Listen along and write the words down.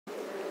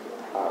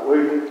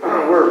We're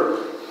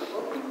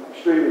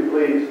extremely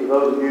pleased for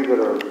those of you that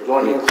are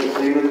joining us this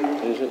evening.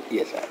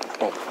 Yes, sir.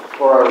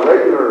 For our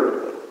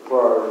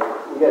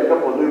we got a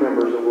couple of new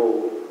members that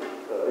we'll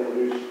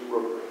introduce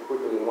real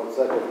quickly in 1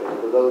 second.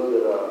 For those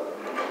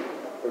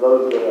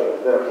that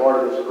have been a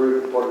part of this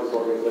group, part of this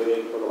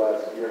organization for the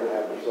last year and a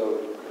half or so,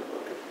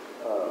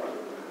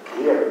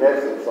 we haven't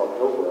met since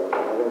October. I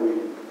know the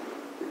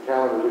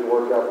calendar didn't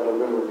work out for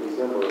November and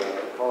December, and I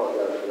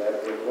apologize for that.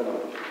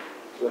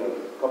 It's been a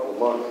couple of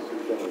months since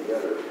we've been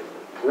together.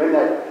 So in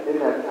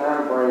that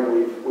time frame,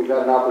 we've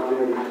had an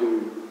opportunity to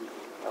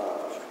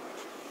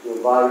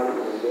invite and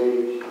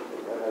engage,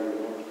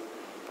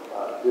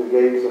 to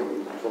engage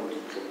some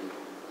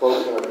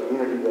folks in our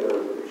community that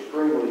are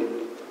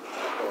extremely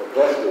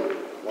vested,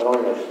 not only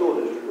in our school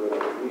district, but in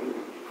our community.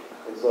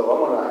 And so I'm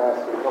going to ask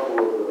a couple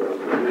of the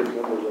newest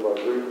members of our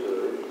group to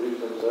introduce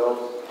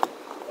themselves.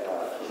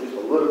 Just a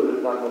little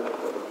bit, not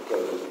just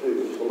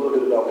a little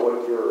bit about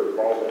what your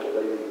involvement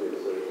today is.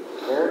 So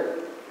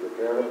you're a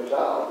parent of a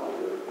child,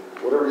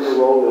 whatever your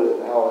role is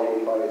and how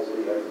Alief has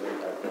an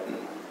impact on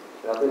you.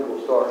 And I think we'll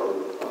start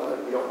with,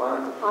 if you don't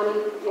mind.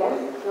 Ani,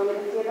 yes. You want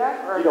me to stand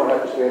up? Or? You don't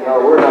have to stand. No,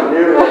 we're not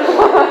new.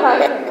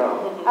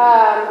 No.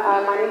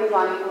 My name is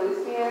Ani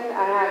Lucian.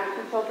 I have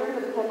 2 children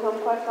that attend Home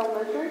Quest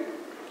Elementary.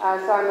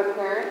 So I'm a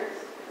parent.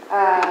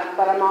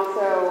 But I'm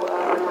also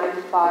 9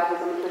 to 5 as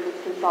a business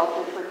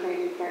consultant for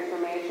change and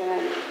transformation,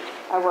 and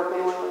I work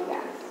in oil and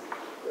gas.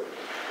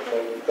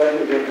 Thank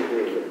you again for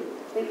being here.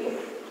 Thank you.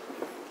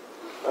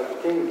 Dr.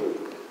 Kingsley,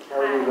 how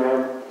are you,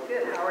 ma'am?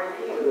 Good, how are you?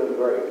 I'm doing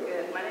great.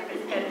 Good. My name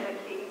is Edna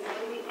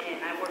Kingsley, and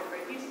I work for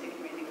Houston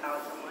Community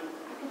College. I'm on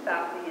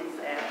faculty and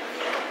staff.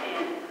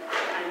 And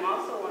I'm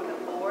also on the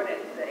board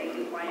at the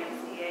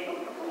YMCA.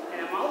 And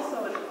I'm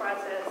also in the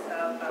process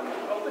of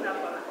opening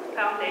up a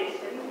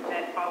foundation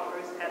that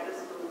offers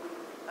after-school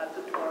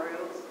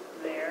tutorials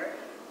there.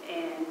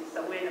 And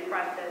so we're in the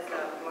process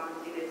of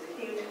launching this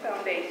huge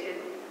foundation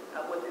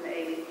within the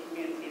Alief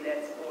community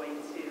that's going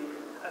to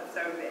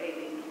serve the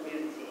Alief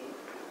community.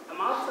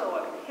 I'm also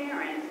a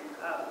parent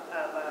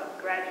of a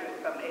graduate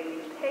from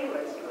Alief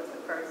Taylor. She was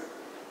the first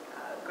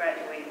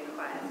graduating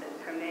class, and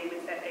her name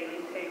is at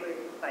Alief Taylor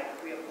like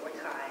 3 or 4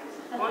 times.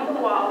 On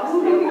the wall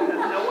still,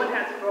 because no one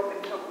has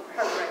broken her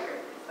record.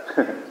 So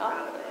I'm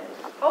proud of that.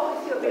 Hopefully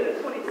she'll be the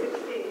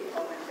 2016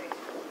 Olympics.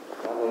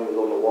 My name is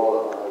on the wall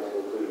at my high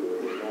school too.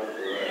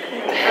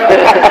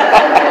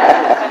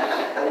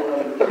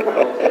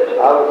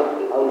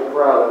 I was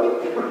proud of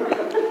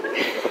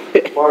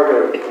it.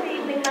 Margaret. Good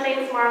evening. My name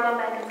is Marla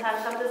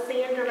McIntosh. I'm the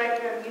Senior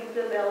Director of Youth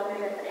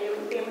Development at the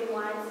Alief Family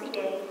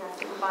YMCA. I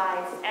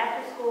supervise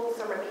after-school,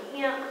 summer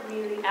camp,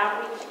 community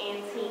outreach,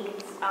 and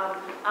teams. I'm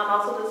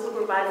also the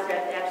supervisor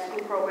at the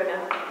after-school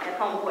program at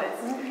Home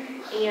Quest.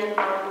 And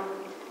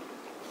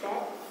that's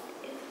it.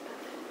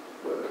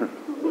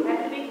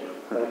 Happy to be here.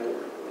 Thank you.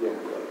 Again,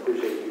 I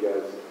appreciate you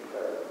guys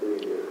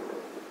being here.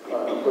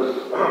 For the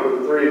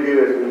 3 of you,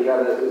 as we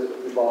kind of this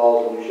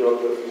evolves and you show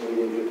up to these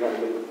meetings, you kind of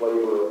get the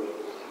flavor of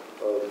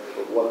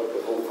what the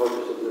whole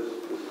purpose of this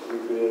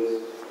group is.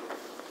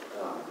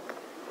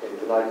 And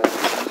tonight,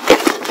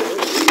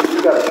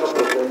 we've got a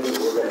couple of things that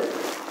we're going to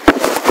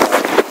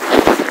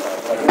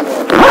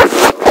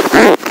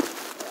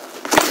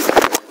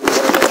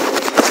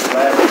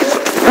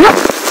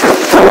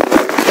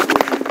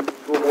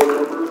school board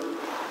members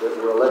that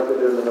were elected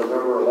in the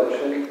November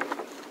election,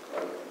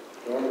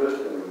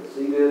 canvassed and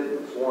seated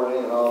and sworn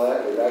in and all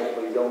that. They've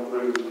actually gone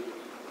through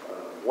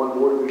 1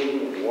 board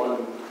meeting and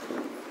 1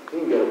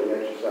 team building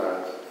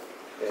exercise.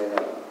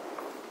 And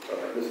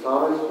Ms.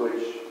 Thomas,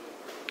 which,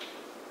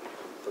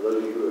 for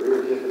those of you who are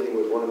here, Tiffany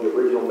was one of the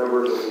original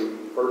members of the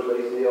first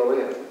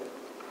ACLN.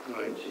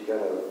 Right. And she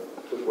kind of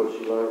took what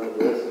she learned from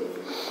this and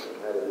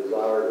had a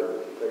desire to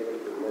take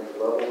it to the next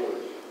level,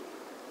 which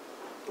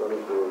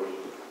running for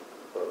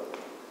a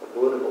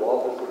political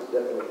office is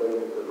definitely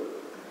taking it to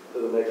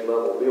the next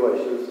level. Anyway,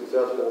 she was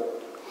successful,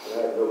 and I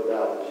have no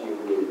doubt that she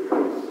will be a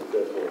very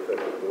successful,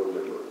 effective board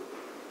member.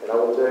 And I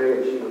will tell you,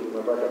 and she was,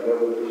 matter of fact, I met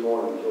with her this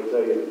morning, she'll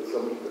tell you that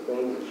some of the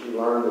things that she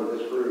learned in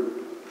this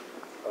group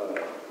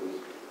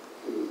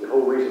it was the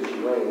whole reason she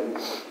ran, and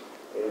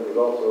it was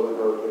also, in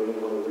her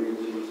opinion, one of the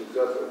reasons she was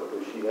successful,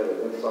 because she had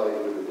an insight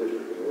into the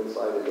district, and an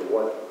insight into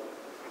what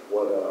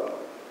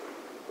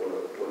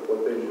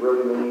things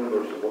really mean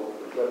versus what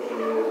the perception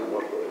is, and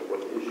what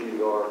the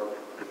issues are.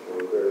 It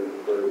was very,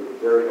 very,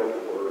 very helpful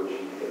for her as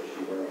she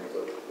ran.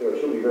 So,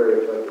 she'll be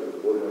very effective as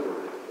a board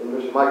member. And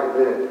Mr. Michael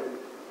Bennett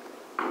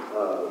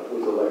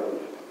was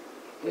elected.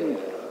 And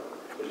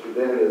Mr.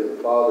 Bennett is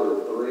the father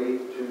of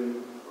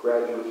 2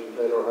 graduates from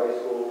Taylor High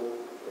School,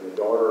 and a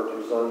daughter,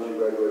 2 sons who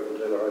graduated from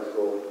Taylor High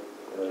School,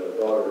 and a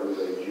daughter who's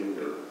a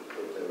junior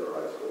at Taylor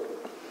High School.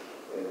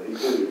 And he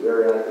too is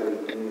very active in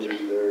the community,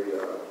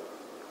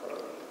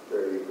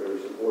 very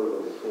supportive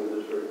of the school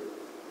district.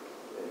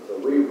 And so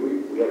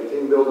we had a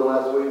team building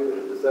last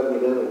week, the 7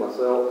 of them and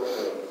myself,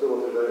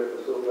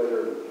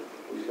 facilitator.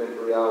 We spent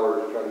 3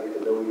 hours trying to get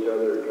to know each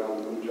other,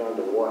 and trying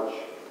to watch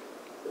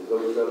as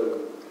those 7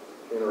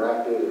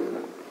 interacted,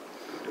 and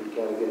we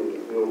kind kind of getting the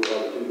feel for how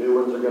the two new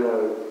ones are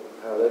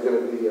how they're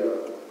gonna be,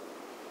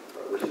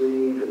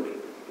 received, and,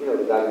 you know,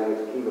 the dynamic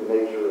human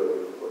nature of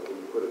when you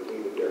put a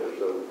team together.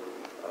 So,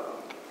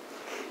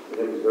 and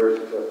it was very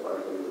successful. I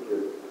think it was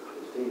good.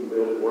 This team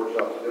building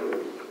workshops, it was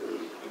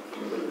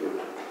really good.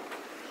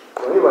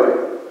 So anyway,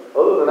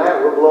 other than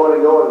that, we're blowing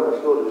and going in our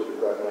school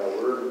district right now.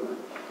 We're in the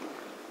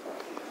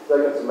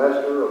second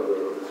semester of the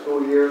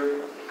school year,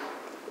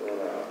 and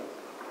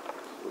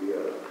we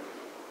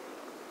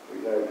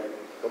had a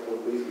couple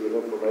of pieces of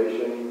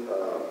information.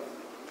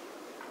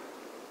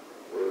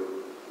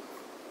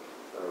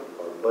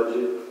 Our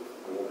budget,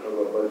 we won't talk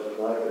about budget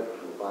tonight, but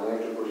from a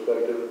financial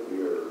perspective, we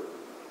are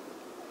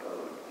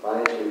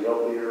financially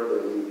healthier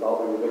than we thought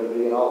we were going to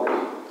be in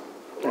August.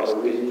 A lot of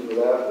reasons for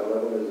that. One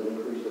of them is an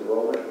increased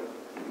enrollment.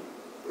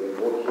 We have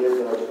more kids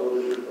in our school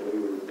district than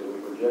we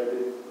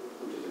projected,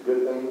 which is a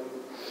good thing.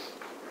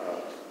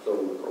 So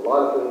a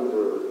lot of things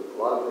are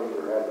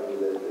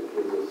happening that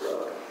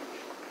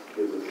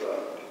gives us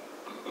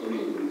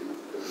reason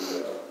to be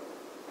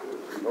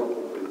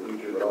hopeful for the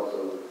future, but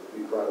also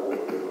be proud of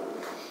what we're doing right now.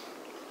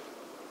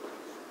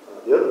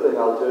 The other thing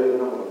I'll tell you,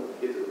 and I'm going to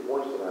get to the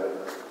points tonight, I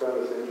found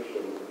this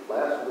interesting.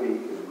 Last week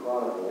in the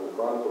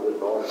Chronicle did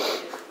an article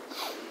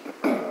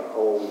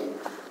on,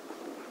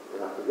 and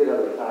I forget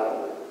how they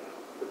titled it,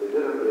 but they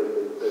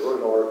wrote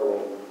an article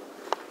on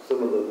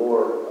some of the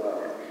more,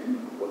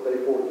 what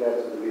they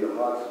forecasted to be the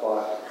hot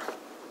spot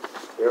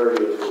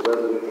areas for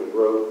residential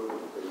growth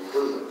and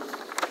improvement.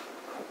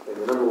 And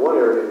the number one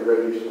area in the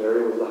Greater Houston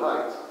area was the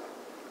Heights.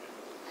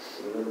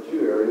 And the number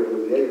two area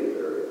was the Alief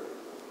area.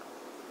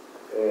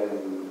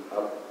 And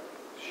I've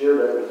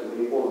shared that with some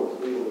people, and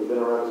some people who've been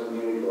around this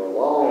community for a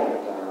long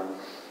time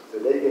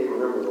said they can't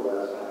remember the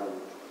last time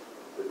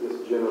that this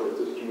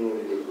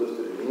community was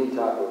listed in any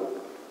type of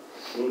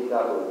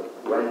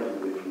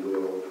ranking, if you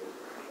will,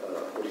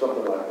 or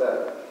something like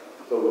that.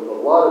 So with a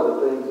lot of the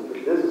things that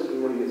the business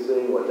community is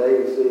seeing, what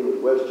Dave is seeing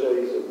with West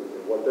Chase, and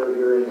what they're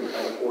hearing and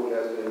kind of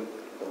forecasting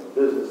on the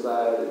business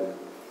side,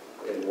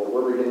 and what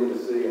we're beginning to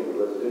see on the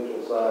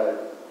residential side,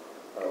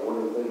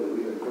 one of the things that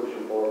we've been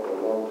pushing for a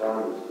long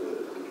time is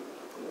to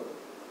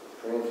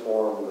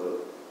transform the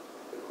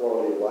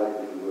quality of life,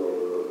 if you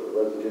will, the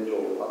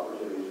residential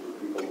opportunities for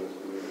people in this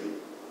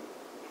community.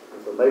 And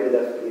so maybe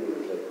that's beginning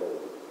to take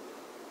hold.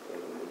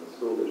 And the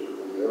school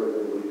district will do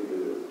everything we can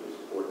do to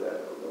support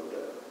that and promote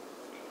that.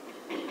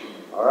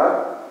 All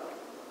right?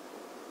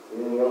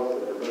 Anything else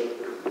that has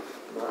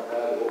not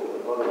had what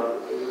we're talking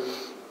about this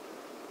evening?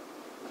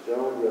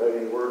 Joan, do you have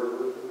any words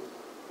with us?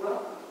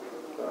 Well.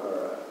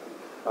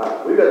 All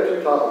right. We've got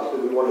two topics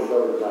that we want to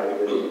cover tonight,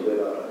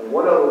 and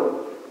one of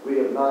them we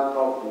have not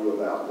talked to you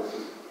about. This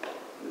is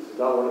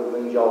not one of the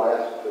things y'all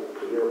asked to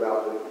hear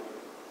about. But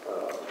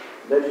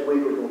next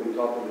week we're going to be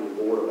talking to the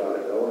board about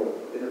it. I want to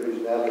introduce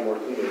Natalie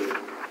Martinez.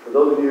 For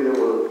those of you that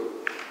were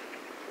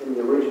in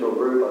the original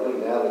group, I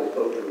think Natalie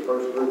spoke to the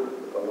first group,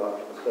 if I'm not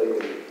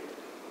mistaken,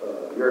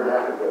 a year and a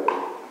half ago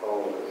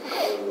on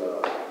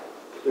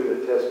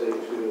student testing,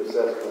 student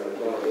assessment,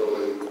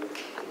 accountability,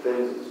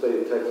 things that the state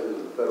of Texas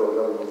and the federal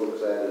government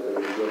looks at as they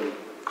begin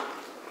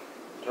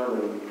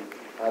determining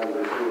how does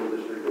the school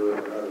district do it,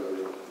 how are they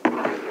doing.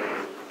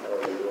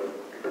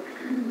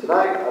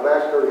 Tonight, I've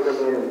asked her to come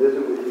in and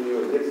visit with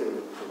you and get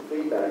some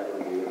feedback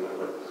from you. And I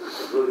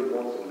really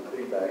want some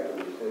feedback to the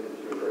extent that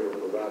you're able to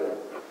provide it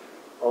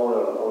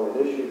on an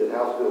issue that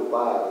House Bill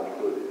 5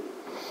 included.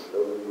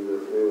 Those of you that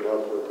are familiar with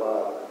House Bill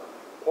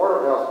 5. Part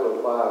of House Bill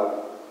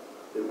 5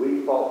 that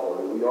we fought for,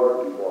 that we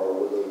argued for,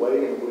 was a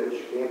way in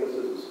which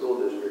campuses and school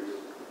districts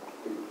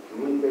could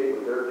communicate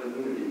with their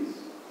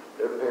communities,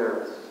 their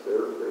parents,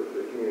 their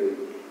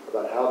community,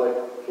 about how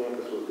that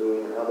campus was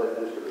doing and how that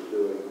district was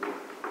doing,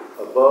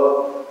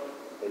 above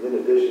and in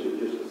addition to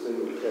just the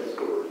single test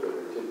scores that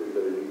are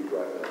typically used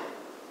right now.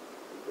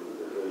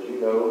 As you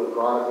know, the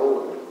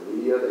Chronicle and the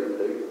media, they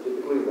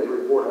typically, they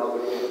report how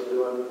the campus is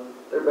doing.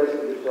 They're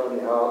basically just telling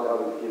you how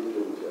the kids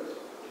do the test.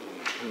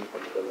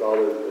 That's all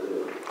they're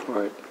doing.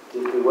 Right.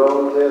 Kids do well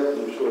on the test,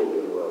 you're sure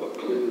doing well.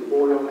 Kids do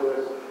poorly on the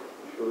test,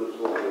 you're sure the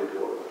school doing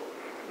poorly.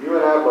 You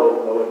and I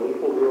both know, and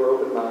people who are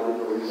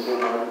open-minded, or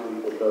reasonable-minded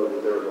people know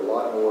that there's a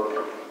lot more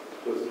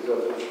to a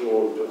successful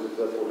school, to a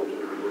successful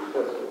district than just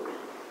test scores.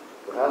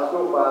 So House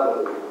Bill 5,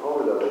 as a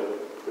component of it,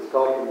 is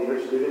called the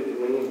Inter-Student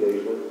Community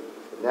Engagement,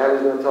 and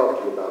Natalie's going to talk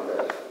to you about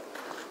that.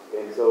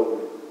 And so,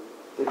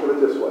 think of it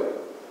this way.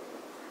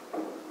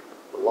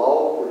 The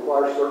law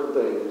requires certain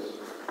things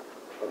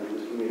under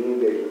this community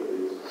engagement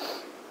piece.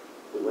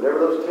 But whenever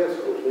those test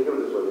scores, think of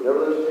it this way, whenever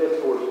those test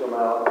scores come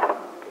out,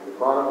 and the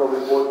Chronicle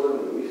reports them,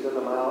 and we send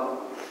them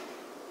out,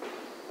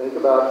 think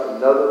about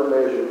another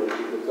measure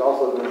that's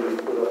also going to be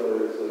put up there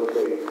that says,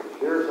 okay,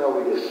 here's how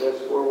we did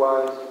test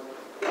score-wise,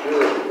 and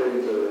here are the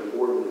things that are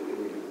important to the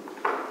community.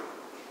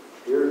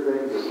 Here are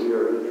things that we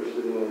are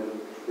interested in.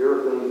 Here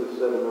are things that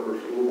 7-member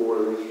school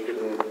board are interested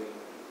in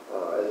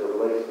as it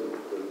relates to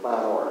the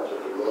fine arts,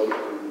 as it relates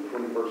to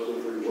 21st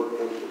century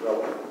workforce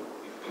development.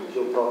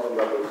 She'll talk to you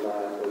about those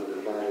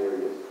nine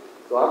areas.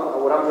 So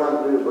what I'm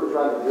trying to do is we're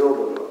trying to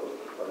build a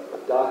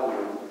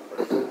document,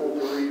 a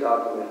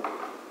document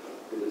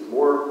that is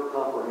more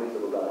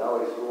comprehensive about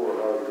how a school or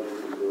how a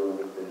district is doing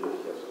than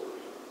just test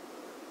scores.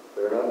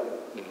 Fair enough?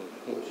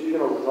 So she's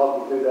going to talk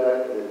you through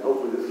that, and then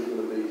hopefully this is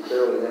going to be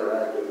fairly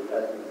interactive,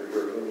 asking for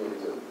your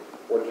opinions and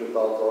what your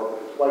thoughts are.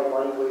 Because quite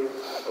frankly,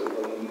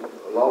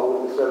 along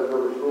with the Seven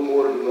River School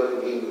Board, you're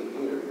representing the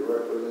community. You're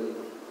representing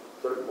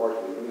certain parts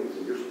of the community. So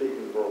you're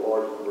speaking for a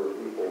large number of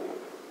people.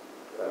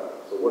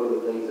 So what are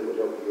the things that would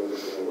help you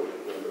understand what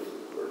your campus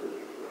or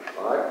district is?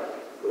 All right?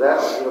 With that,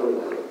 I'll give it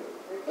now.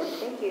 Very good,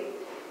 thank you.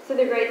 So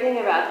the great thing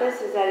about this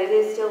is that it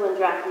is still in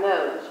draft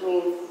mode, which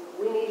means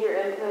we need your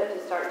input to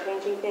start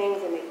changing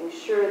things and making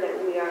sure that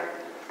we are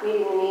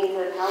meeting the needs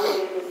of how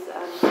we get this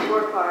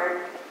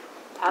scorecard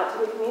out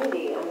to the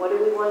community and what do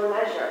we want to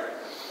measure.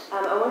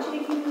 I want you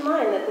to keep in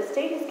mind that the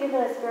state has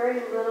given us very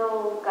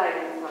little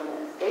guidance on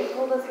this. They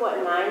told us what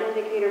 9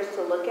 indicators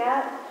to look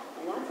at,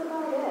 and that's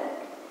about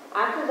it.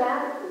 After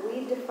that,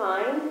 we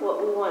define what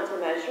we want to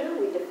measure.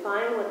 We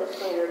define what the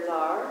standards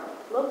are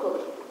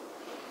locally.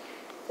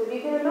 So if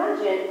you can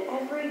imagine,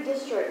 every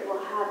district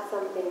will have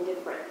something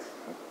different,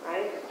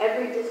 right?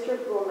 Every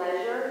district will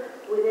measure.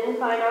 Within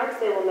fine arts,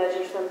 they will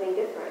measure something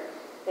different.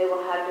 They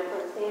will have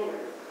different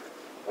standards.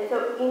 And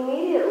so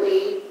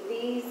immediately,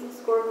 these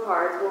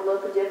scorecards will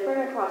look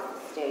different across the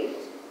state,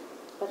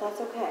 but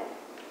that's okay.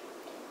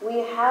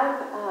 We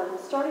have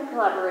started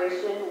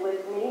collaboration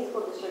with many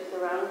school districts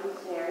around the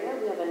Houston area.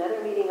 We have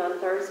another meeting on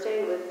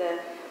Thursday with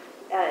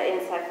in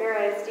Cypher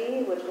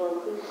ISD, which will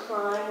include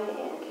Klein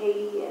and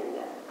Katie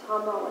and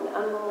Tomball and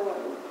Humble.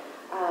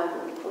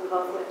 And we've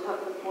also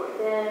talked with Fort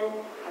Bend.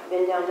 I've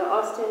been down to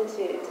Austin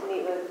to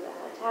meet with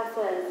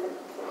TASA and some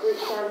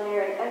groups down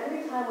there. And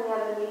every time we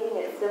have a meeting,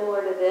 it's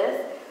similar to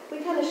this. We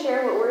kind of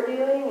share what we're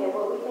doing and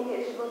what we think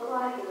it should look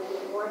like, and we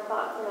get more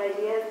thoughts and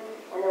ideas.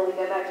 And then we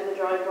go back to the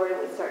drawing board and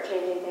we start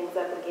changing things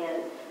up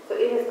again. So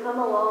it has come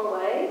a long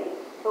way,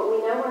 but we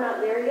know we're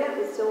not there yet.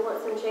 We still want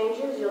some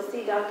changes. You'll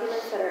see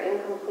documents that are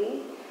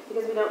incomplete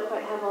because we don't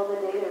quite have all the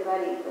data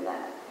ready for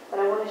that. But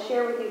I want to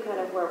share with you kind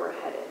of where we're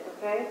headed,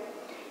 okay?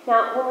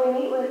 Now, when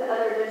we meet with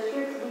other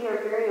districts, we are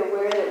very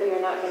aware that we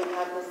are not going to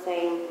have the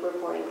same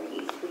reporting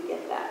piece. We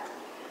get that.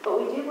 But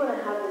we do want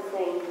to have the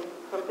same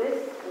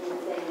purpose and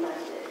the same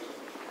message.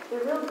 The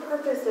real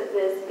purpose of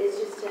this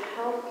is just to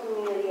help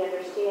community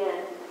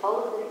understand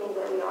all of the things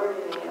that we are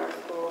doing in our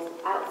schools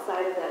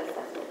outside of that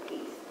assessment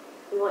piece.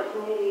 We want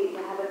community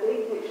to have a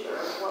big picture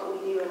of what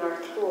we do in our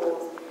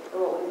schools and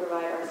what we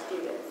provide our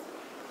students,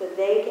 so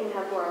they can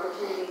have more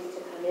opportunities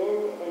to come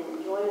in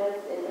and join us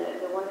in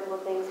the wonderful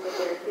things with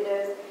their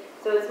kiddos.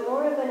 So it's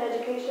more of an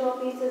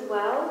educational piece as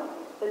well,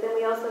 but then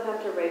we also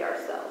have to rate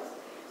ourselves.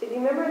 So if you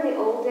remember in the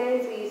old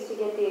days, we used to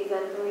get the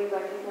exemplary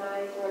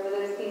recognized. Remember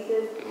those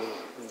pieces?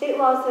 State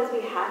law says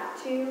we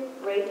have to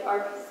rate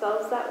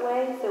ourselves that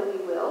way, so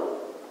we will.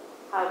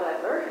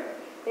 However,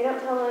 they don't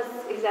tell us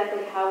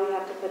exactly how we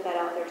have to put that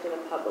out there to the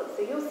public.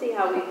 So you'll see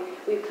how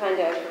we've kind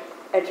of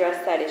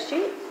addressed that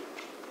issue.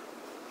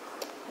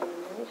 And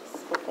let me just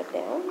flip that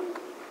down.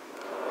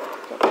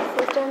 Get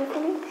this done for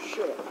me?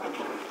 Sure.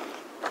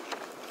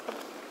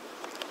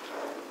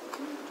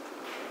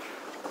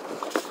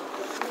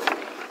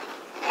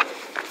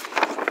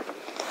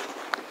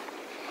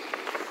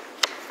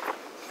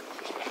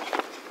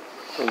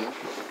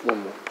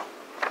 One more.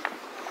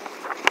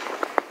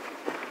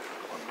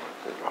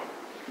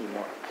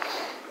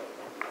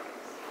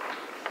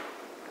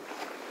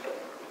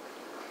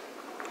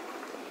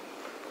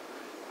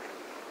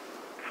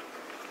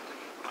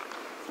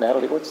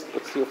 Natalie, what's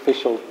the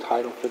official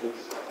title for this?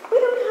 We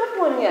don't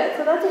have one yet,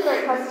 so that's a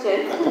great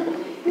question.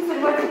 You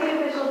said, what's the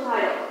official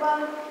title?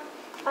 Well,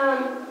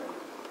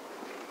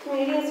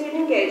 community and student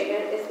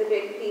engagement is the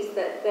big piece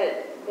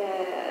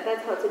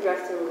that's how it's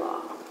addressed in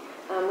law.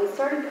 We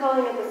started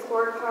calling it the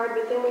scorecard,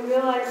 but then we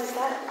realized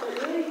that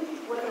really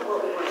wasn't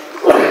what we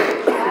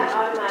wanted. That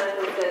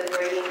automatically says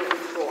rating and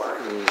score.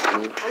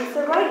 And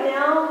so right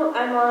now,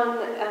 I'm on,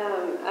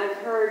 I've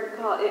heard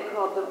it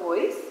called The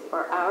Voice,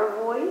 or Our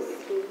Voice.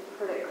 We've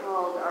heard it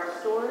called Our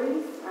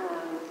Stories.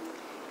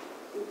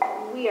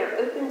 We are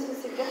open to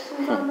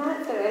suggestions on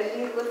that, so as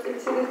you listen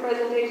to this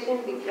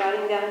presentation, be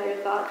jotting down your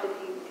thoughts if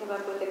you come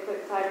up with a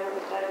quick title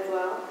with that as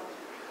well.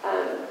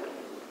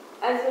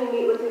 As we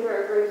meet with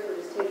different groups, we're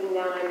just taking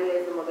down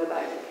ideas and we'll go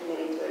back to the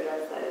committee to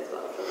address that as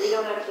well. So we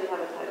don't actually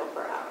have a title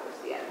for ours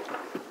yet.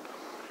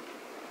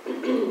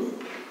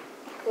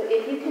 So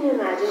if you can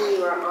imagine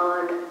you are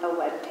on a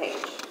web page,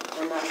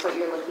 and that's what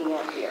you're looking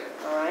at here,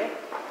 all right?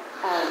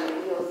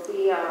 You'll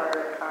see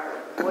our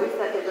voice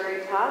at the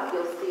very top.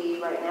 You'll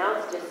see right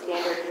now it's just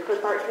standard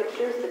clip art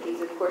pictures, but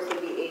these of course will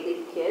be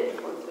Alief kids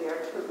once we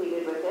are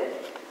completed with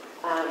it.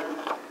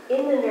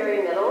 In the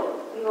very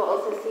middle, you will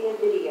also see a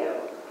video.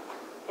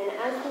 And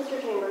as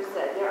Mr. Chambers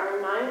said, there are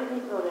 9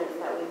 components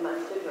that we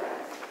must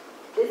address.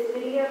 This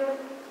video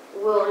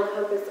will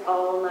encompass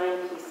all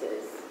 9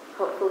 pieces,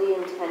 hopefully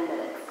in 10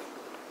 minutes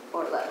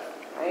or less,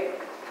 right?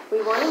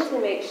 We wanted to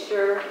make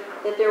sure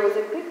that there was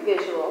a quick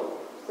visual,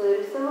 so that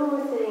if someone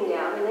was sitting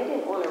down and they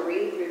didn't want to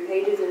read through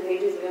pages and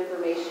pages of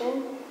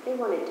information, they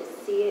wanted to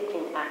see it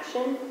in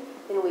action,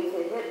 then we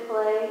could hit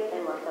play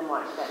and let them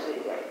watch that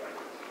video.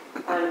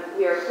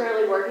 We are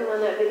currently working on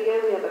that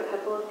video. We have a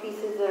couple of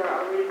pieces that are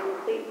already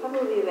complete,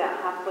 probably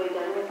about halfway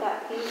done with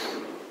that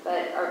piece.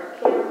 But our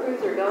camera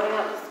crews are going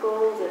out to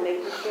schools and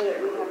making sure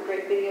that we have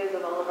great videos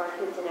of all of our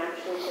kids in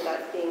action, so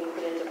that's being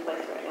put into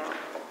place right now.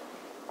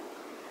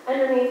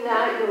 Underneath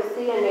that, you'll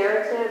see a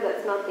narrative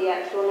that's not the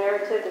actual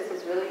narrative. This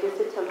is really just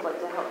a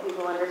template to help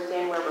people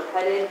understand where we're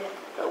headed.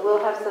 But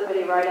we'll have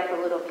somebody write up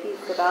a little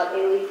piece about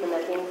Alief and the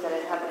things that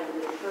have happened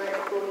in the current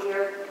school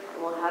year,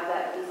 and we'll have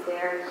that piece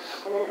there.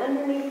 And then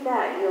underneath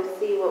that, you'll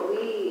see what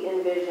we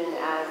envision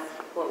as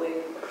what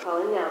we're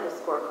calling now the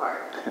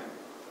scorecard.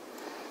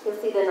 You'll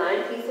see the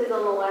 9 pieces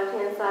on the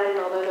left-hand side, and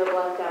although they're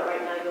blacked out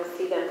right now, you'll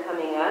see them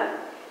coming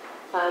up.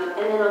 And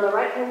then on the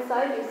right-hand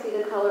side, you see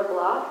the color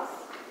blocks.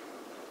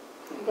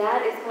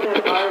 That is kind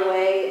of our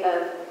way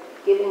of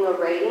giving a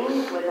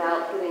rating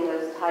without putting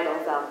those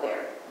titles out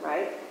there,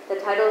 right? The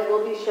titles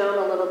will be shown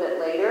a little bit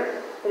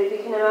later, but if you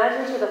can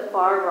imagine to the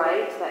far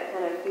right, that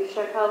kind of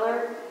fuchsia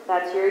color,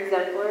 that's your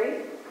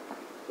exemplary.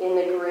 In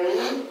the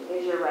green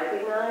is your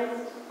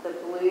recognized. The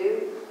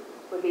blue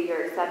would be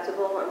your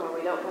acceptable, and where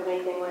we don't have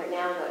anything right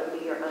now, that would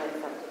be your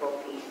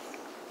unacceptable piece.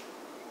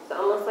 So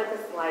almost like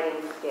a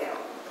sliding scale,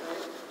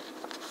 right?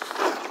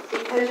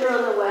 Because you're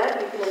on the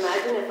web, you can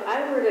imagine if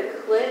I were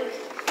to click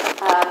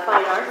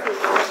Fine Arts is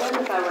one of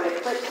them. If I were to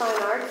click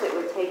Fine Arts, it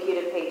would take you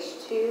to page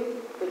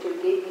 2, which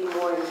would give you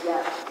more in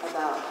depth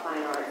about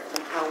Fine Arts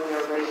and how we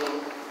are rating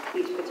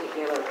each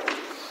particular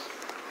piece.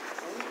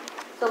 Okay.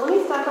 So let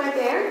me stop right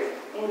there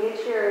and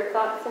get your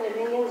thoughts and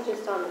opinions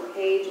just on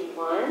page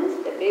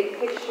 1, the big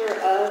picture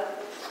of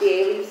the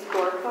Alief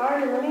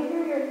scorecard, and let me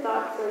hear your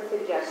thoughts and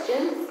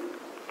suggestions.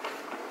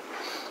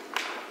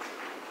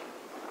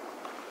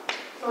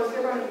 So is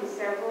there going to be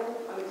several?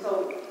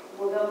 So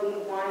will there be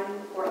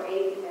one for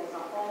Alief as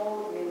a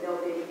whole, and then there'll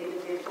be an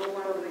individual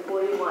one?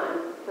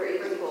 41 for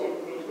each school.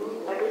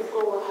 Every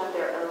school will have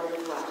their own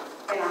as well.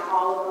 And are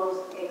all of those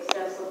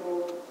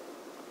accessible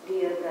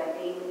via the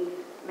Alief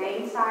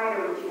main site,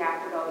 or would you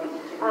have to go to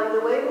each The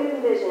way we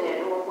envision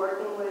it, and we're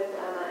working with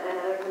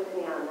another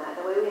company on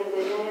that, the way we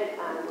envision it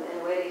and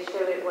the way they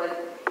showed it was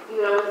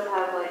you would almost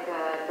have like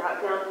a drop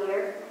down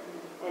here.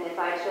 And if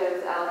I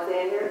chose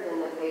Alexander, then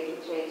the page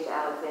would change to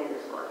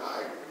Alexander's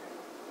scorecard.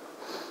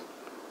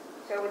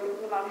 So we're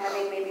thinking about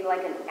having maybe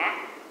like an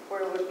app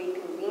where it would be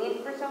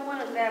convenient for someone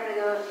instead of having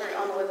to go straight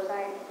on the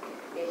website.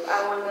 If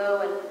I want to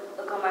go and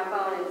look on my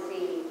phone and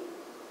see,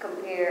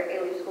 compare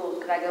Alief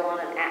schools, could I go on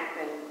an app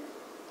and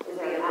Is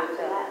there an app for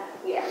that?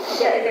 Yeah.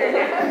 Yeah, there's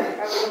an app.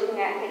 Are we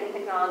looking at taking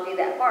technology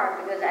that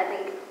far? Because I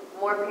think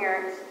more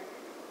parents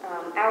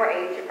our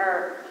age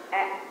are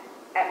app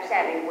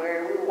savvy,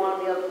 where we want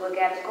to be able to look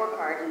at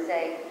scorecards and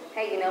say,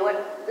 hey, you know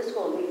what, this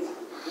school meets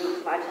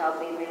my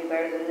child's needs maybe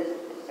better than this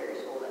certain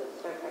school does.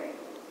 Okay.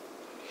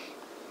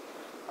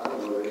 I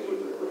don't know the answer to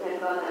We that.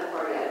 haven't gone that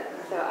far yet.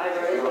 So I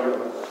wrote it down.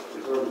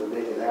 In terms of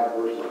making an app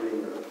versus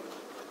being a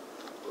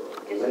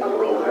Just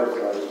only on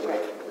website,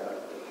 right.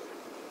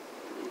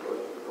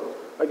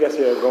 I guess,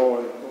 yeah,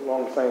 going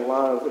along the same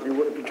lines, if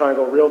you're trying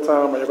to go real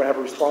time, or you're going to have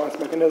a response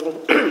mechanism,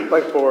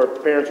 like for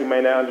parents who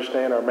may not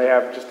understand or may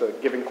have just a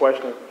given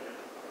question,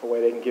 a way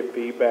they can give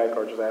feedback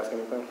or just ask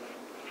anything.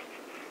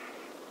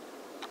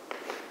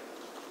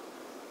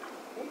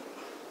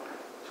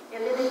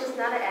 And then if it's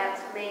not an app,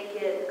 to make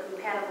it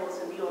compatible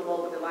to view on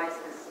mobile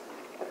devices.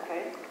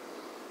 Okay.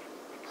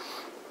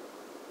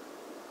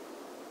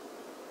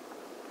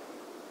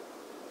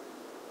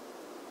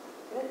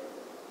 Good.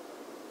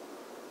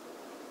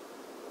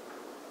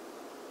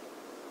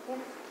 Yes.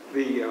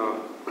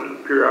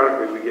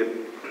 Periodically we get,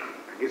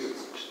 I guess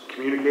it's just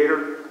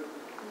communicator.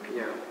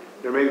 Yeah,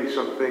 there may be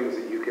some things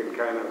that you can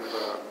kind of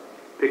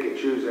pick and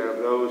choose out of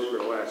those for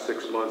the last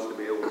 6 months to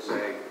be able to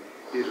say,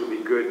 these would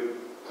be good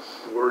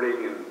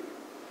wording and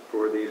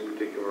for these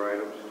particular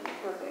items.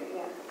 Okay,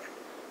 yes.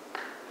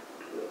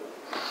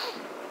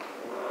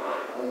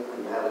 I think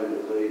I'm happy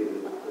to say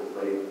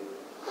that they,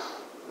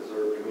 as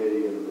our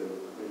committee and the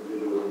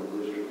individuals in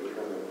the district are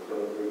kind of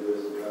going through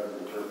this and trying to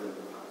determine,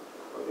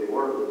 okay,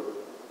 what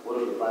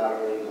are the 5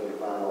 things in the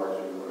fine arts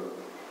we want to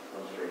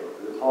concentrate on?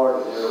 Because it's hard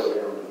to narrow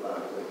it down to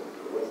 5 things.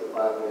 So what's the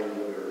 5 things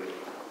that are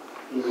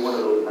either one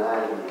of those 9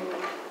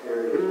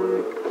 areas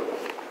where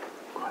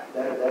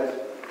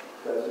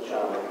that's a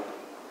challenge.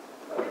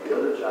 The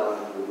other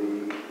challenge will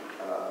be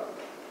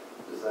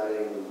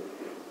deciding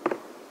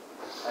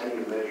how do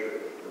you measure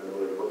it? In other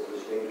words, what's the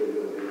standard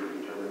going to be to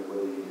determine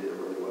whether you did it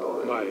really well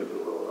or you did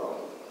it well at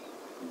all?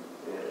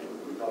 And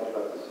we talked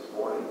about this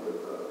morning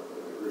with the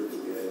group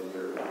that we had in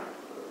here,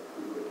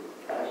 group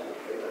of pastors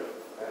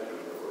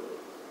network.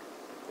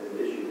 And the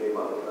issue came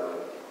up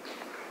about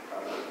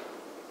how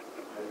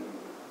do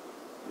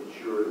you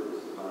ensure that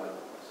this is not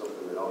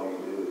something that all you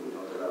do is you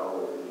talk about all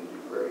the things you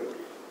do great.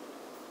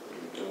 And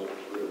you don't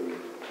really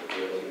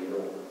address, you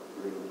don't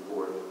bring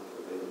forth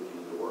the things that you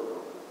need to work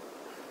on.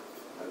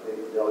 I think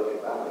the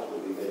delicate balance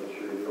will be making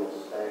sure you don't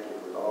stack it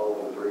with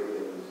all the great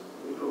things.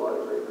 We do a lot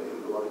of great things,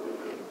 we do a lot of good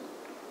things.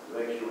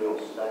 Make sure we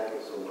don't stack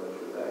it so much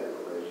with that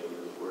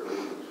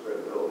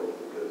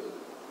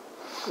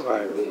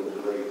Right. It was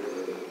great.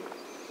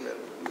 You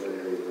got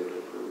areas that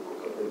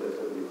improve. I think that's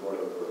going to be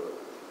part of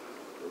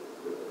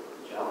the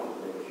challenge,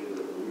 making sure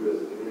that you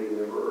as a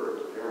community member or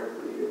as a parent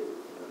read it,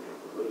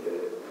 look at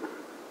it,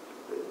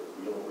 that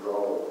you don't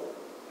draw,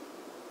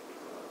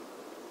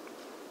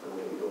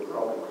 you don't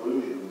draw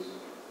conclusions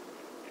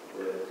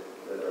that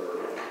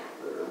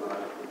are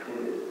not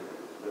intended.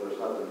 No, it's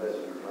not the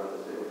message we're trying to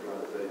say. We're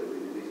trying to say that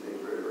we do these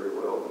things very, very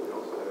well, but we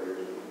also have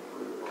areas we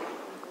can improve.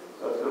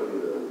 So that's going to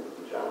be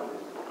the challenge.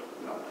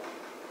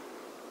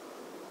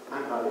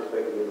 I'm not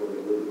expecting everyone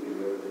to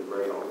do everything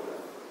great all the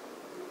time.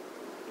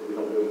 We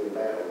don't do anything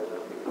bad all the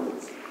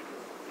time.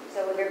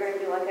 So they're going to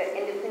do like an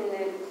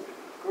independent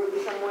group,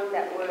 someone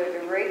that would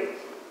rate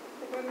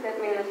the group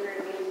that may not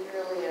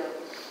necessarily a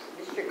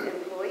district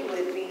employee? Would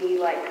it be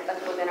like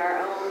us within our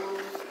own,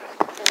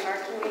 in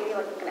our community,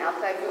 like an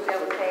outside group that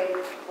would say,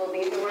 well,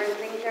 these are where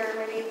things are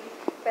maybe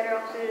better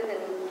off suited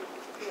and,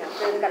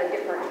 so it's got a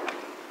different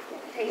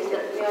taste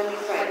of,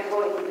 like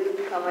going to do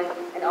becoming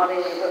an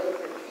auditing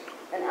books,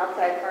 an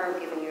outside firm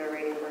giving you a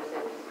rating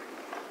versus,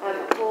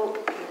 Well,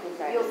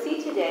 you'll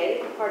see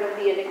today part of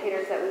the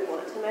indicators that we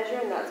want to measure,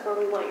 and that's where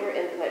we want your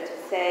input to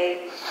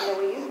say,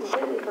 you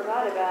completely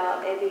forgot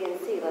about A, B, and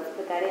C. Let's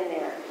put that in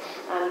there.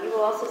 You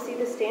will also see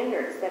the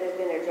standards that have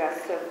been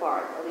addressed so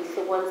far, at least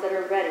the ones that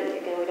are ready.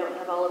 Again, we don't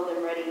have all of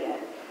them ready yet,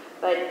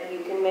 but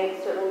you can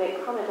certainly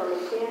make comment on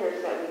the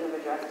standards that we have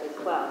addressed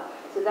as well.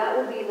 So that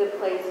will be the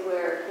place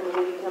where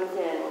community comes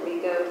in, where we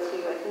go to,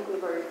 I think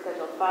we've already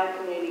scheduled 5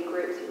 community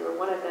groups. You were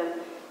one of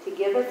them, to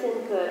give us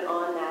input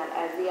on that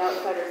as the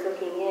outsiders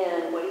looking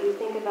in. What do you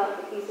think about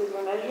the pieces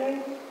we're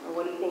measuring? And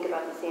what do you think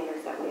about the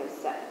standards that we have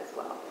set as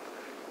well?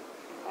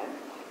 Okay.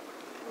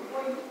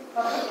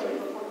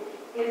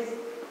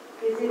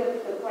 Is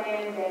it the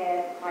plan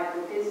that, like,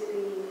 would this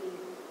be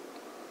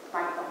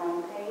like the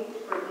homepage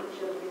for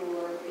each of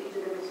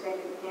the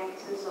respective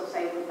campuses? So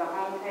say would the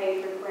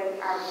homepage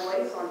reflect our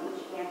voice on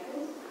each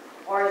campus?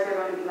 Or is there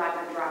going to be like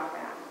a drop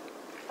down?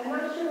 I'm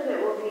not sure that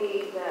it will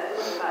be that,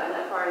 we haven't gotten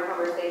that far in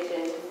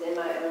conversation just in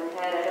my own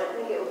head. I don't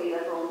think it will be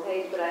the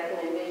homepage, but I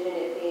can envision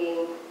it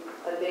being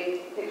a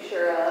big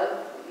picture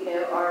of,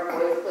 our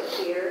voice put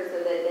here, so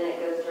that then it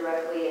goes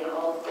directly, and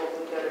all schools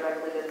would go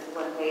directly to this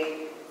one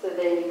page. So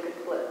then you could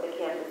flip the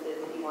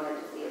campuses if you wanted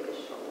to see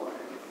additional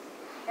ones.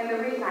 And the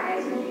reason I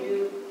asked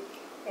you,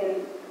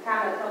 and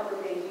kind of a couple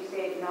of things, you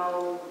said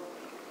no,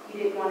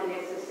 you didn't want to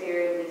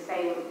necessarily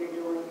say what you're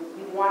doing.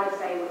 You want to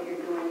say what you're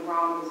doing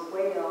wrong as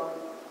well.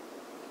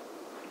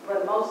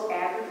 But most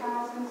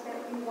advertisements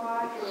that we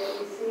watch or that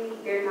we see,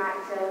 they're not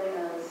telling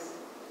us,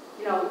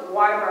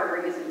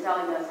 Whataburger isn't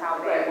telling us how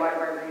bad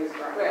Whataburger is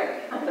for our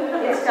health.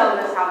 It's telling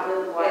us how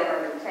good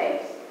Whataburger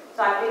tastes.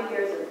 So I think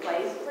there's a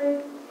place for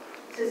it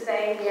to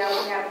say, yeah,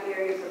 we have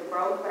areas of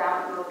growth, but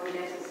I don't know if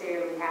you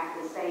necessarily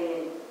have to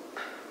say it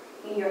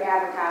in your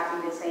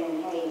advertising that's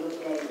saying, hey,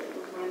 look at it.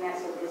 And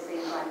that's what this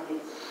seems like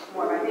it's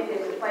more. I think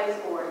there's a place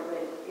for it,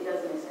 but it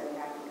doesn't necessarily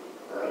have to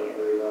be.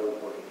 Very valid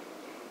point.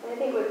 And I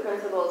think with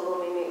principals, when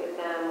we meet with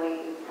them,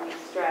 we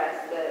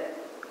stress that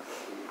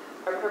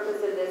our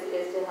purpose of this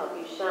is to help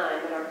you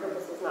shine, but our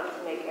purpose is not to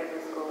make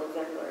every school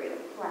exemplary,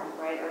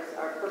 right?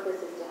 Our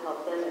purpose is to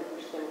help them and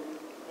push them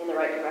in the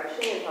right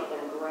direction and help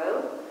them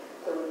grow.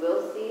 So we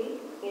will see,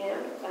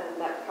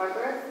 that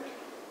progress,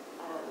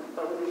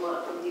 but we do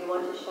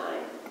want to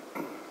shine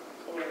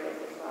in areas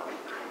as well.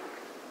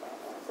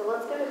 So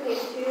let's go to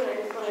page 2, and I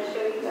just want to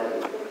show you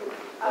guys.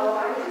 Oh,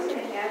 I was just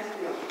going to ask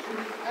you,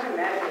 I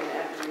imagine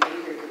after you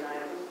leave here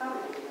tonight, there's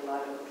probably a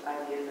lot of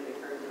ideas that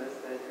occur to us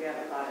that we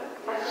haven't thought of.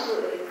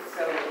 Absolutely.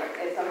 So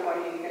at some point,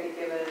 are you going to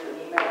give us an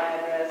email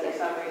address or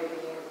some way to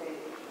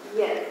communicate?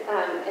 Yes,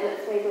 and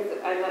it's funny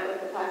because I met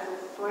with the pastors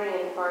this morning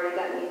and I've already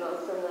gotten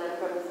emails from them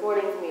from this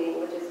morning's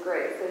meeting, which is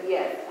great. So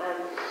yes,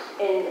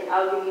 and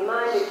I'll give you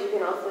mine, but you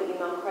can also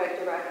email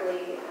Craig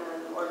directly,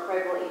 or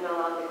Craig will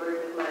email out the group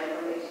with my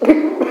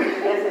information.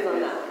 Yes, on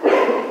that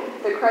one.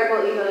 So Craig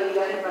will email you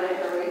guys my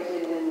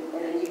information, and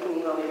then you can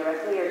email me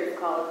directly or just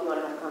call if you want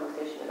to have a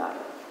conversation about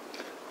it.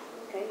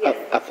 Okay, yes.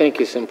 I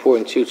think it's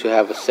important, too, to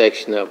have a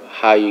section of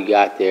how you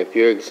got there. If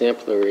you're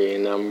exemplary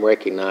and I'm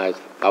recognized,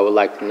 I would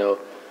like to know,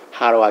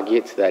 how do I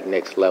get to that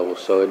next level?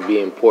 So it'd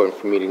be important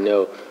for me to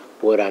know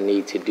what I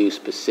need to do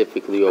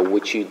specifically or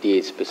what you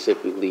did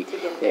specifically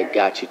that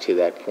got you to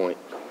that point.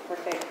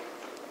 Perfect.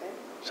 Okay.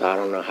 So I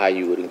don't know how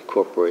you would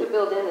incorporate. To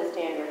build in the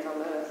standards on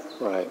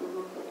those. Right.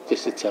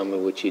 Just to tell me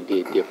what you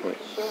did different.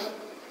 Sure.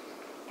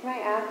 Can I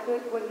add to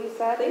what you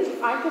said? Please.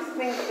 I just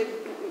think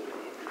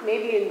that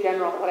maybe in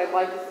general, what I'd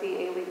like to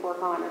see Alief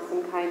work on is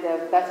some kind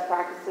of best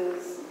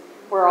practices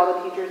where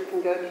all the teachers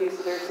can go to,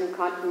 so there's some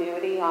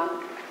continuity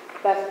on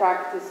best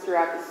practices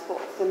throughout the school.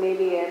 So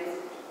maybe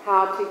it's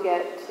how to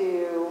get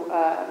to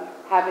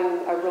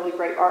having a really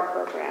great art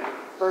program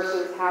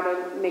versus how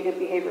to make a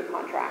behavior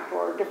contract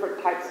or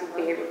different types of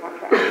behavior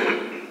contracts,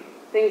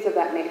 things of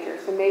that nature.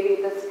 So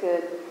maybe this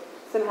could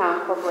somehow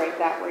incorporate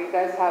that, where you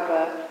guys have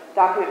a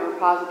document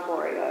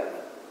repository of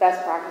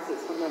best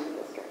practices within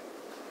the district.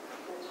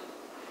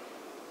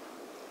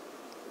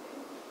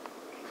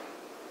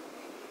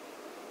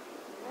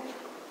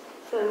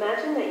 So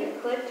imagine that you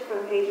clicked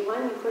from page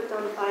 1, you clicked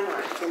on Fine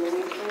Arts, and then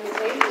you turn the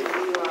page and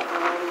you are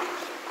on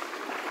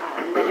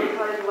another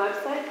part of the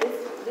website.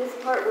 This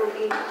part will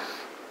be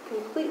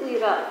completely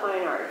about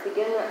fine arts.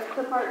 Again, that's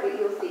clip art, but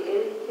you'll see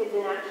Alief Kids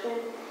in Action.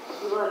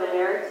 You will have a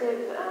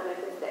narrative. If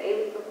it's the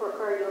Alief report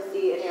card, you'll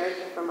see a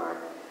narrative from our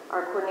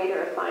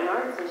coordinator of fine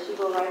arts, and she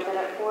will write that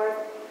up for us.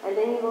 And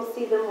then you will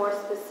see the more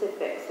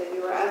specifics. So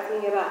you were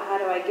asking about how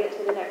do I get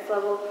to the next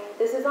level.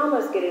 This is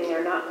almost getting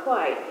there, not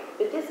quite.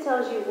 But this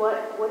tells you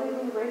what did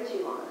we rate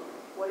you on?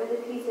 What are the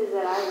pieces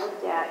that I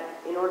looked at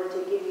in order to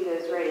give you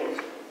those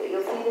ratings? But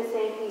you'll see the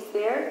same piece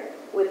there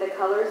with the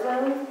color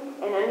zones.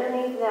 And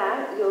underneath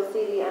that, you'll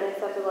see the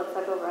unacceptable,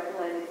 acceptable,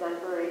 recognized,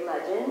 exemplary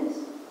legend,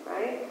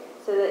 right?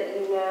 So that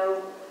you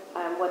know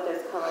what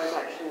those colors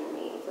actually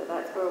mean. So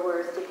that's where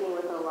we're sticking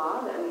with the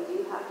law, that we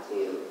do have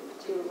to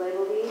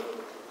label these.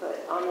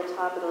 But on the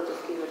top, it'll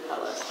just be the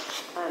color.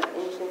 And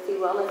you can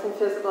see wellness and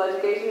physical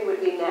education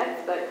would be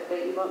next, but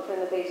you won't turn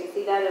the page to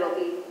see that. It'll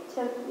be,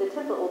 the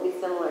template will be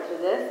similar to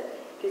this,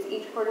 because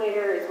each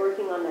coordinator is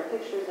working on their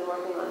pictures and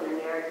working on their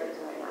narratives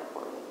right now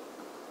for me.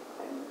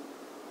 Okay.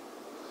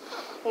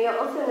 And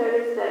you'll also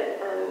notice that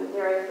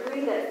there are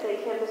 3 that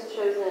say Campus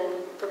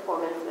Chosen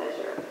Performance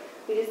Measure.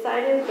 We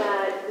decided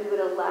that we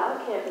would allow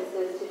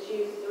campuses to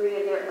choose 3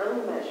 of their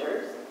own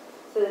measures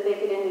so that they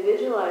could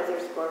individualize their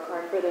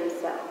scorecard for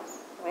themselves.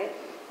 Right?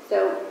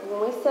 So when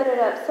we set it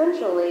up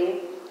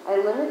centrally, I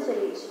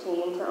limited each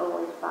team to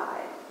only 5.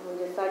 And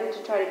we decided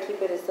to try to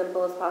keep it as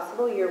simple as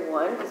possible year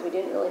 1, because we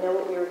didn't really know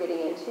what we were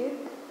getting into.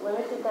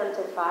 Limited them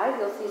to 5.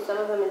 You'll see some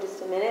of them in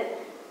just a minute.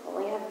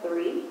 Only have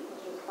 3,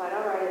 which is quite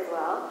all right as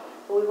well.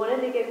 But we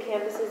wanted to give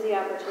campuses the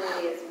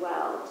opportunity as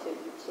well to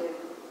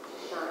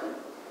shine.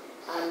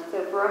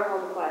 So for our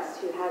home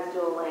quest, who has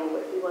dual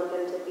language, we want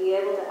them to be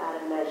able to add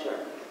a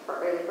measure. For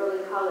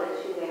early college,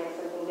 who may have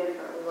something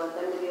different, we want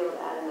them to be able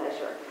to add a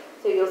measure.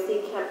 So you'll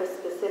see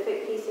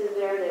campus-specific pieces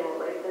there. They will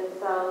rate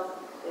themselves.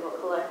 They will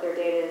collect their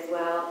data as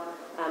well.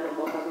 And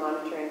we'll have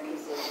monitoring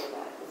pieces for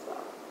that as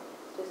well,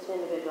 just to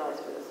individualize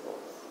for the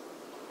schools.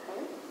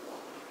 Okay?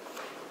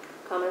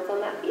 Comments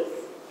on that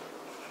piece?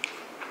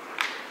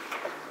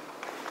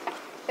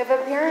 If a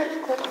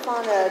parent clicks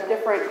on a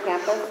different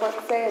campus,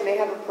 let's say, and they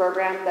have a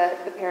program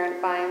that the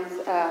parent finds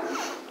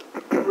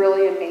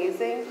really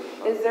amazing,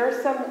 is there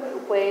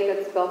some way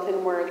that's built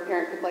in where the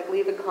parent could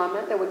leave a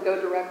comment that would go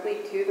directly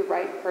to the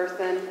right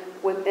person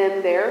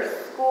within their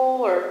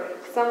school, or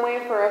some way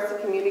for us to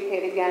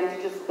communicate again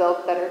to just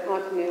build better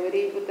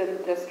continuity within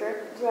the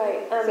district?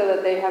 Right. So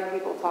that they have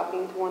people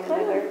talking to one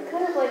another?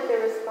 Kind of like the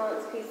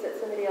response piece that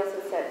somebody else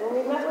has said. When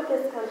we met with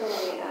this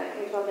company,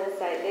 K-12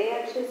 Insight, they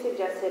actually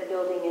suggested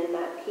building in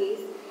that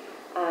piece.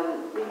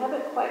 We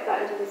haven't quite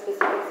gotten to the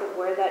specifics of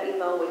where that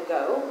email would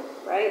go,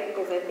 right?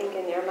 Because I think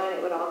in their mind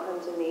it would all come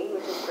to me,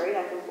 which is great.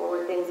 I can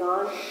forward things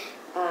on.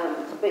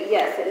 But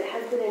yes, it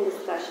has been in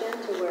discussion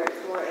to where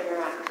it's more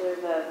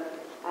interactive of,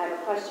 I have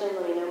a question,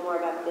 let me know more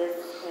about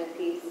this kind of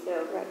piece.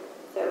 So, right.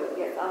 So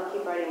yes, I'll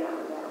keep writing that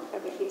one down.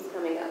 It keeps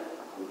coming up.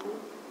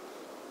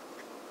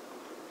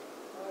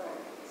 All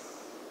right.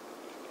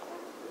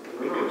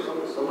 Remember, some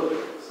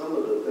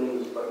of the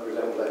things, like for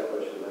example, that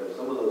question there,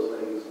 some of those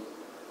things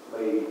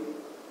may,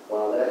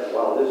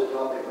 while this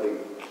topic may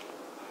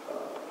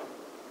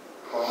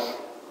prompt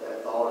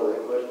that thought or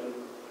that question,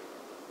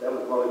 that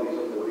would probably be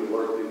something we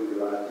work through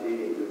IT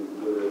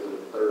and whether it's a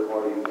third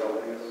party who's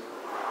helping us.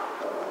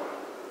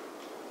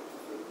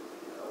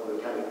 I want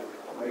to kind of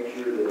make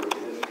sure that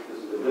this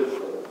is a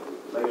difficult,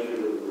 make sure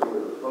that we remember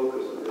the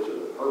focus of this or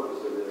the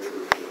purpose of this is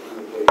to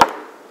communicate,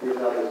 here's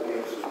how this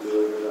campus is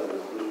doing, here's how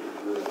this district is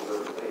doing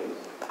certain things.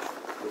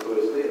 And so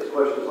it's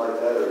questions like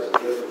that or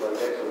suggestions like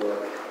that,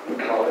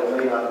 while it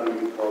may not be,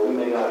 while we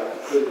may not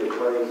put it in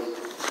place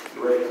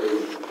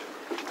directly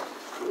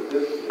with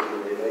this,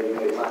 you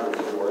may find it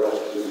somewhere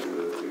else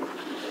through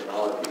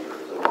technology or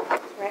so.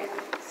 Right.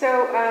 So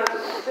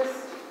just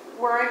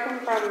where I come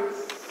from,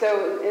 so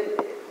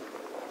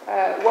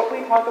what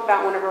we talk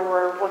about whenever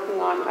we're working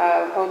on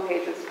home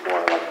pages for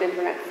like the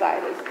internet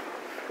site is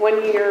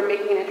when you're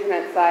making an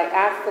internet site,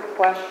 ask the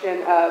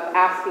question of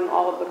asking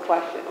all of the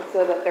questions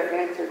so that they're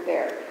answered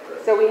there.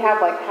 So we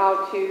have like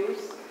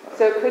how-tos.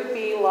 So it could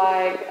be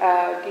like,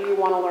 do you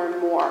want to learn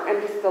more?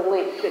 And just a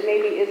link that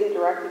maybe isn't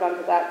directed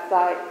onto that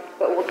site,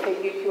 but will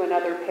take you to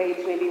another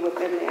page, maybe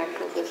within the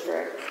actual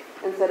district,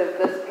 instead of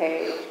this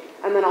page.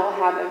 And then I'll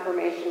have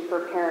information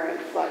for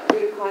parents, like who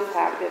to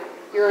contact if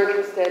you're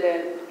interested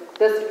in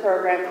this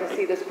program to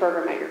see this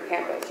program at your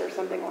campus or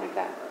something like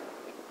that.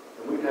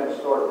 And we kind of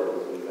started that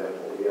as an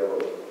example. We have a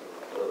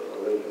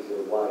link that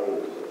says why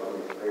is it? If I'm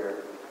a parent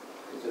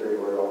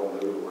considering where I want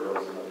to move, where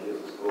else in my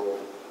kids' school,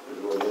 there's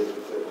a little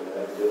interested in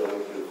that. They'll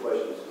answer the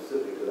question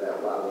specific to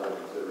that, why would I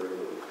consider it?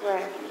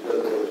 Right. Which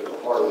doesn't go to the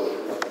heart of it.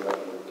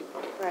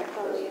 Right.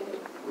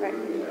 Right.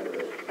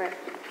 Right.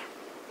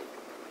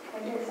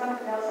 And then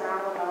something else, I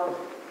don't know,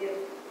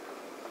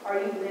 are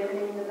you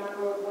limiting the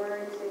number of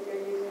words that they're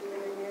using for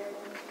the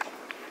narrative?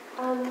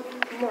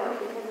 No,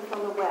 because it's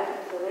on the web,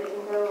 so they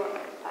can go,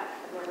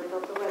 I've never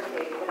built a web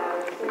page, but I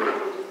would assume they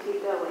can just keep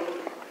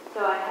going.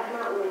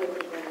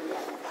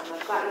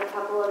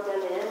 couple of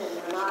them in, and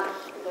they're not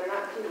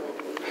too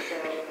lengthy, so,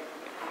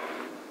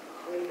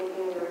 we're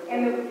thinking we were.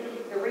 And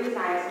the reason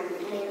I ask is, if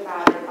you think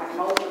about it, like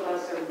most of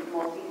us are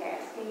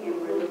multitasking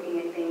and we're looking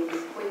at things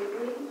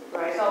quickly.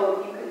 Right.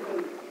 So if you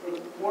could, the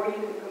more you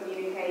can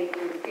communicate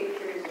through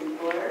pictures and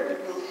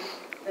words,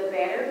 the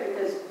better,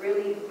 because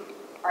really,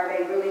 are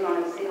they really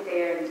going to sit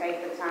there and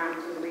take the time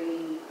to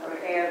read a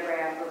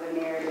paragraph of a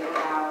narrative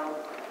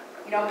about,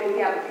 you know, if you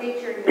have a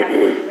picture, you have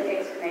an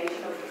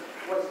explanation of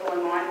what's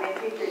going on in that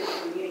picture to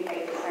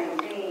communicate the same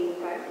thing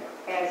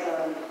as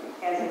a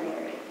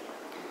narrative.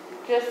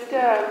 Just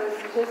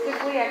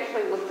statistically, I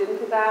actually looked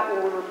into that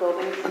when we were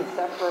building some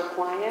stuff for a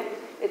client.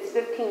 It's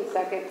 15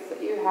 seconds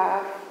that you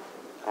have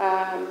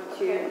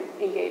to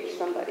engage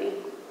somebody.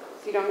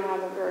 So you don't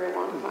have a very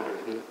long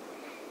time.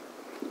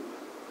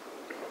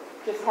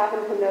 Just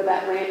happen to know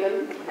that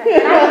random. 15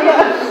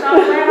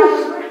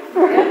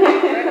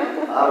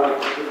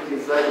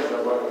 seconds,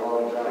 that's like a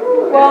long time.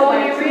 Well,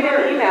 when you read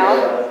an email,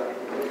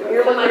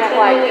 you're looking at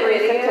like 3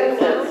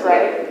 sentences,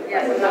 right?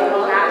 Yes,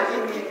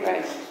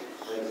 Right.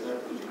 Makes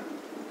sense.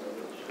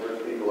 There's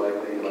people like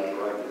me, like to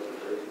write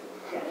dissertations.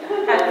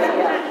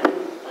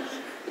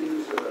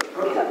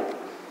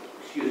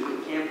 Excuse me,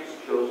 campus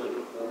chosen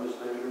performance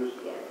measures,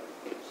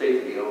 say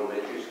for the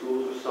elementary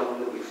schools, or something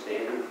that would be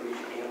standard for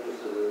each campus,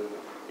 and then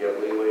you have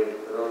leeway to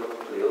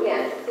the other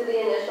Yes, ones? so the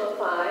initial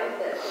 5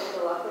 that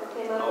Central Office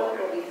came up with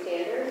will be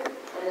standard,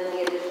 and then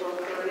the additional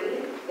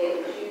 3, they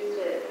can choose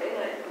to, they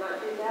might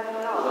not choose to have them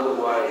at all.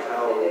 Otherwise,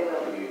 how They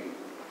will. do you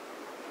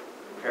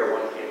compare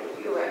one campus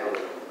against Correct.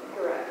 another?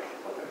 Correct.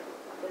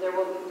 So there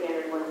will be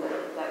standard ones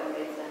that were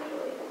made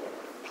centrally.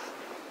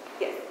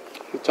 Yes.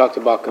 You talked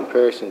about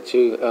comparison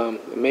too.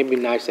 It may be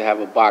nice to have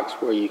a box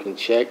where you can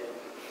check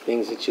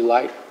things that you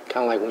like,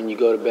 kind of like when you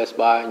go to Best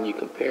Buy and you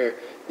compare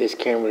this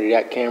camera to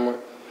that camera,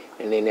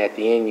 and then at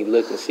the end you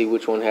look and see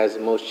which one has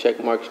the most check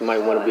marks. You might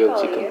want to be able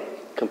to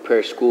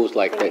compare schools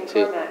like that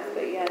too. Formats,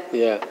 but yes.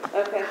 Yeah.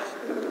 Okay.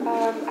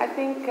 I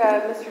think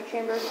Mr.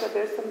 Chambers said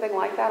there's something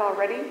like that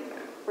already.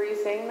 Were you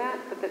saying that?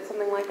 That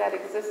something like that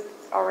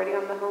exists already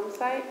on the home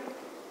site?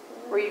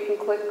 Where you can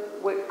click,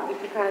 you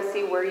can kind of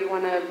see where you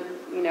want to,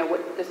 you know,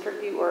 what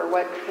district you, or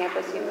what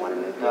campus you want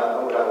to move to?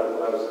 What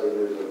I was saying,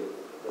 there's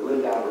the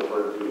link down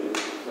referred to is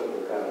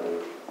simple kind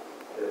of,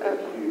 if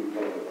you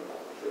can,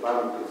 if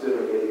I'm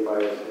considering 85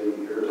 SD,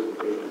 here are some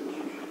things that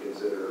you should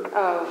consider.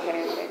 Oh,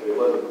 okay. It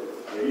wasn't,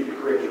 I mean, you can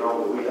create your own,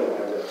 but we don't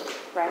have that.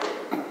 Right.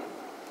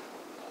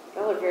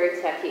 Y'all are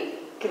very techy.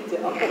 Can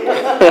tell.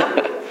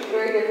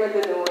 Very different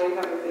than the morning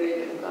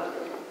conversation.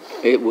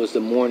 It was the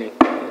morning.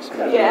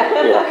 Yeah.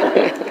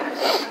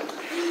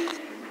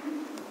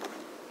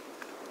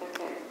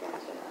 Okay,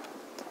 gotcha.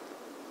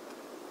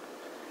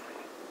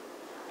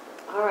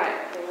 All right,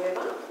 can we move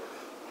on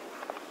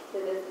to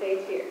this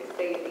page here?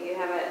 So you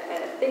have a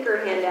thicker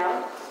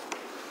handout.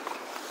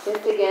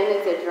 This again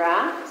is a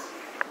draft.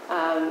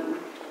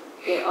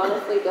 It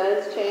honestly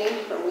does change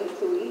from week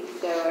to week.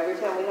 So every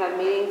time we have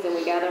meetings and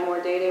we gather more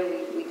data,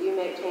 we do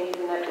make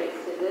changes and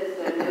updates to this.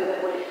 So know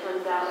that when it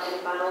comes out in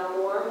final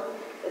form,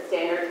 the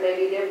standards may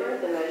be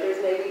different, the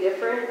measures may be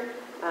different,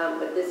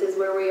 but this is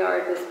where we are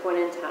at this point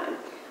in time.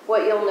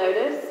 What you'll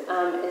notice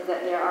is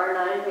that there are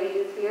 9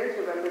 pages here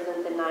to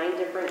represent the 9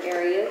 different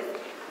areas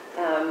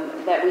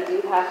that we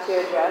do have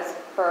to address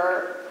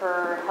for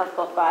Health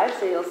Goal 5.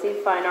 So you'll see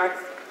fine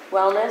arts,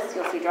 wellness,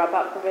 you'll see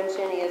dropout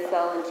prevention,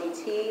 ESL, and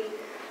GT.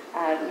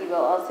 You will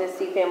also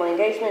see family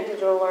engagement,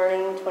 digital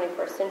learning,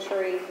 21st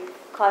century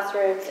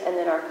classrooms, and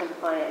then our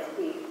compliance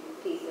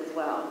piece as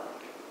well.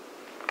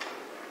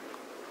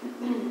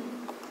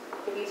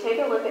 If you take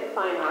a look at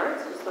fine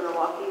arts, just want to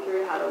walk you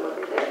through how to look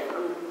at this.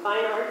 On the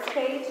fine arts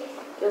page,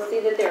 you'll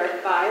see that there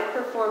are 5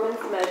 performance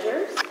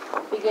measures,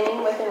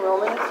 beginning with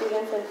enrollment of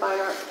students in fine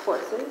arts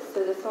courses.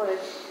 So this one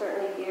is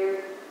certainly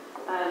geared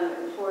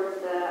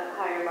towards the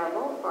higher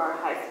level for our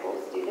high school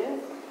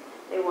students.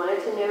 They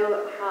wanted to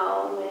know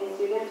how many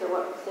students or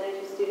what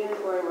percentage of students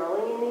were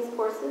enrolling in these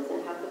courses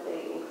and how could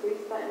they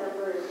increase that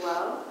number as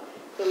well.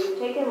 So we've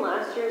taken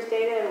last year's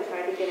data and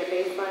tried to get a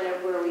baseline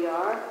of where we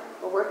are.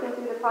 We're working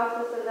through the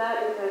process of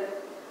that because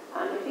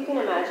if you can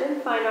imagine,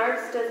 fine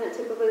arts doesn't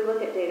typically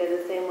look at data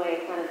the same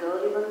way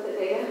accountability looks at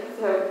data.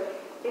 So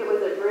it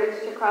was a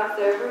bridge to cross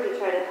over to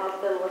try to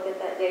help them look at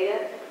that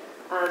data.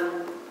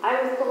 I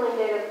was pulling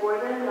data for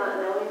them, not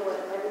knowing what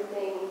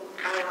everything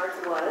fine arts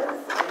was.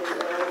 I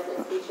didn't realize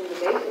that speech and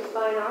debate was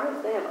fine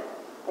arts. They have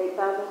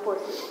 8,000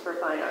 courses for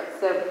fine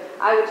arts. So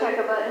I would check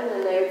a button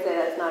and they would say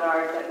that's not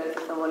ours, that goes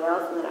to someone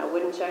else, and then I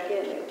wouldn't check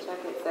it and they would check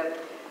it. So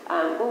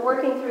we're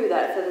working through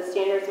that, so the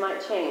standards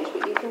might change.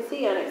 But you can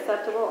see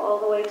unacceptable all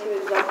the way to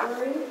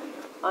exemplary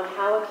on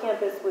how a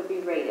campus would be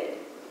rated,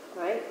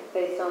 right,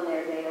 based on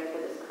their data for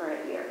this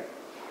current year.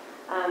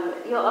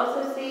 You'll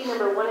also see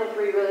number 1 and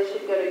 3 really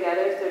should go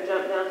together, so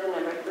jump down to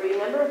number 3.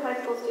 Number of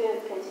high school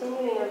students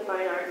continuing in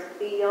fine arts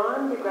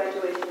beyond the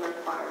graduation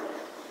requirement.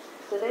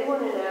 So they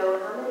want to know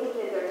how many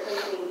kids are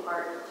taking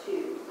part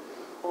 2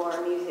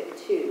 or music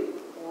 2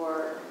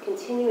 or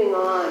continuing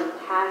on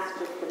past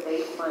just the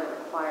baseline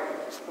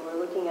requirement. So we're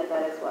looking at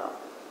that as well.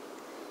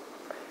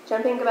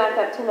 Jumping back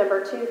up to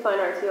number 2,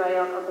 Fine Arts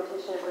UIL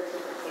competition and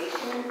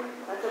participation.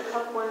 That's a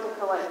tough one to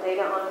collect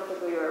data on because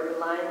we were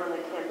relying on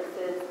the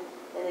campuses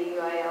and the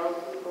UIL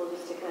people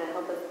just to kind of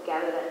help us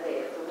gather that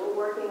data. So we're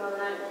working on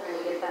that and trying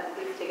to get that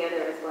piece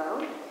together as well.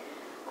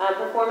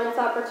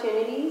 Performance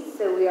opportunities.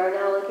 So we are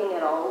now looking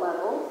at all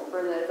levels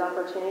for those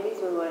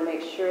opportunities. We want to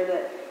make sure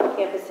that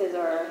campuses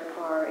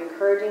are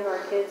encouraging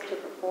our kids to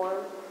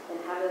perform and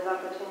have those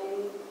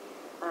opportunities.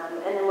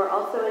 And then we're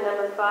also in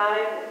number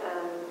 5,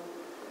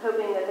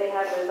 hoping that they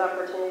have those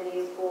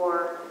opportunities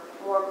for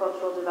more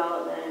cultural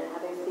development,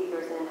 having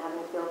speakers and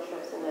having field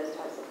trips and those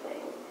types of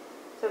things.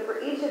 So for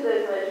each of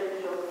those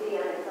measures, you'll see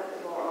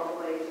unacceptable all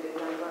the way to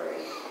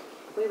exemplary.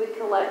 We would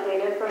collect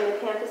data from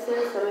the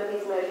campuses. Some of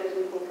these measures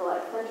we can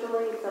collect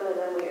centrally. Some of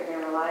them we are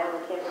going to rely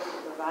on the campus to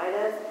provide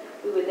us.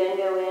 We would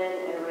then go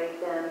in and rate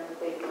them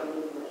based on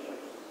these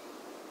measures.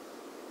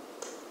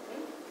 Okay.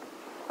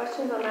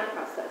 Questions on that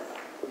process?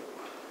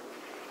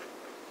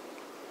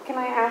 Can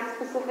I ask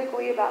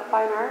specifically about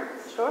fine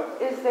arts? Sure.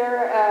 Is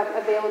there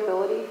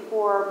availability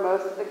for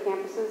most of the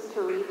campuses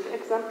to reach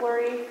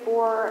exemplary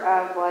for,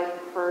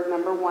 for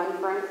number 1,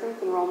 for instance,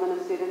 enrollment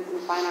of students in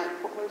fine art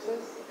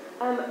courses?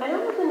 I don't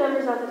have the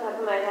numbers off the top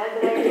of my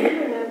head, but I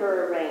do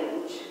remember a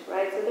range,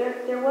 right? So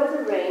there was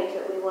a range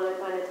that we want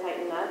to kind of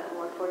tighten up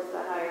more towards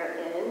the higher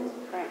end.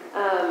 Right.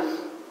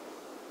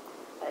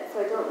 So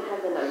I don't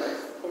have the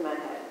numbers in my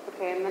head.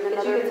 Okay, and then But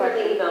another you can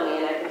certainly question. email me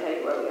and I can tell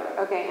you where we are.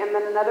 Okay, and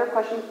then another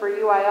question for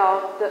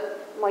UIL,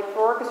 like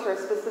for orchestra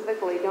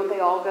specifically, don't they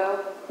all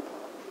go?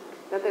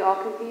 Don't they all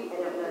compete? I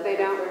don't know. They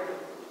the don't?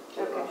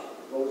 answer. Okay.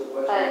 What was the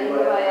question?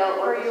 UIL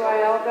For orchestra.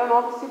 UIL, don't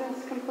all the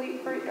students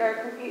compete,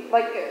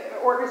 like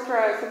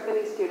orchestra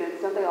symphony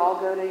students, don't they all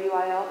go to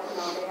UIL?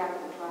 No, they have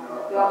to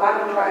try. They all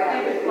have to try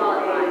out.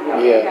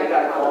 Yeah. They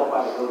got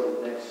qualified to go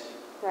to the next.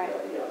 Right,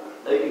 Yeah,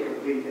 they can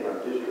compete in our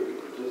district and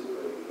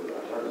participate, but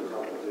in terms of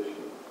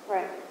competition,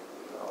 right,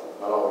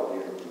 not all of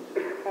you.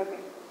 okay.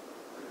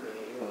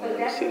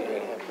 See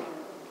that happen.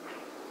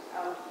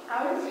 I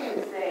was just going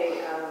to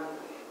say,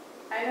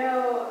 I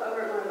know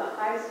over at one of the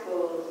high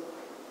schools,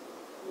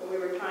 when we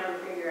were trying to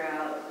figure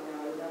out,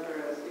 the number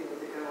of students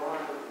that go on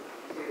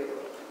to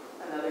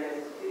another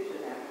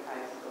institution after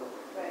high school,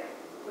 Right.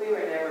 we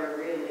were never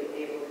really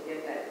able to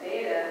get that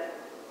data,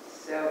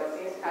 so it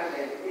seems kind of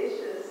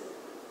ambitious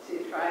to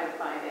try to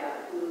find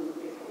out who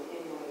is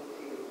continuing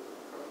to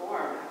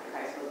perform after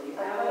high school. Do you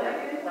have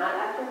that? Not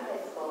after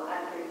high school,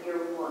 after year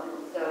 1.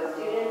 So a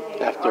student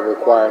takes After art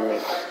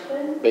requirements, 1 as a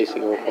freshman, basic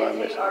and they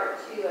requirements. take art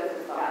 2 as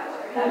a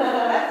sophomore.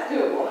 That's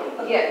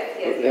doable. Yes,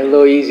 yes. They're a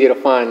little easier to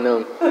find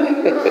them.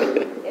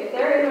 If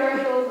they're in our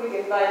schools, we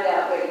can find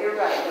out, but you're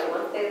right, no,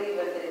 once they leave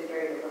us, it is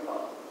very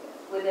difficult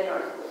within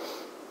our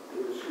schools.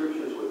 The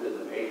descriptions within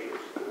the matrix,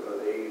 are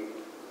they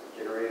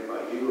generated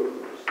by you or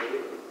from the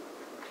state?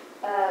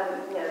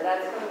 No,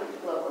 that's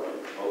from locally,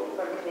 Okay.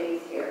 from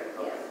committees here,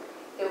 yes.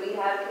 So we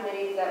have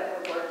committees that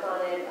have worked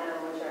on it,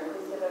 which are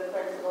inclusive of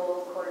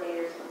principals,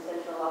 coordinators from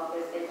central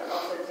office. They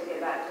also took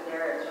it back to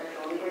their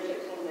instructional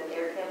leadership teams at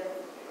their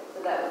campus.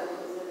 So that was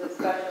inclusive of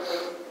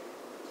specialists,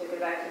 took it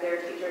back to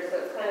their teachers.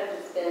 So it's kind of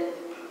just been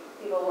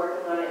people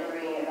working on it and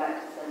bringing it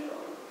back to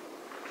central.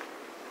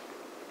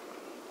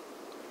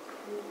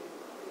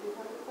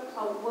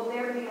 Will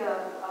there be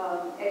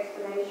a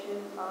explanation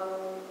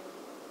of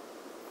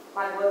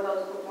like what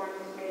those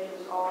performance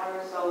measures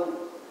are? So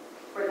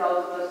for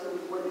those of us who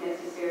wouldn't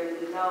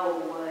necessarily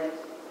know what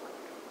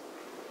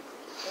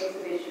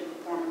exhibition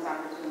performance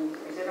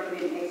opportunities, is there going to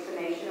be an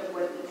explanation of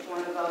what each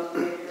one of those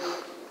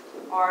measures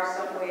are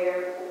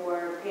somewhere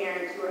for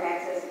parents who are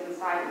accessing the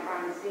site and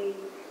trying to see?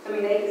 I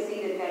mean, they can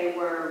see that they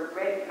were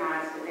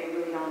recognized, but they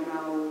really don't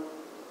know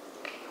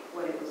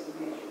what it was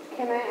measured.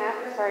 Can I add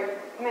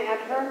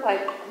her?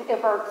 Like,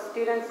 if our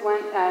students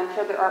went and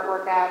showed their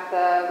artwork at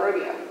the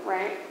rodeo,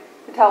 right?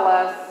 To tell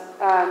us,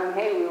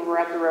 hey, we were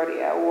at the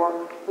rodeo,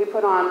 or we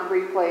put on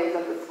 3 plays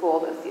at the school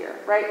this year,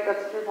 right?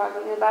 That's what you're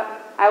talking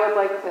about? I would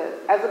like to,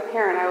 as a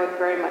parent, I would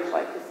very much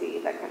like to see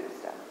that kind of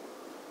stuff.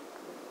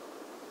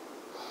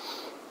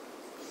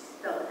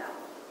 Spell it out.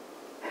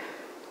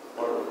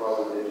 Part of the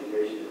problem with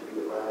education is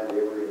we define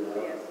every and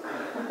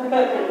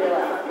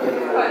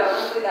Quite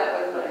honestly, that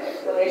was my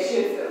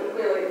explanation, so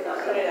clearly it's not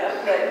good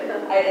enough. But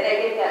I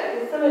get that,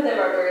 because some of them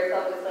are very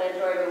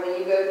self-explanatory, but when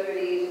you go through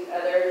these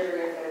others, you're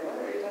going to say, what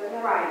are you talking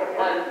about? Right.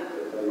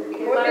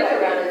 Because my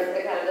background is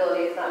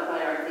accountability, it's not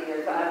fine arts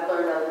either, so I've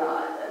learned a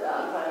lot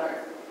about fine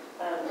arts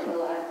in the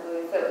last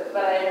movie. So,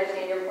 but I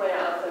understand your point,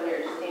 I also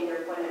understand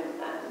your point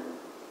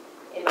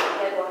in my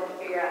head, we'll have to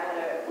figure out how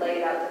to lay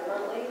it out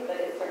differently, but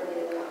it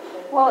certainly is an option.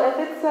 Well, if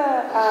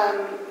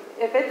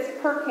it's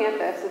per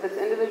campus, if it's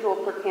individual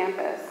per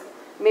campus,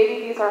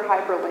 maybe these are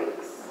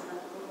hyperlinks,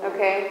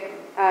 okay,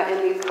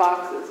 in these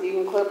boxes. You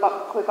can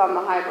click on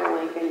the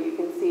hyperlink and you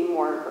can see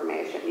more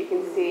information. You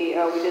can see,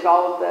 oh, we did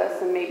all of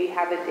this and maybe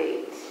have a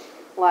date,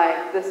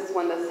 like this is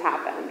when this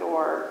happened,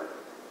 or,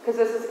 because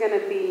this is going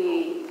to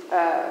be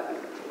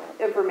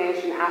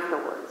information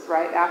afterwards,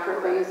 right, after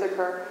things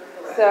occur.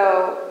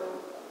 So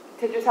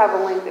to just have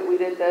a link that we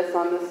did this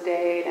on this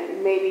date,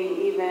 and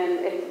maybe even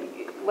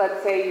if,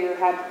 let's say you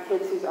have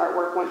kids whose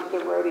artwork went to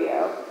the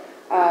rodeo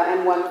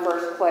and won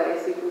first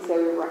place, you can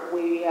say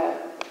we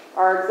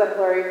are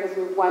exemplary because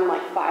we've won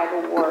like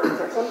 5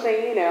 awards or something,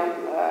 you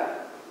know,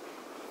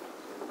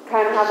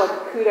 kind of have like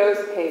a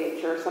kudos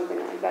page or something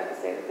like that to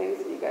say the things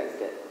that you guys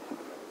did.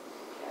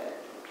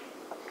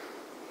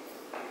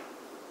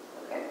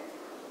 Okay.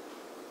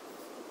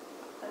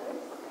 Others?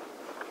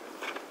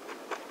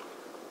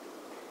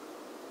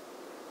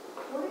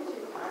 What is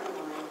your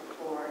timeline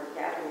for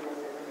gathering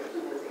this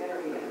information? Is it going to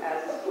be as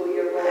the school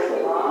year rolls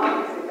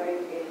along? Is it going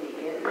to be at the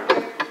end?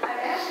 I'm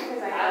asking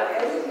because I know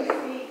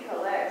STC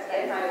collects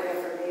that kind of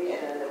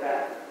information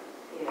about,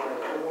 you know,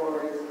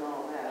 awards and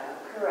all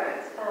that.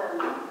 Correct.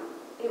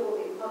 It will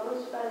be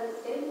published by the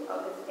state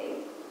August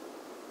 8th.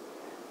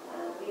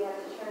 We have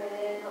to turn it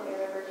in, help me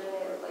remember, Gina,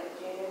 it was like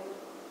June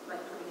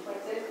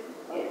 26th?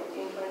 Yeah,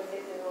 June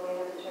 26th is when we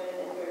have to turn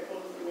it in for a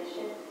team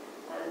submission.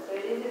 So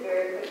it is a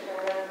very quick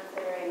turnaround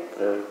considering it's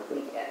not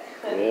complete yet.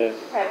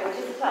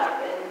 Which is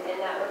tough, and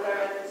that was our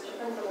message to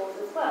principals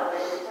as well.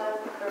 It's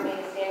tough for me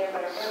to stand in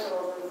front of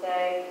principals and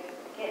say,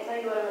 I can't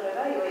tell you what I'm going to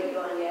evaluate you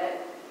on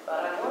yet,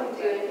 but I'm going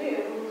to in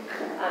June.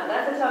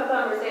 That's a tough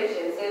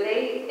conversation. So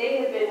they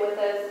have been with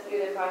us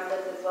through the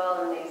process as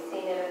well, and they've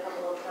seen it a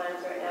couple of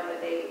times right now, but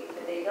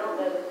they don't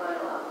know the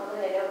final outcome,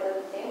 and they don't know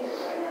the standards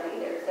right now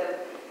either. So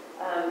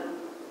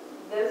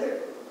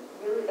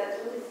that's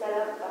really set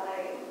up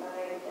by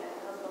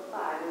House Bill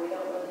 5, and we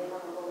don't really have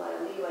a whole lot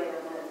of leeway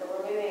on that. So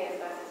we're moving as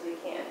fast as we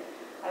can.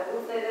 I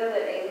will say though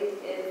that Alief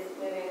is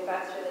moving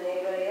faster than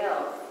anybody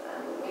else.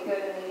 When we go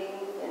to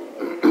meetings, and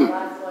the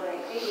last one at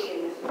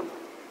Katie, and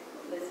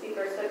the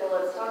speaker said, well,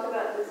 let's talk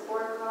about this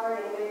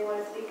scorecard. Anybody want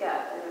to speak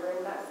up? And the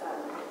room got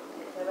silent.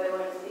 Nobody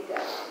wanted to speak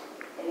up.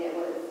 And it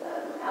was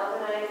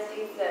Alvin and I,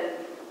 Steve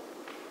said,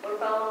 we're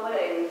following what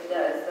Alief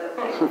does, so if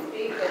I can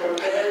speak, then we'll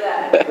give her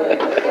that.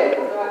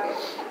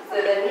 So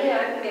then,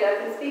 I can get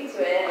up and speak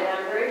to it, and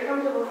I'm very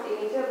comfortable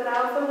speaking to it, but I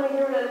also want to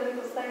hear what other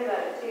people say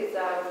about it too,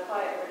 so I was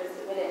quiet for just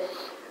a minute.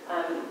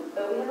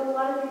 But we have a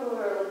lot of people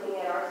who are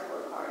looking at our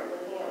scorecard and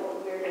looking at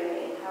what we're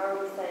doing, and how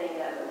are we setting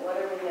it up, and what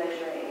are we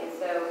measuring, and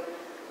so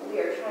we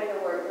are trying to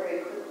work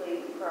very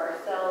quickly for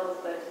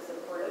ourselves, but to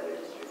support other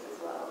districts as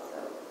well.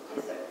 So,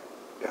 yes, sir.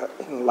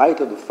 In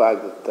light of the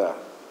fact that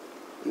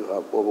you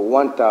have over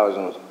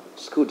 1,000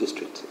 school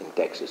districts in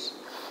Texas,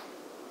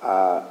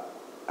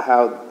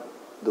 how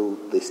do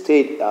the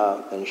state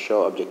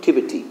ensure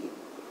objectivity?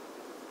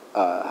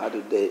 How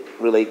do they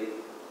really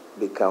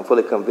become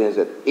fully convinced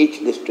that each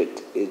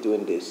district is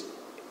doing this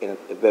in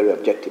a very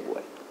objective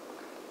way?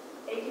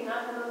 They do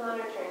not have a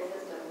monitoring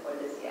system for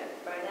this yet.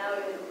 Right now,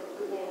 it is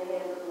completely in the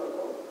hands of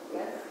local.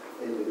 Yes?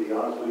 And to be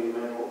honest with you,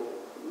 Manuel,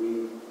 we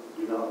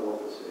do not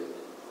want the state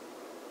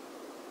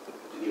to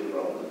get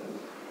involved.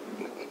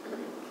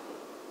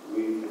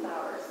 It's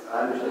ours. I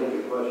understand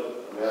your question.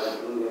 I mean, I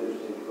completely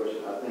understand your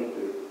question. I think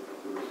the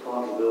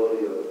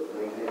responsibility of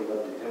maintaining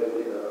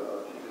objectivity and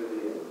a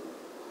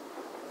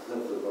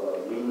sense of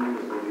meaning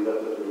is going to be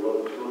left up to the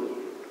local school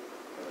district.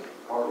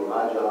 It's partly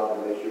my job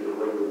to make sure that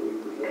whatever we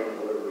present,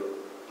 whatever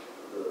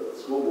the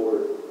school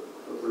board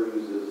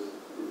approves is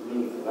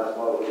meaningful. That's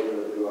why we're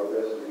going to do our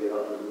best to get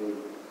out to as many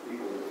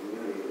people in the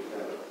community to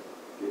kind of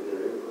get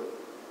their input.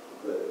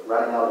 But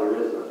right now there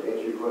is none. To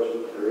answer your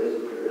question, there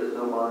is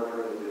no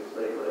monitoring at the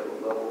state level.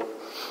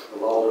 The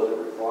law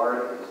doesn't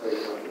require it, and the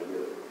state's not going to do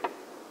it.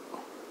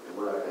 And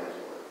we're not going to ask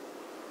for it.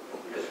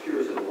 I'm just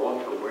curious in the long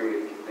term where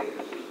you think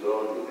this is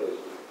going, because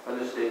I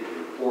understand the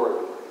report,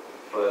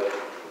 but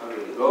I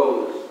mean the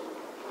goal is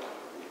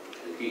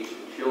to teach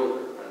the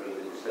children. I mean,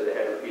 instead of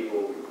having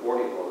people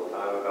reporting all the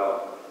time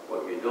about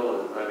what you're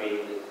doing, I mean,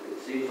 it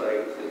seems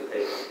like it's going to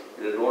take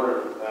an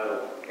inordinate amount of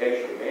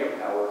extra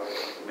manpower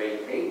to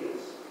maintain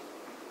this.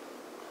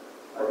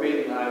 Or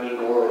maybe, I mean,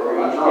 or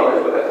each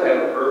campus would have to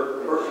have a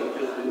person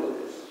just doing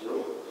this.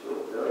 She'll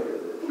tell you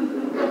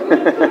that.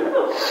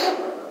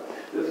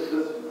 This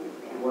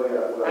way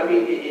I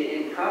mean,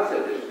 in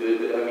concept it's good,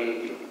 but I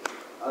mean,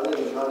 I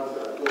think in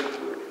concept, I think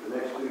for the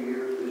next 2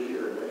 years, this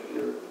year and next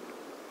year,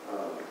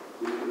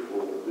 districts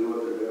will do what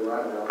they're doing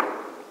right now.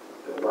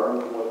 They'll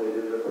learn from what they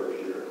did their first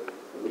year.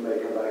 And we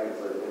may come back and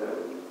say,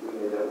 we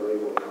made that way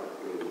more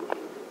complicated.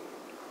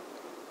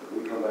 If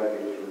we come back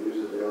and just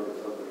reduce it down to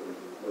something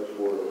much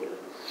more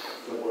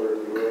simpler,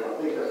 if you will, I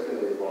think that's going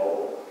to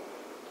evolve.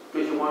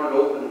 because you want it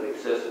open and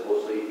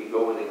accessible so you can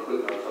go in and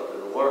click on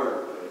something and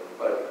learn.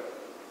 But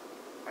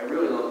I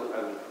really don't,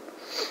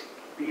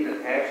 being a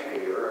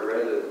taxpayer, I'd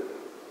rather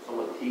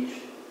someone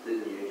teach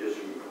than you just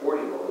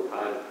reporting all the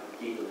time,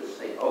 keeping this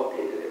thing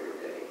updated every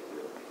day.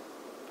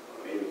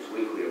 Maybe it's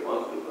weekly or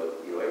monthly,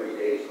 but every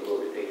day is a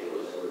little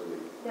ridiculous.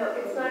 No,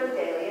 it's not a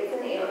daily, it's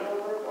an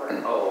annual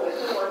report. Oh.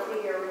 It's a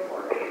once-a-year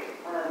report.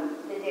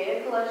 The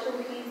data collection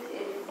piece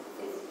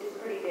is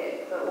pretty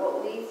big, but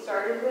what we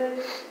started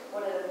with,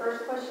 one of the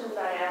first questions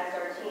I asked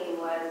our team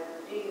was,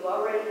 do you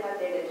already have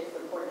data to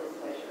support this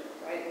measure,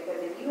 right?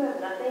 Because if you have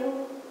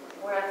nothing,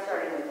 we're not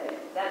starting with it.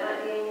 That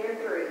might be in year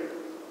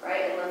 3,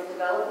 right? And let's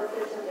develop a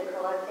system to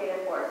collect data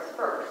for us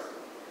first.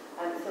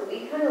 So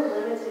we kind of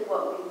limited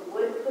what we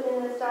would put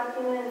in this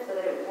document so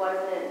that it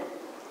wasn't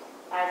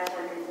as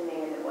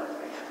time-consuming as it was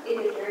right now.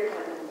 It is very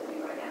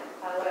time-consuming right now.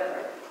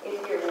 However,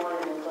 it's year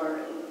one in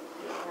learning.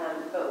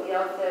 But we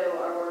also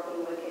are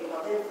working with K-12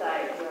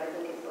 Insight, who I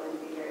think is going to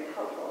be very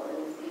helpful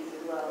in this piece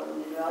as well,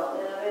 in the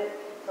development of it.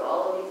 So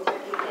all of these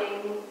tricky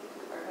things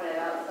are kind of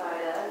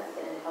outside us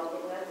and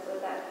helping us with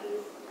that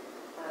piece.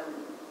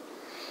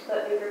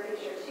 But bigger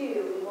picture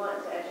too, we want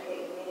to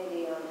educate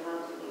community on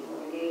how to be more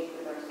engaged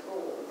with our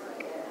schools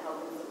and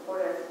help them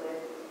support us with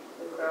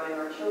growing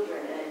our children.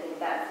 And I think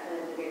that's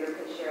kind of the bigger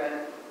picture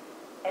of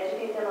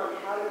educate them on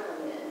how to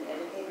come in,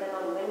 educate them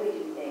on when we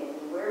do things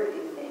and where we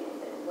do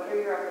things and what are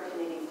your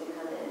opportunities to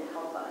come in and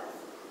help us.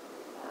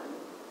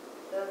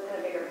 Those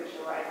kind of bigger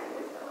picture where I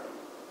think it's going.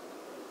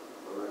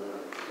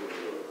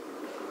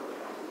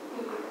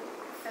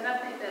 And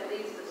I think that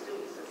leads to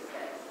student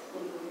success.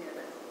 Yeah,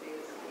 that's the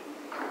biggest key.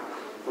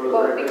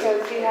 Well,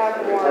 because you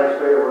have more,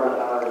 Taxpayer, we're not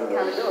hiring.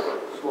 Accountability.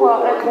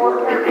 well, and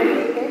more parent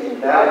education.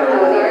 Now I was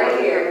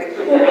already here.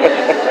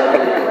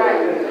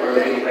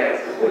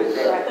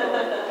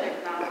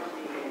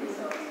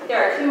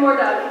 There are 2 more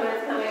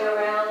documents coming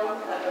around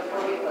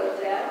before we close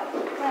it out.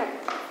 Right.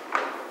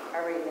 I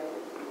already know.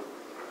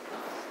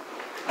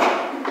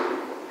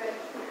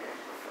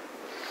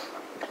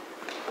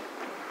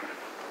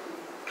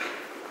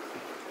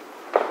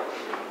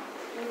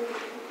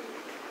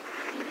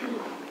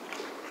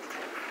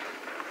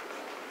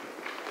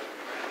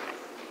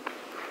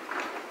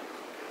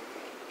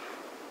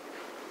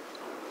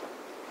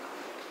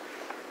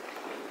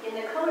 In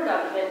the color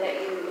document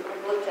that you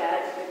have looked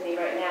at with me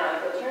right now,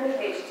 if you'll turn to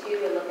page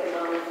 2 and look at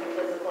wellness and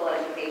physical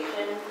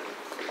education.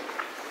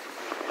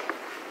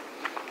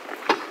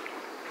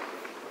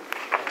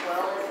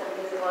 Wellness and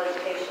physical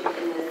education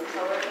in this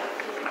color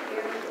document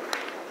here.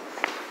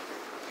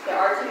 There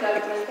are 2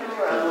 documents coming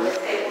around, one is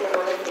table and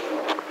one is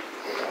single.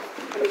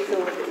 Pretty soon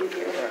with it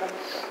easier.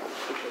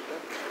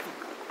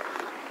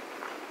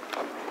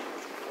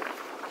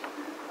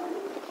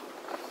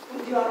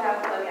 Would you all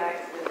have plenty of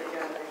access to the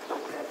job?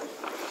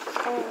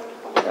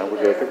 Yeah,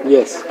 we're good.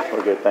 Yes.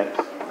 We're good, thanks.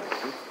 If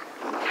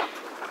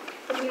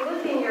you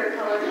look in your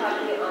color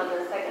copy on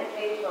the second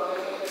page,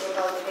 wellness and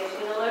physical education,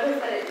 you'll notice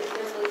that it just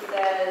simply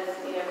says,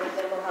 you know, for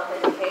simple health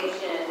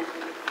education,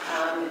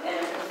 and a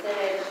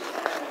percentage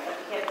of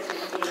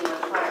campuses meeting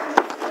requirements.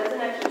 It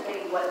doesn't actually tell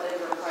you what those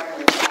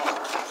requirements are.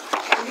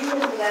 The reason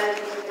for that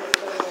is because it's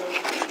put in the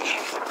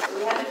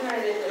we had to turn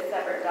it into a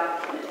separate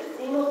document. The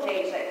single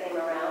page that came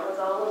around was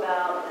all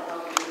about the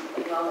health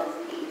and wellness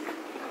piece.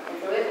 And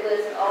so it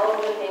lists all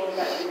of the things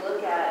that we look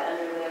at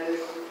under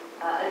those,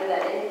 under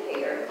that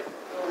indicator.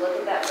 We'll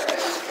look at that for every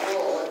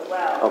school as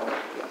well. Okay.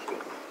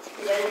 To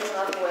then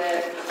come up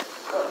with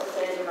what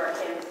percentage of our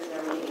campuses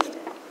are meeting it.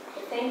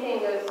 The same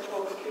thing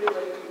holds true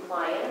with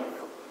compliance.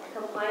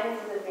 Compliance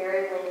is a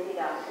very lengthy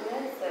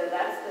document, so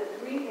that's the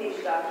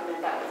 3-page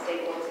document that was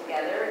stapled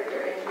together. If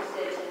you're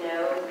interested to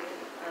know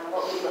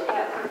what we look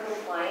at for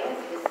compliance,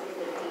 this is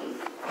the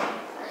piece.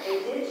 They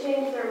did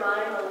change their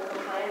mind on the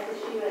compliance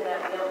issue and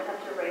that we don't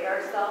have to rate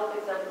ourselves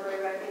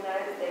exemplary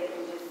recognized. We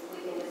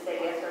can just say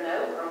yes or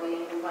no, are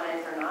we in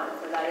compliance or not.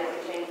 So that is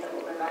a change that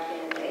we'll go back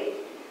in and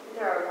make. But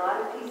there are a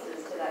lot of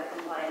pieces to that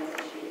compliance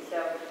issue.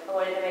 So I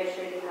wanted to make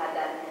sure you had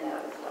that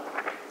handout as well.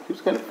 Who's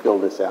going to fill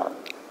this out,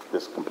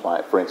 this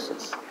compliant, for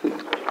instance?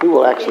 Who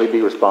will actually be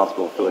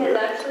responsible for it? It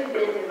has actually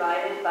been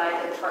divided by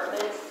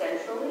department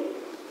centrally.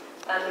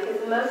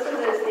 Because most of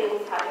those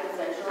things happen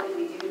centrally,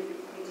 we do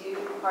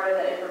part of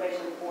that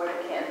information for the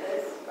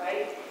campus,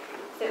 right?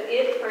 So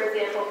if, for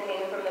example,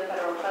 came from the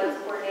federal funds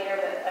coordinator,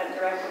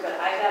 director, but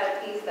I got a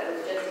piece that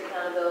was just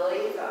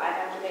accountability, so I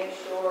have to make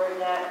sure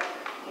that,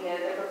 you know,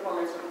 the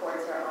performance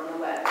reports are on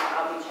the web.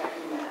 I'll be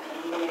checking that.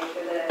 And we make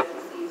sure that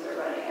SECs are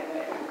running.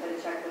 I'm going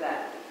to check for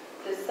that.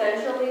 So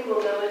centrally,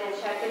 we'll go in and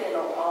check it, and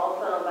it'll all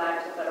funnel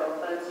back to federal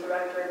funds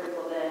director, who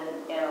will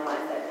then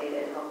analyze that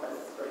data and help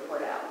us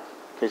report out.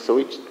 Okay, so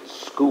each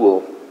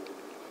school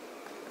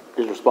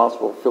is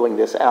responsible for filling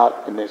this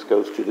out, and this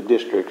goes to the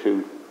district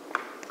who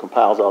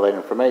compiles all that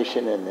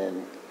information, and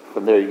then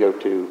from there you go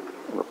to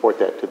and report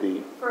that to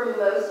the... For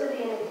most of the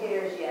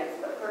indicators, yes,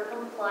 but for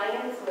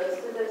compliance,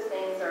 most of those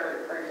things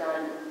are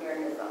done here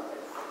in this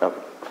office.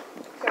 Okay.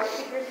 So are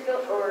teachers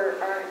or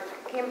are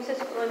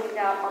campuses filling it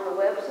out on the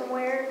web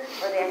somewhere,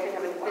 or are they actually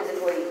having to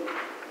physically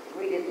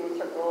read it and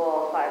circle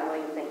all 5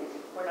 million things?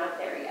 We're not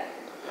there yet.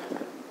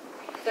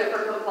 So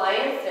for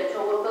compliance,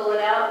 Central will fill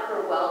it out.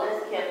 For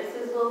wellness,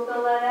 campuses will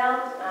fill that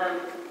out.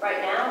 Right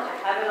now, I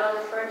have it on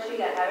the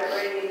spreadsheet. I have it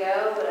ready to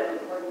go,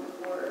 but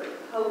we're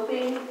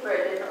hoping for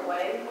a different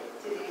way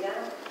to do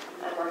that.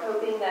 We're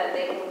hoping that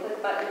they can click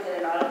buttons and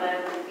it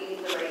automatically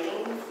feeds the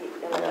ratings.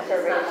 And it's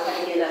not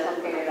something enough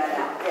to figure that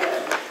out. Yes.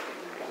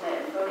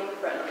 I'm voting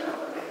front on that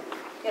one.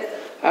 Yes, sir.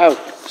 I have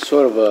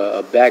sort of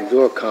a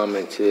backdoor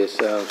comment to this.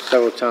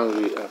 Several times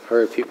I've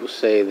heard people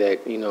say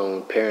that, you know,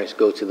 when parents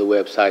go to the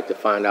website to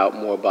find out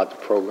more about the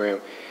program,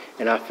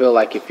 And I feel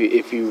like if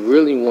you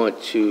really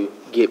want to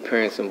get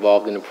parents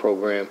involved in the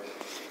program,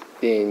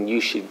 then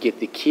you should get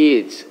the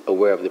kids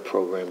aware of the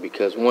program,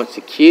 because once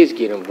the kids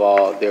get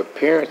involved, their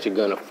parents are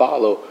going to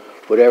follow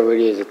whatever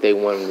it is that they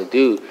want them to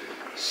do.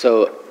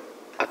 So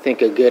I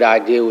think a good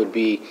idea would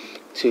be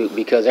to,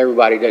 because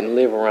everybody doesn't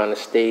live around the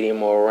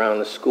stadium or around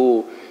the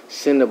school,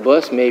 send a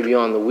bus maybe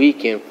on the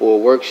weekend for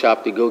a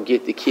workshop to go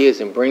get the kids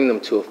and bring them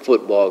to a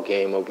football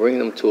game, or bring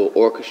them to an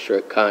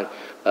orchestra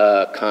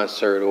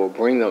concert, or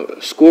bring them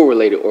a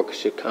school-related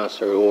orchestra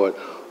concert or an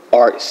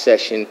art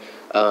session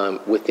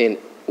within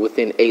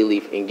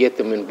Alief, and get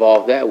them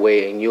involved that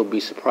way. And you'll be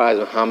surprised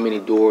on how many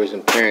doors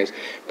and parents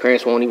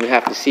won't even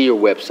have to see your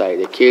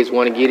website. The kids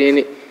want to get in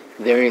it,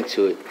 they're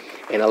into it.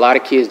 And a lot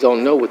of kids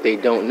don't know what they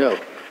don't know.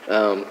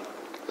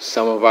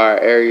 Some of our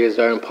areas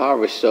are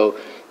impoverished, so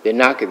they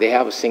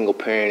have a single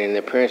parent, and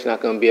their parent's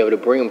not going to be able to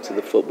bring them to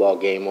the football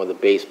game or the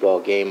baseball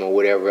game or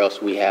whatever else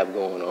we have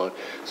going on.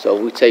 So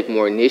if we take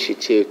more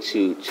initiative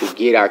to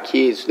get our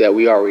kids that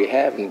we already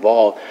have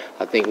involved,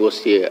 I think we'll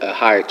see a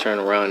higher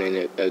turnaround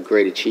and a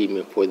great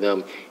achievement for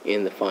them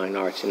in the fine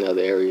arts and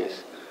other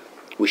areas.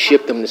 We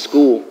ship them to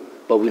school,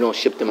 but we don't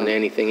ship them to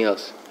anything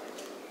else.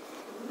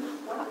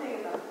 One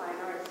thing about fine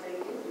arts, they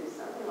can do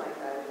something like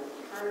that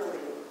internally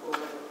for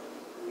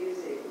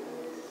music,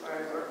 as far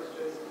as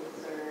orchestra is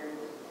concerned,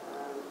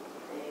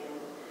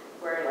 and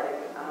where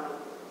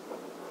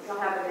they'll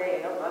have a day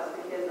and they'll bus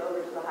the kids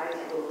over to the high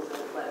schools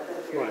and let them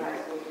hear high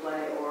school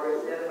play, or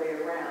it's the other way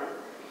around.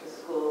 The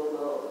school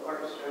will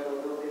orchestra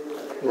will go visit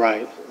other schools.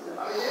 Right. So,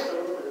 I mean, there's a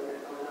little bit of that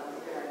going on. It's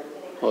a good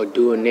idea. Or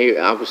do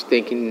I was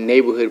thinking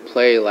neighborhood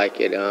play, like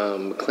at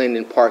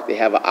McClendon Park, they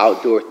have an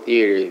outdoor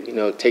theater. You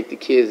know, take the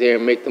kids there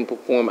and make them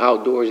perform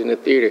outdoors in the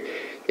theater.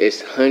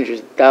 There's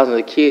hundreds, thousands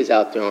of kids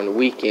out there on the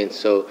weekend.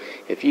 So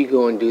if you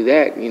go and do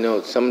that, you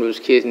know, some of those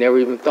kids never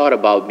even thought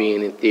about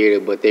being in theater,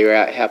 but they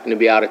happened to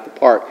be out at the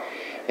park,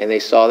 and they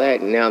saw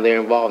that, and now they're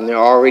involved, and they're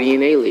already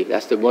in Alief.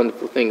 That's the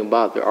wonderful thing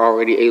about it. They're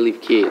already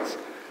Alief kids.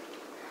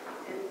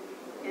 And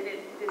in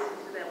addition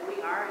to that,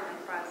 we are in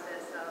the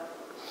process of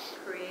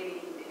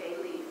creating the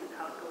Alief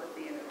outdoor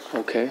theater.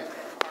 Okay.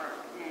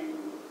 And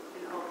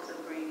in hopes of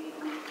bringing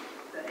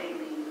the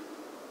Alief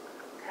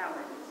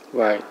talent.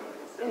 Right.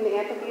 In the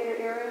amphitheater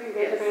area, you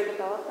guys are going to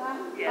develop that?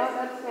 Yes. Oh,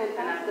 that's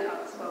fantastic. And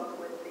I spoke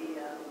with the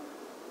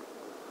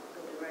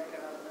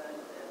director of the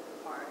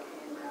park,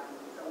 and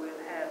so we'll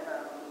have,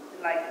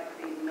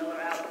 like the Miller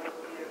Outdoor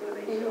Theater, where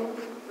they show,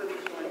 really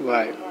showing.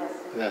 Right.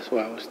 That's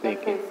what I was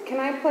thinking. Okay. Can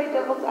I play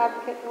devil's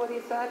advocate for what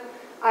you said?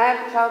 I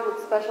have a child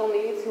with special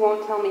needs who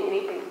won't tell me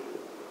anything.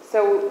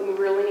 So we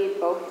really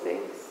need both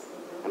things.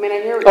 I mean,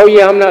 I hear what Oh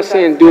you're yeah, I'm not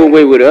saying do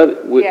away with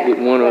with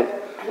one of.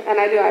 And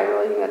I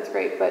really think that's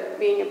great, but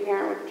being a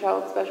parent with a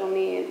child with special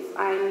needs,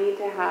 I need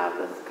to have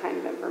this kind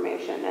of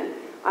information. And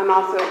I'm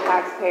also a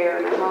taxpayer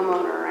and a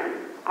homeowner, and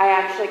I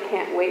actually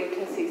can't wait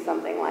to see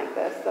something like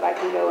this that I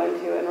can go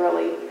into and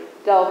really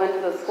delve into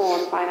the school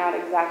and find out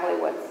exactly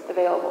what's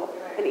available.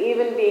 And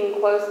even being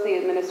close to the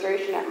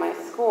administration at my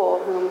school,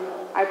 whom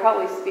I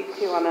probably speak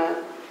to on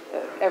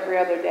every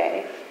other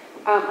day,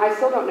 I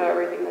still don't know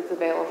everything that's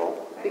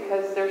available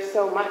because there's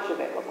so much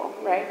available,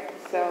 right?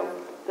 So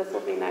this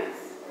will be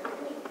nice.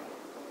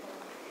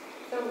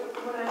 So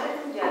what I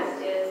would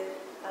suggest is,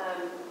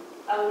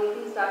 I'll leave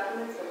these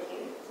documents with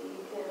you, so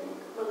you can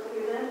look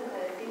through them,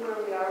 kind of see where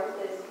we are with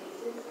those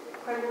pieces.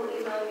 Craig will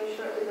email you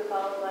shortly with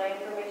all of my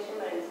information.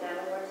 My name is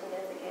Natalie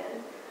Martinez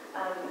again.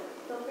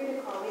 Feel free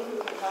to call me.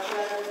 We can talk about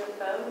it over the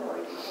phone, or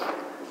you can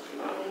shoot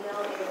me an email.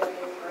 Either way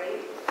is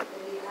great. If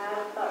you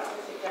have thoughts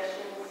or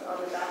suggestions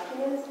on the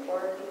documents,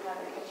 or if you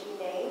have a catchy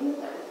name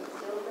that we can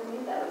steal from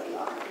you, that would be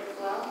awesome as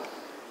well.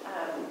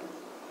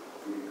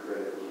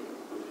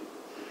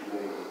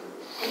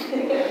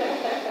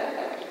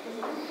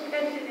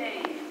 What's your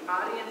name?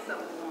 Audience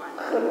of one.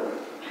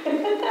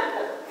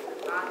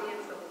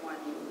 Audience of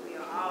one. We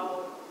are all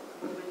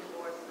moving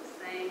towards the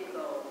same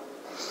goal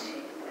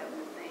and have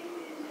the same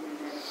vision, and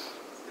that's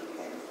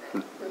student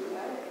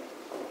success.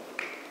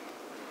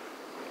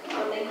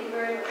 Well, thank you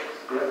very much.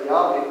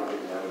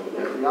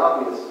 The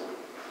obvious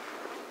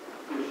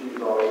issues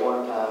are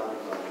one-time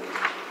consumption.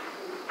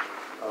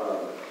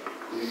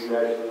 Do you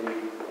actually,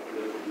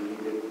 do you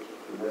get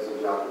the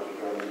message out that you're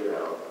trying to get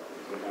out?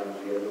 Sometimes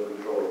you have no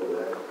control over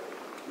that.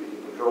 You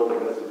can control the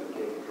message, you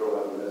can't control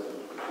how the message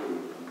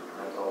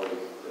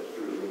proceeds. That's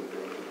true of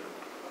anything.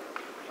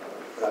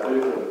 But I do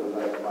think, going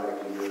back to Mike,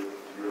 to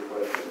your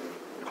question,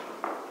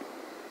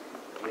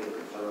 any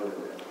concern in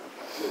that.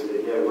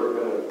 Yeah, we're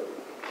gonna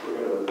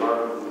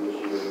learn from this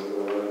year, and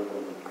we're gonna learn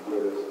from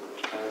where this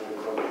time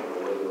consumption,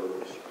 or whether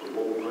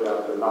what we put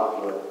out there, not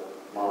what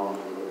moms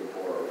are looking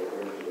for, or what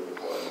parents are looking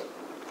for.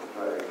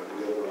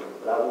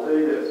 But I will tell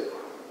you this,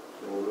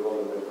 and we'll move on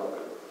to the next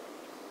topic.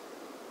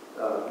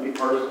 Me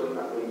personally, I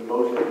think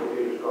most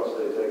educators across the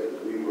state of Texas,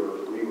 we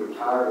were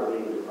tired of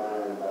being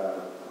defined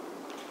by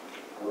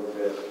one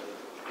test,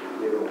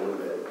 given on one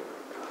day.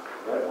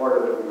 That part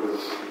of it, we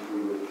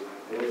would,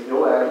 and it's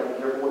still asked, be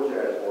careful what you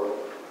ask for,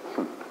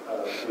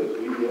 because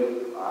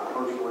I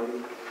personally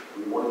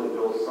we wanted to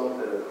build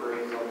something or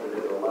create something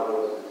that would allow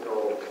us to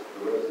tell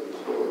the rest of the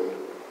story.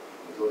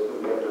 And so it's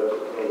going to be up to us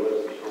to tell the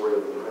rest of the story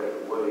in an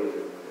effective way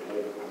and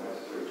make the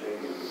necessary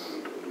changes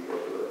as we go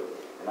through it.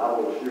 And I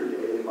will assure you,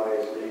 Alief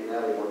ISD,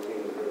 now the more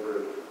teams that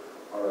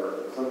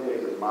are in some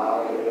cases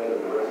miles ahead of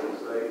the rest of the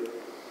state.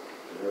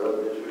 And there are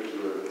other districts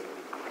who are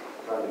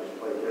trying to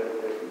play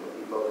catch and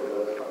keep up with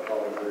us by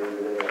calling her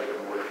every day after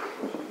work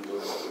when she's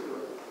doing what we're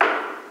doing.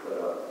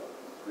 But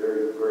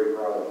very, very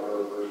proud of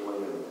her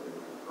personally and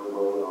her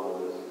role in all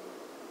this.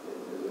 And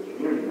as a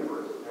community member,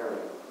 as a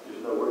parent, just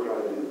know we're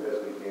trying to do the best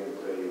we can to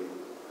tell you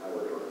how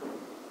we're doing.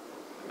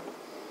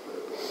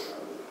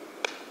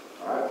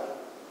 All right.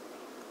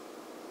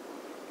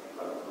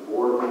 The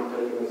board will be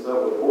taking this up.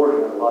 The board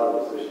has a lot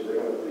of decisions.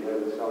 They're going to be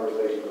having this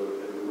conversation as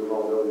we move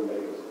on. They'll be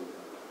making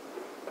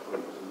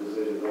some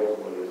decisions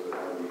ultimately as to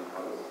how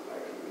this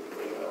actually gets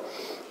played out.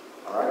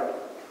 All right?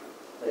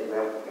 Thank you,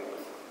 ma'am.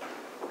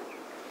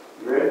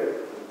 You ready?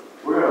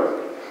 We're going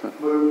to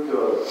move to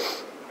a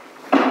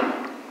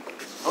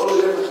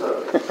totally different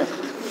subject.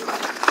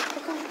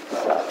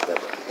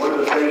 One of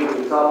the things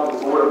we talked to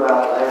the board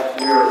about last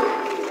year,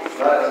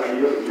 a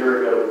year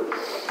ago,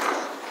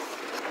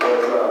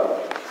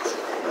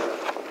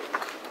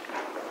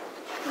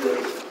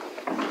 was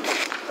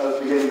us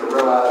beginning to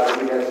realize that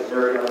we had some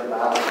very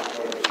unbalanced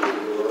campuses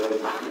related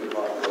to student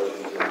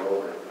populations and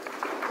enrollment.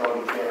 Some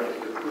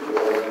campuses were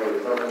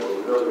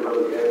really,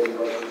 really heavy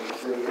busing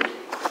seniors,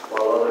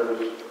 while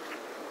others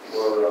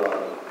were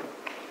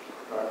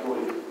not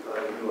fully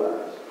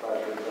utilized.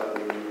 Classrooms not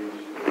being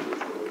used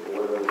for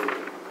whatever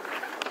reason.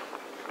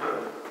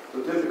 So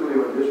typically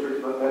when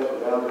districts must national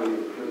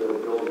boundaries because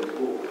they're building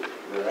schools,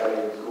 they're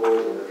adding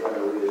schools and they're trying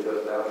to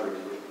readjust boundaries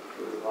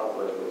to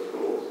populate those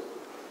schools.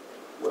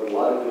 What a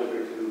lot of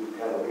districts who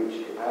kind of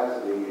reach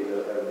capacity end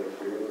up having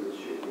experiences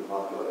shifting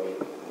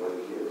population and where the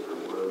kids are,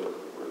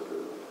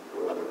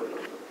 wherever.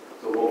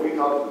 So what we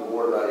talked to the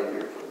board about a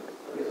year,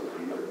 I guess it was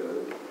a year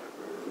ago,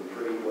 the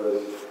retreat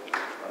was,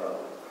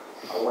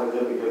 I wanted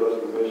them to give us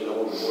permission, I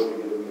wanted the board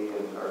to give me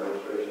and our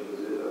administration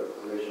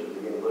permission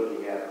to begin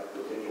looking at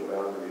potential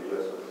boundary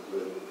adjustments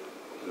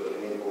to a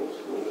handful of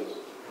schools.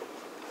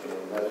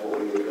 And that's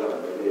what we have done.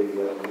 They gave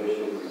me that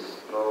permission,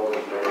 Charles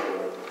and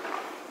Charles,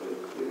 the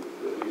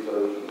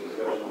research and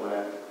discussion on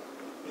that.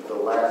 And so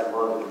last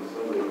month in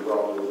December, we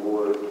brought to the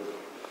board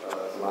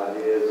some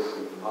ideas,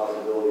 some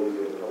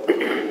possibilities of a couple of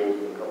schools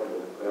and a couple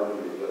of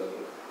boundary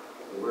adjustments.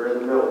 And we're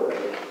in the middle of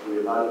that. We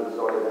have not even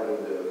started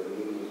having the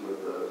meetings with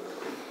the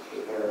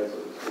parents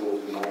of the schools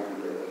who might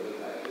be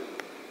impacted.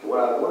 But what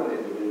I wanted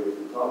to do is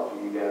to talk to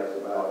you guys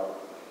about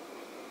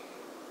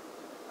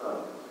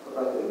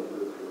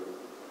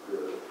the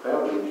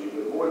boundary issue,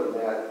 but more than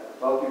that,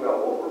 talk to you about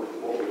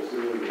what we're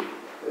seeing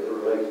as it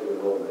relates to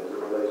enrollment, as it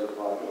relates to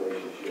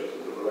population shifts,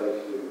 as it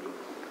relates to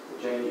the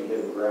changing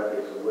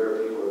demographics of where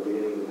people are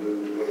beginning to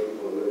move, where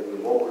people are living,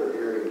 and what we're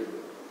hearing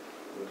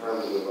in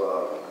terms of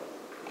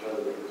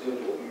the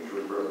potential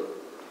future growth.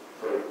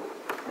 So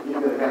you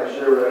can kind of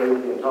share that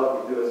with you and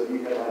talk to us, so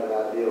you can have an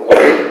idea of what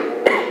we're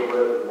dealing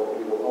with and what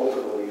we will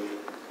ultimately.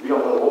 We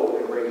don't know what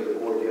we're going to bring to the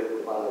board yet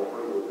for final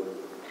approval, but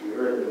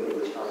we're in the middle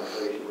of this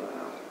conversation right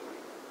now.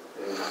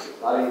 And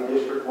it's not any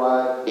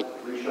district-wide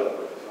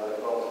reshuffling. It's not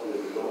across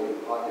the there's only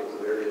pockets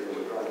of areas that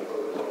we're trying to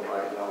focus on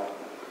right now.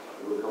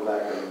 And we'll come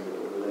back in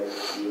over the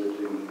next year or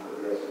two to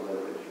address some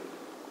other issues.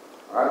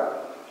 All right?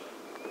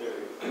 Okay.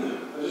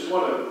 I just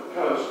want to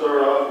kind of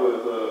start off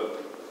with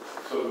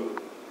some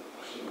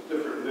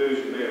different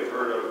news you may have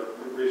heard of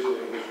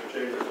recently. Mr.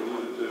 Chambers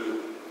alluded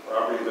to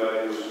property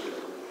values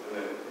in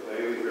the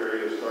Alief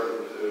area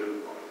starting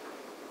to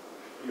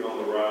be on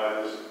the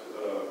rise.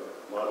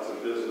 Lots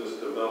of business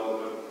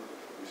development.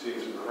 We've seen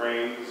some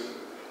cranes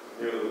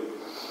near the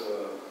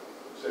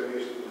Sam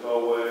Houston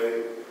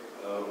Tollway,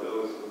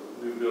 those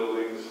new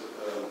buildings.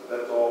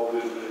 That's all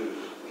good news.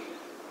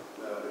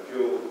 If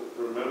you'll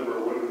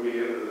remember, when we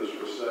entered this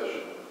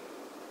recession,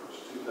 it was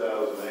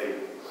 2008.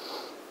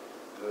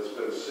 And it's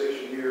been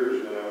 6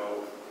 years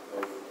now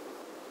and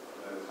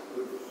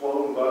it's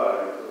flown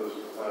by for this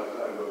amount of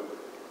time. But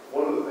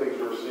one of the things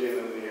we're seeing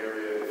in the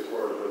area as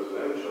far as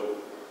residential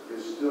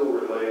is still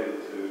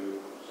related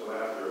to some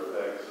after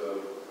effects of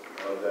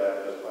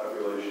that as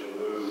population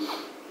moves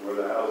to where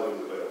the housing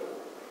is available.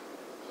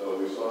 So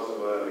we saw some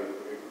of that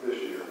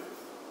this year.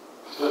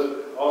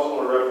 But also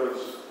want to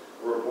reference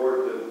a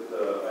report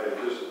that I had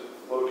just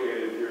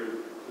located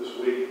here this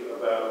week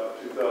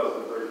about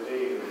 2013.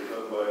 It was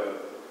done by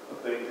a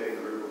think tank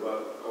group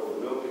called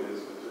the Milken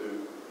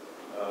Institute,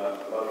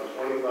 about the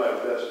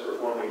 25 best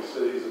performing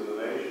cities in the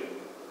nation.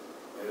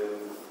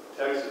 And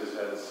Texas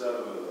had 7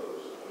 of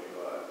those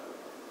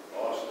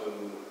 25.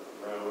 Austin,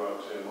 Round Rock,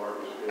 San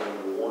Marcos being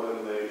number 1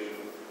 in the nation.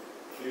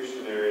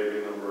 Houston area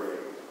being number 8.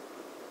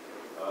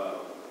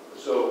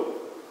 So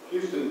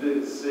Houston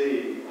didn't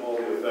see all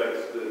the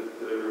effects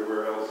that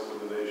everywhere else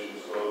in the nation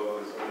saw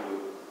on some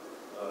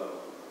of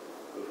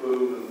the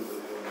food and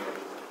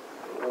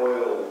the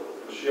oil,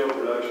 the shale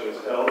production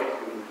has helped,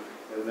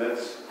 and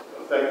that's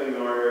affecting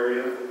our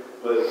area.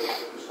 But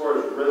as far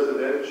as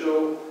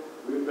residential,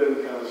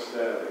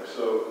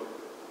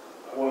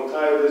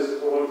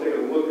 to take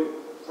a look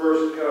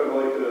first, kind of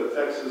like a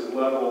Texas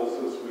level,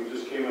 since we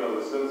just came out of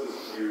the census a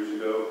few years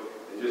ago,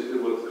 and just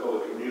did what's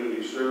called a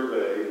community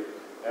survey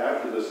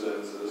after the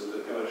census to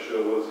kind of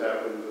show what's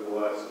happened in the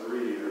last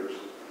 3 years,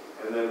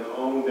 and then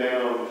hone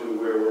down to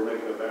where we're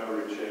making a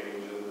boundary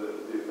change and the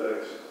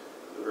effects at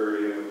the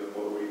very end of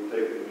what we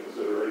take into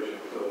consideration.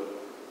 So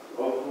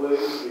hopefully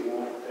it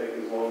won't take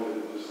as long as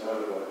it just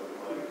sounded like.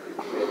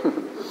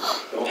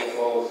 Don't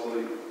fall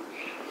asleep.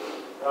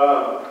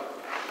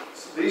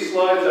 These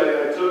slides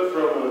I took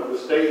from the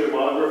state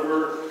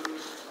demographer,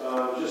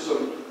 just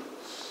some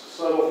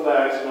subtle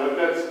facts, and I've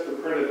got the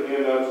printed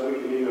handouts, we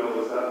can email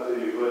this out to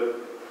you, but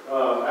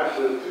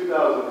after the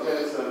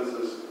 2010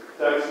 census,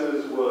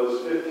 Texas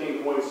was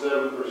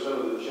 15.7%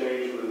 of the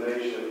change for the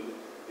nation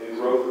in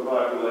growth of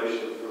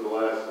population for the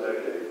last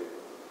decade.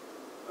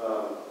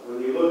 When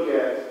you look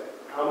at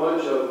how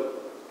much of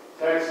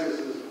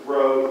Texas's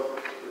growth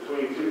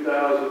between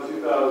 2000 and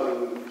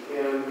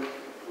 2010,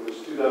 which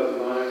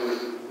 2009 was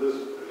this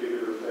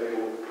particular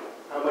table,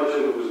 how much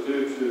of it was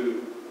due to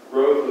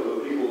growth of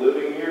the people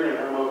living here and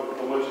how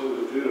much of it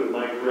was due to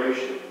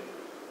migration.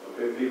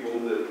 Okay, people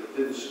that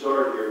didn't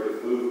start here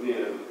but moved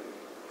in.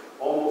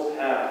 Almost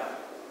half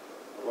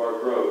of our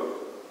growth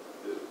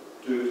is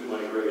due to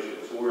migration.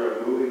 So we're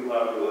a moving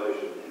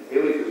population.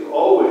 Alief has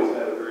always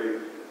had a very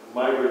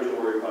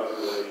migratory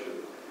population,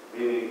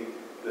 meaning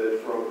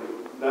that from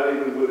not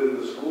even within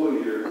the school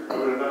year, I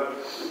mean, not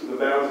the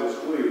bounds of the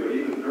school year, but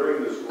even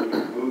during the school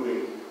year,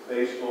 moving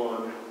based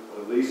on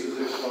when leases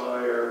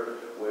expire,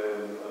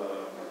 when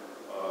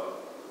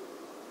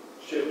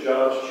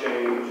jobs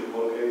change in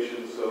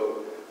location.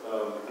 So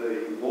the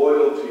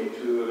loyalty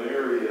to an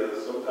area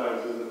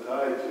sometimes isn't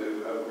tied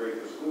to how great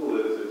the school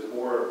is. It's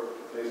more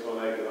based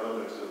on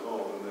economics at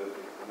home, and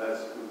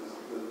that's the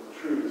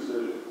true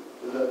decision.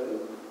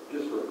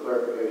 Just for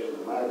clarification,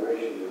 the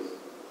migration is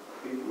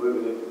people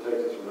moving into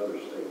Texas from other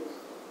states.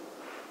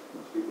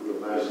 People who are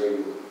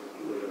migrating to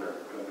live in our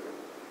country.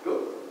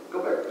 Go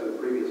back to the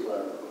previous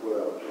slide before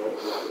that one.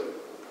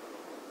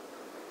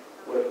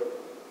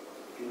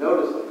 If you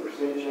notice the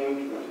percent change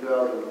from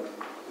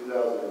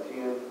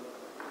 2010, the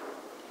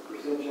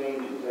percent change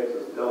in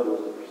Texas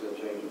doubles the percent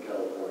change in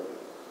California.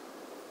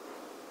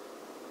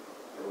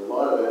 And a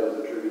lot of that is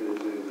attributed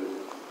to the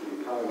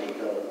economy in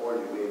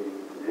California being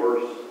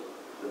worse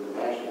than the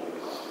national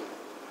economy.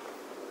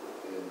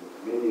 And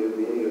many of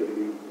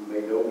you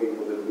may know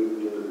people that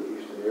moved into the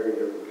Houston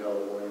area from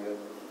California,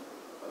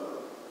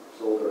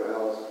 sold their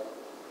house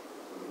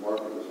when the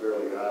market was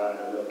fairly high,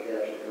 had enough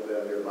cash to come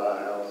down here and buy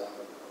a house.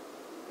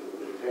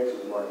 The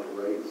Texas market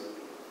rates,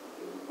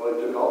 it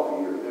probably took off a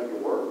year, didn't have to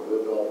work,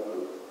 lived off the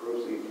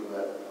proceeds from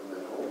that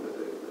home that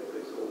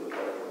they sold in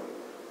California.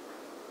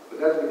 But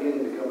that's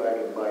beginning to come back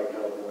and bite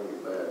California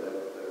bad.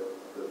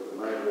 The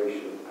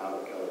migration out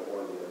of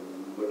California, and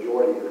the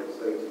majority of the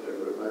states that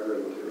they're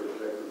migrating to are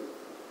Texas,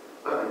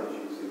 and you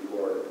can see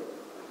Florida,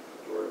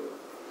 Georgia.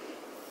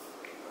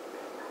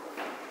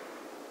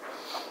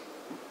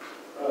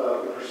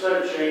 The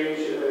percent change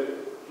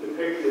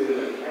depicted in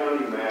a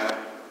county map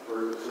for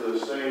the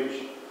same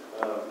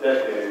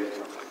decade.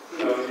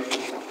 You know,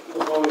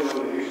 if only know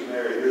the Houston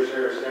area. Here's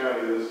Harris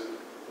County.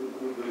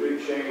 The big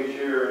change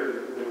here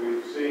that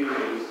we've seen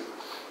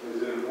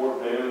is in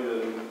Fort Bend,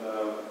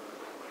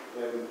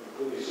 and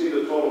when you see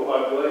the total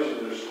population,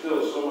 there's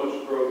still so much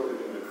growth that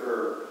can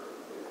occur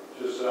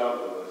just south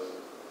of us.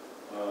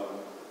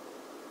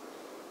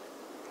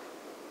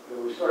 And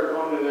we start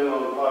honing in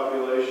on the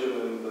population,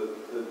 and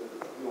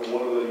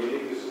one of the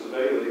uniquenesses of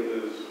Alief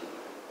is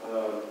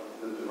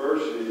the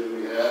diversity that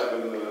we have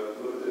in the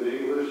limited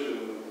English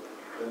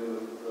and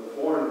the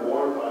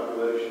foreign-born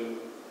population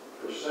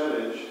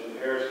percentage in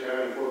Harris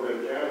County, Fort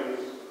Bend County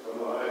is some of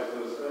the highest in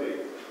the state.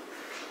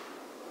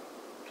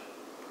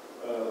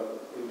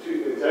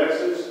 In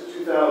Texas,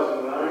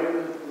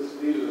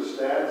 2009, these are the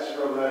stats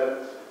from that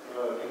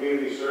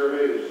community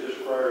survey that was just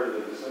prior to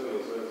the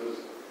decennial census.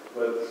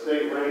 But the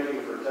state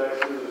ranking for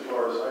Texas as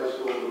far as high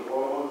school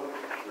diploma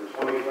for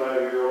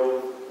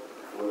 25-year-old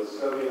was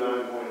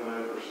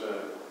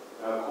 79.9%.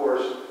 Now, of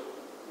course,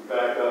 you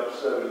back up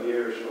 7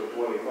 years from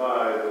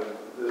 25, and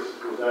this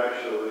was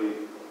actually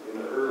in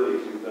the early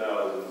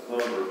 2000s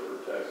number for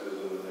Texas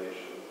in the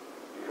nation,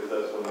 because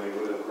that's when they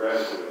would have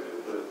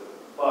graduated. But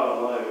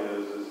bottom line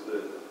is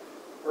that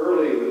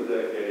early in the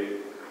decade,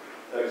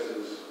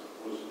 Texas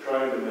was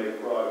trying to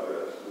make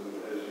progress. And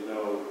as you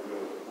know,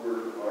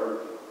 our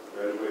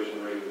graduation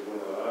rate is one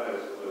of the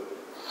highest. But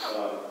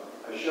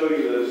I show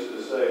you this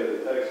to say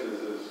that Texas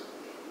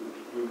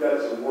we've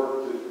got some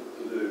work to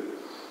do.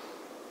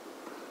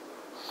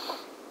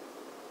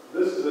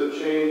 This is a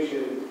change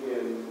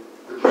in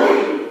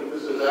projection.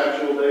 This is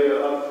actual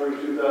data up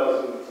through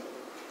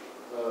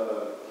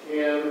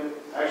 2010,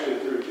 actually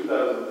through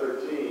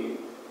 2013,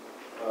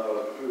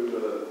 through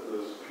the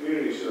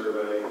community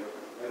survey,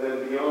 and then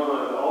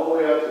beyond, all the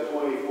way up to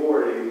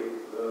 2040,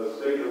 the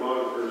state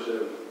demographers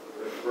have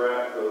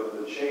graphed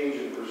the change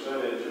in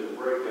percentage of the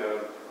breakdown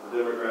of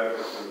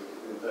demographics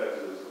in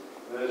Texas.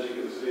 And as you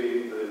can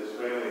see, the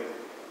Hispanic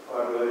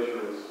population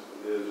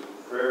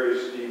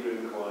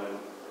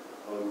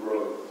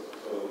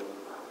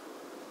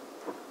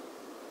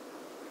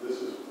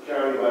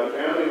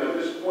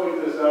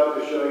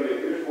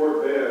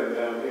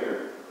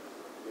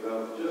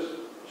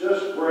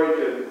just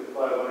breaking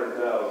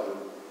 500,000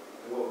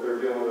 in what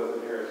they're dealing with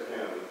in Harris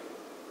County.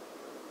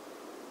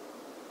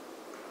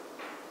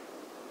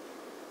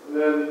 And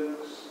then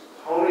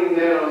honing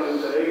down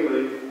into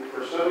Alief,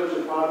 percentage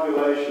of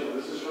population,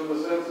 this is from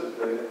the census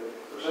data,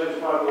 percentage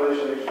of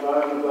population aged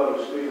 5 and above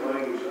who speak a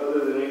language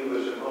other than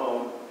English at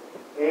home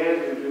and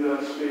who do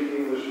not speak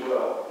English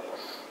well.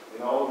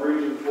 In all of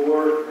Region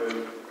 4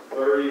 and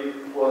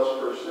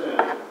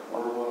 30+%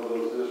 are one of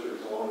those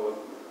districts, along with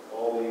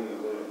Aldine and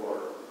Glen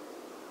Park.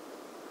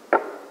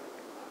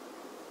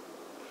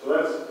 So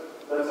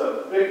that's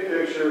a big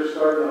picture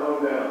starting to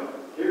hone down.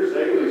 Here's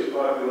Alief's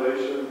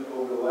population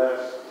over the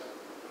last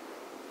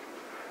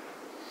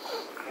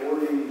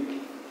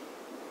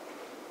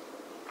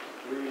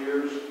 43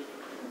 years.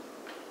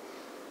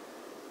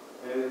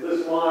 And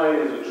this line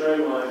is a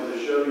trend line to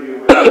show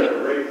you at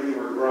the rate we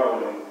were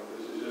growing.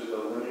 This is just a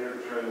linear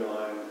trend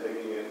line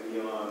taking it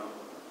beyond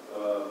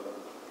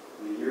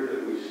the year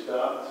that we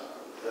stopped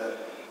that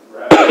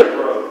rapid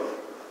growth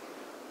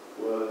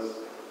was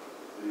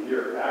the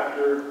year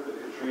after the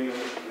Katrina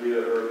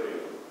Rita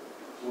hurricane.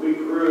 So we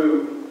grew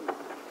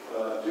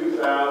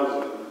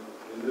 2,000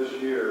 in this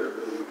year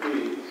that we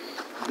peaked.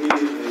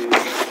 Immediately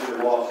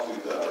we lost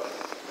 2,000.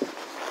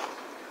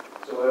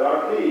 So at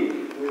our peak,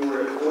 we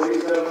were at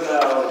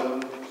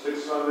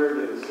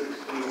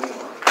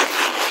 47,661.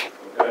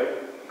 Okay?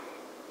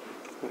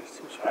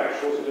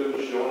 Actual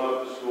students showing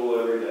up to school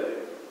every day.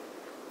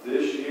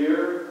 This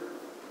year,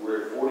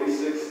 we're at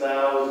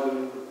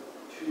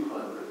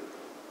 46,200.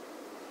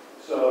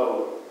 So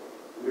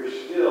we're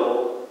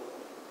still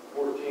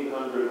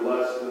 1,400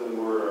 less than we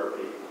were at our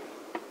peak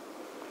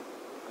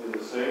in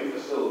the same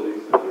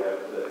facilities that we have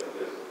today.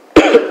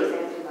 Just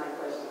answer my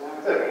question. I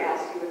was going to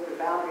ask you if the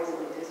boundaries of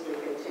the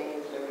district had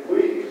changed over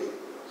the years.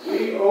 We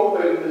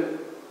opened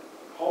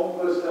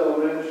Holmquist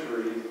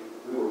Elementary.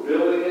 We were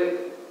building it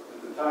at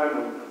the time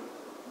when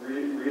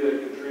Rita and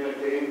Katrina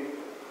came,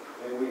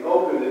 and we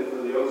opened it for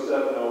the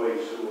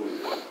 07-08 school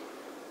year.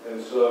 And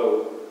so,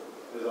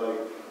 as I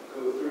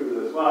go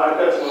through this, well, I've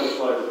got some other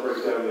slides to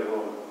break down in a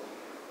moment.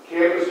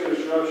 Campus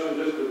construction,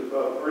 just a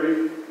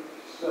brief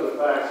set of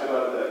facts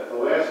about that. The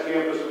last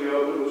campus we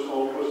opened was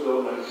Holmquist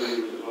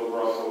Elementary, which is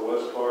over off of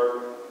West Park,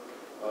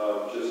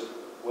 just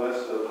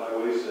west of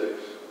Highway 6.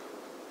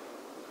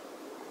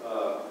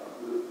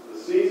 The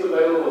seats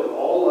available at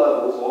all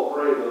levels, all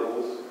grade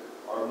levels,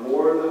 are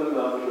more than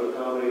enough to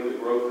accommodate the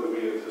growth that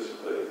we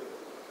anticipate.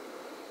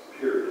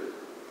 Period.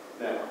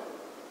 Now,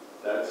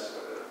 that's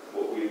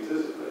what we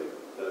anticipate.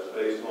 That's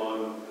based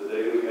on the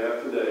data we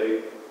have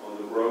today on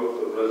the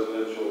growth of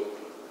residential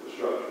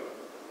construction.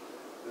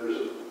 There's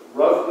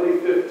roughly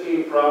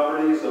 15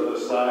 properties of a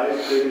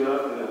size big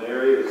enough in an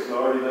area that's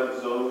already not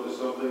zoned to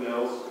something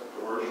else,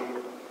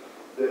 commercial,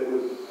 that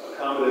would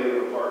accommodate an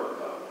apartment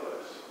complex.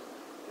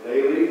 In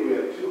Alief, we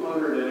have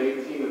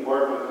 218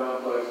 apartment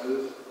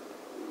complexes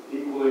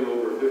equaling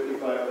over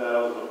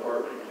 55,000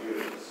 apartment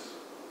units.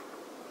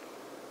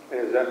 And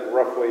is that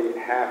roughly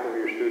half of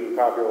your student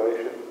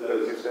population? That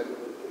is,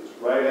 it's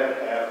right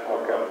at half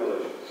our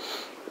population.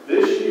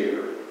 This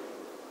year,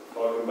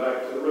 talking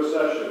back to the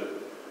recession,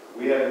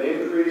 we had an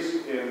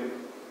increase in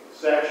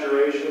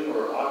saturation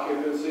or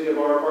occupancy of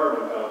our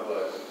apartment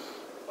complexes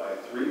by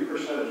 3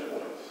 percentage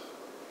points.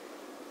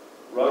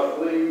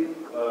 Roughly,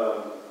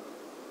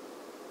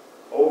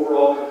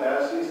 overall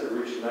capacities have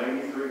reached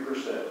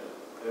 93%.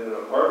 In an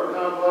apartment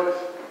complex,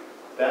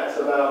 that's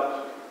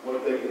about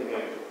what they can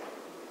handle.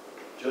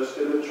 Just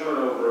in the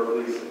turnover of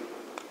leasing.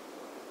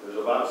 There's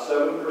about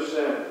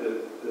 7%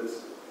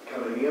 that's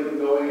coming in and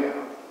going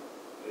out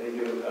at any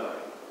given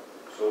time.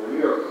 So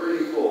we are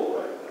pretty full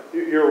right now.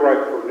 You're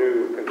right for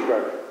new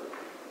construction.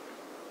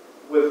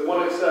 With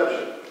one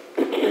exception.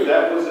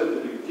 That was at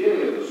the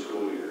beginning of the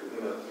school year.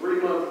 In a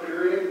 3-month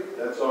period,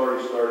 that's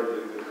already started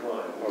to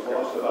decline. We've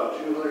lost about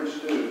 200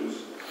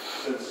 students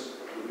since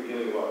the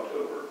beginning of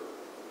October.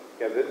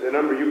 Yeah, the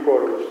number you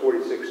quoted was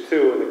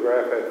 46.2 and the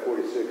graph had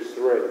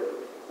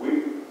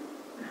 46.3.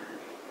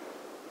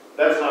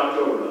 That's an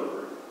October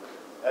number.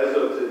 As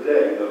of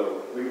today,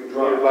 though, we've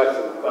dropped less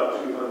than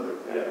about 200.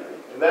 Yeah.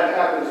 And that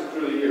happens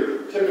through the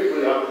year.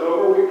 Typically,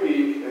 October we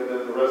peak, and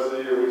then the rest of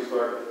the year we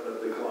start a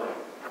decline.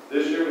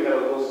 This year we had a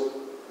little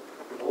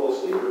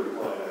steeper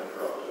decline after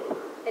October.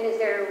 And is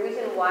there a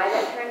reason why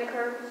that trend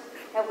occurs?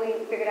 Have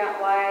we figured out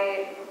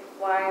why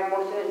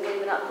more students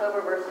leave in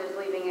October versus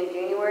leaving in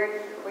January?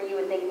 Where you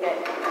would think that,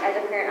 as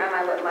a parent, I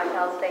might let my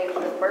child stay for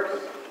the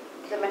first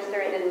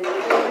semester and then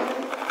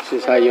This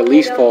is how your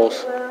lease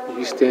falls.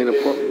 You stay in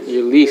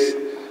your lease.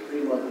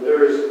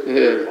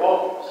 There's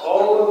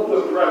all of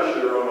the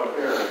pressure on a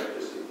parent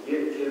is to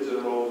get kids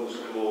enrolled in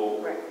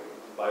school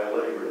by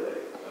Labor Day.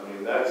 I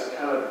mean, that's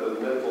kind of the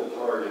mental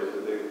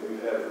target that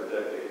we've had for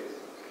decades.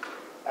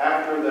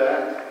 After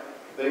that,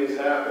 things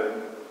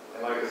happen,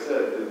 and like I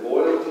said, the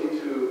loyalty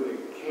to a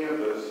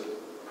campus,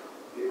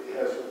 it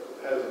has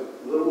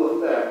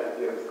little effect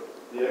if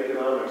the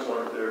economics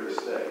aren't there to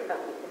stay.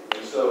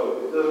 And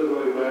so it doesn't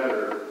really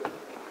matter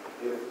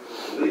if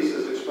the lease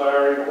is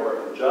expiring or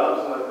if the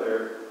job's not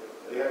there,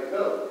 they have to go.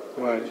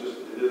 Right. It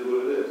is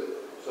what it is.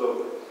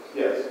 So,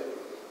 yes,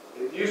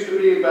 it used to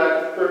be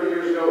back 30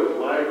 years ago, it was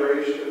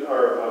migration,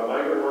 or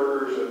migrant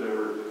workers, and they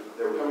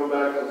were coming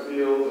back from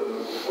fields and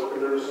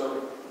working there or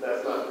something.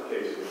 That's not the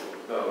case anymore.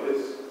 No,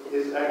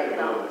 it's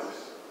economics.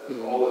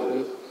 That's all it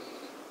is.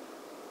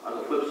 On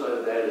the flip side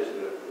of that is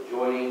the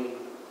adjoining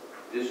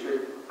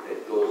district that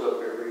goes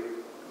up every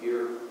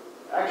year.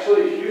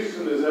 Actually,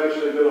 Houston has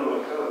actually been on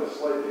a kind of a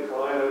slight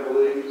decline, I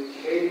believe.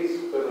 Katie's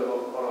been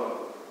on a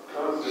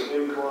constant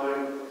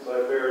incline,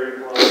 Cyfair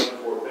incline,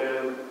 Fort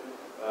Bend.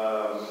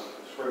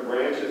 Spring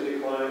Branch has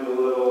declined a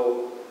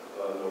little,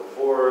 No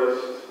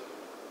Forest.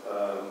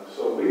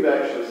 So we've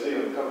actually seen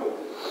a couple of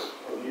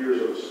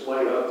years of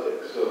slight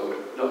uptick. So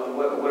No,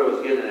 what I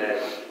was getting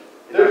at,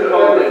 there's do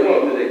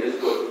they just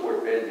go to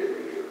Fort Bend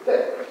every year?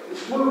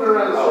 It's moving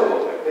around the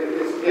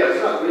city.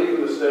 It's not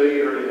leaving the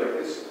state or anything.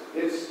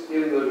 It's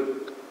in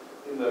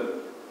the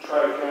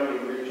Tri-County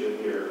region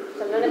here.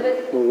 So none of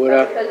it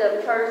because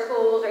of charter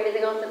schools or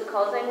anything else that's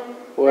causing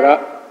What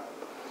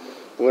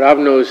I've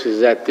noticed is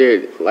that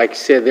they're, like I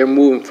said, they're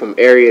moving from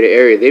area to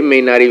area. They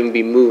may not even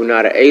be moving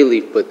out of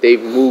Alief, but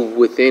they've moved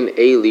within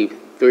Alief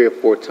 3 or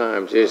 4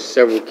 times. There's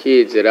several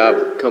kids that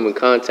I've come in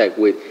contact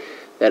with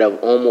that have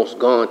almost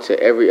gone to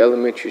every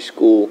elementary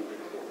school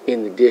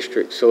in the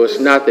district. So it's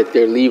not that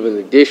they're leaving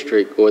the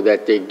district or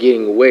that they're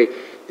getting away.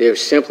 They're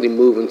simply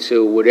moving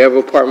to whatever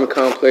apartment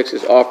complex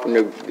is offering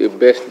the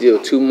best deal.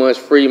 2 months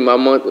free, my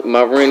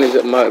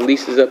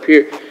lease is up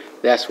here.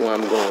 That's where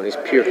I'm going. It's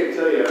pure. I can't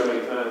tell you how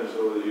many times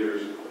over the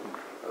years,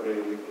 I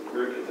mean,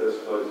 Rick can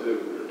testify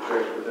too,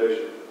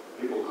 transportation.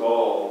 People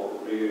call at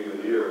the beginning of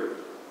the year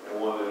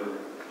and want to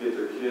get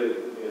their kid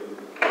in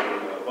a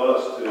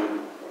bus to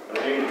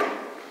Miami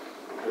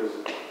because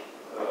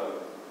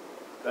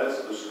that's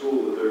the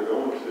school that they're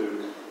going to,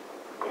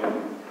 and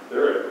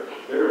they're at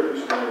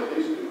Houston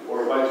ISD, or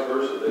vice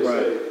versa. They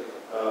say,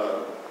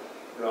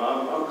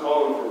 I'm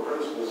calling for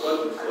principal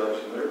such and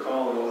such, and they're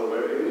calling one of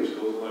our alien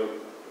schools, like,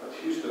 that's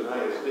Houston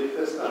ISD,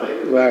 that's not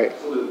it. Right.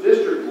 So the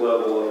district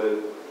level of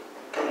it,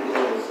 people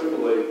don't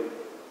assimilate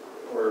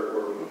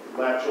or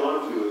latch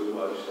onto as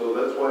much. So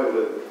that's why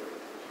the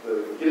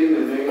getting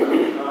the name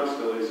out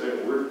constantly saying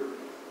we're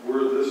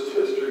this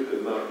district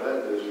and not that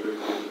district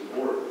is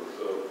important.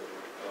 So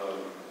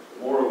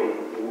more of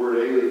the word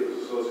Alief is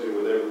associated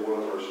with every one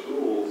of our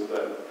schools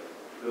that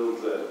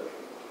builds that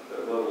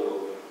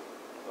level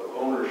of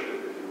ownership,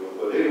 if you will.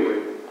 But anyway,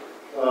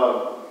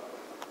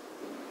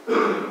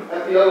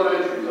 at the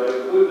elementaries, I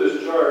include this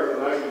chart,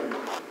 and I can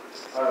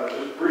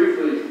just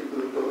briefly,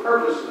 the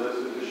purpose of this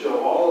is to show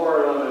all of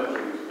our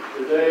elementaries.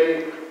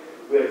 Today,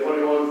 we have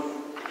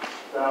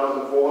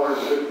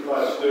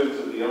 21,455 students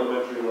at the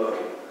elementary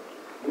level.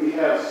 We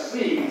have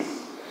seats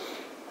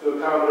to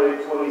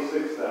accommodate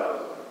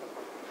 26,000.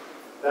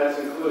 That's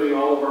including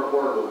all of our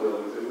portable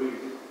buildings. If we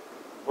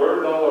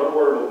burned all our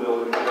portable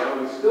buildings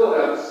down, we still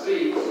have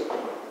seats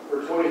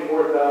for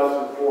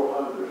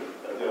 24,400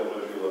 at the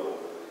elementary level.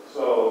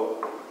 So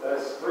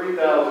that's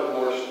 3,000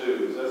 more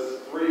students. That's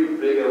 3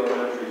 big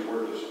elementaries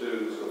worth of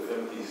students with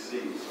empty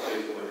seats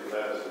based on the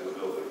capacity of the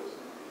buildings.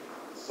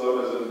 Some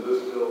is in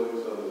this building,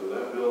 some is in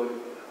that building.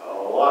 A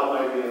lot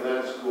might be in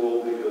that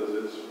school because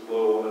it's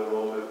low on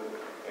enrollment,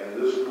 and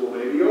this school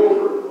may be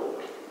over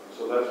enrollment.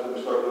 So that's when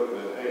we start looking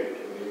at, hey,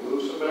 can we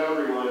move some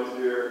boundary lines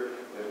here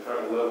and try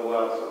to level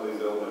out some of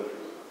these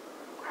elementaries?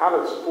 How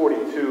does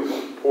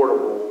 42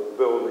 portable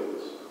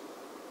buildings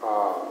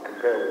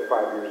compare with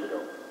 5 years ago?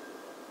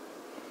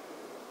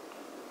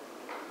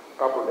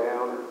 Up or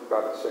down, or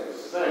about the same?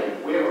 Same.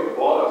 We haven't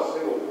bought a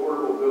single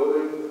portable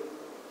building.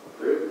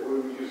 Rick, what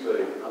would you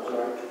say? I'm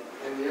sorry?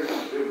 10 years? We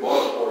haven't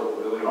bought a portable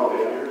building in 10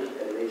 years.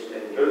 At least 10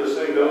 years. They're the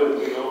same building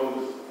we owned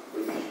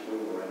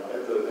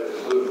at the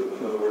Louvre.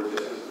 In other words,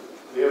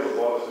 we haven't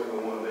bought a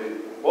single one.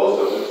 Most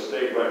of them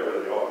stayed right where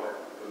they are,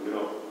 because we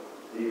don't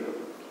need them.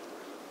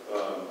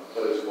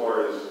 But as far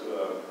as...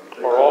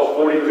 are all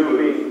 42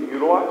 being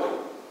utilized?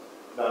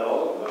 Not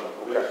all of them, no.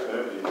 We have some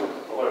empty,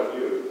 quite a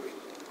few.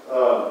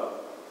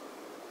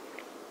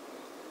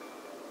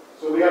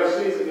 So we have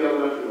seats at the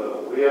elementary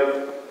level. We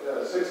have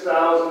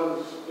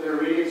 6,000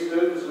 intermediate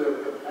students. We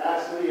have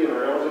capacity in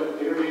our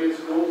intermediate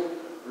schools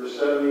for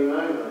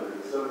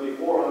 7,900,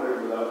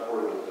 7,400 without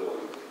portable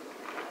buildings.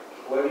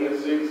 Plenty of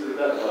seats at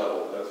that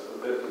level. That's the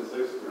 5th and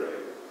 6th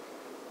grade.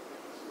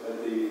 At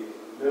the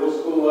middle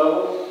school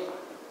level,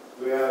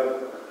 we have a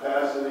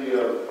capacity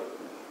of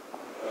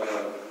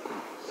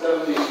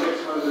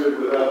 7,600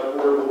 without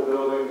portable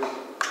buildings,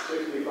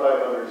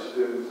 6,500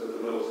 students at the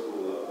middle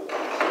school level.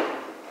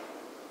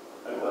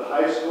 At the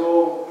high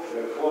school, we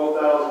have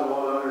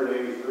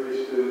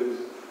 12,183 students.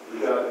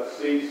 We've got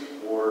seats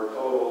for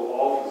total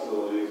all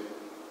facilities,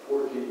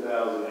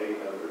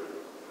 14,800.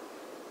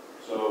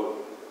 So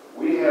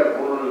we have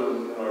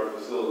room in our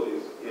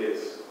facilities. It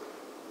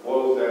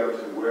boils down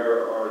to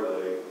where are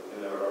they,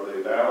 and are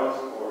they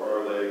balanced, or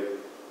are they,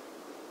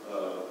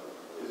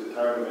 is it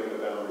time to make a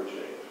boundary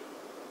change?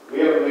 We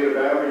haven't made a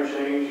boundary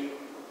change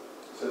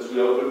since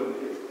we opened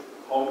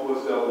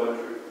Homequist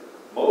Elementary,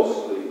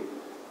 mostly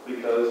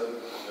because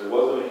there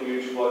wasn't a huge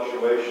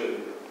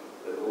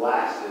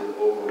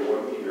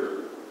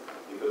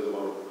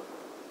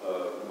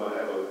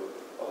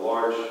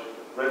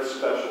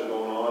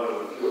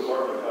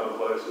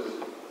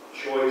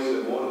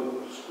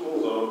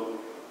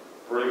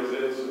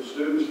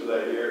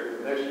that year,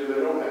 the next year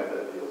they don't have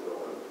that deal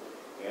going.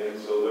 And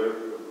so their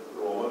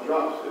enrollment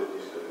drops 50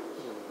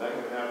 students. And that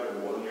can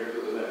happen one year to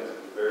the next,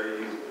 very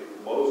easily,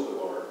 most of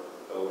our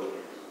elementaries.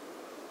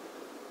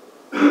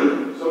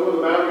 Some of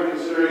the boundary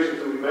considerations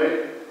that we make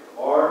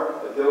are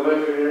at the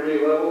elementary and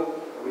intermediate level,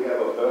 we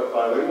have a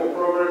bilingual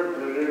program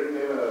and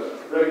a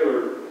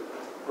regular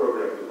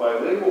program. The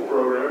bilingual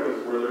program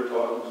is where they're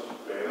taught in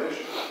Spanish,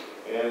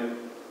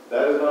 and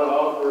that is not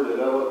offered at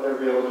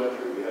every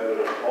elementary. We have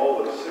it at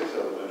all but 6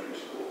 elementary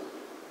schools.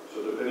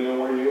 So depending on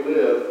where you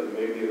live, you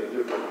may be in a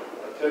different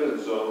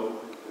attendance zone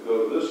to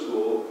go to this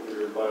school for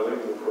your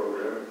bilingual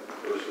program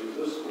versus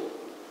this school.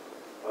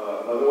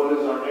 Another one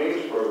is our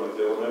Ames program at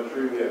the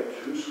elementary. We have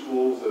 2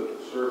 schools that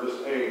service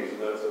Ames,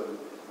 and that's a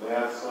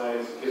math,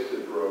 science,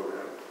 gifted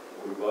program.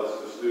 We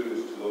bus the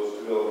students to those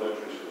 2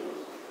 elementary schools.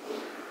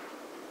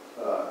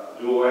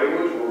 Dual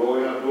language, we're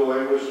rolling out dual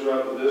language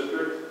throughout the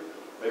district,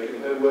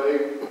 making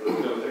headway. It's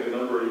going to take a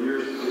number of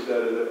years to get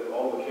that at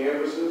all the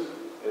campuses.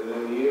 And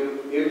in the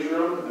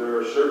interim, there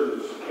are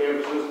certain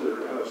campuses that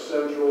are kind of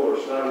central or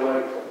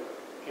satellite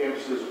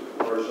campuses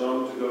are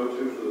zoned to go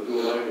to for the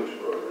dual language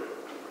program.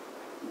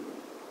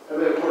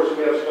 And then, of course,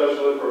 we have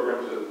special ed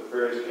programs at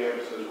various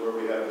campuses where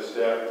we have the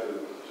staff to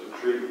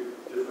treat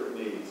different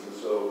needs. And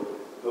so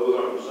those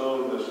aren't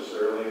zoned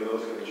necessarily, and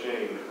those can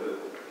change.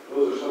 But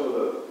those are some of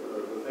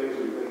the things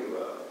we think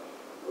about.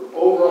 But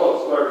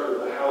overall, it starts with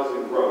the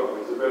housing growth.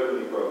 It's a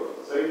revenue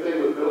growth. Same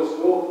thing with middle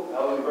school.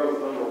 Housing growth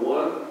number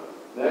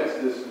 1.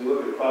 Next is you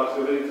look at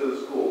proximity to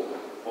the school.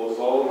 Most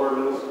all of our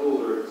middle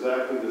schools are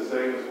exactly the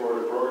same as far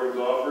as programs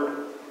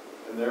offered,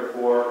 and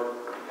therefore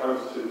it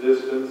comes to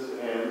distance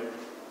and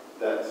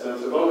that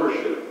sense of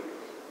ownership.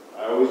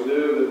 I always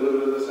knew that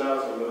living in this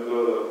house, I'm going to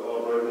go to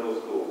Albright Middle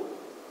School.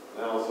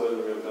 Now all of a sudden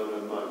you're going to tell me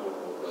I'm not going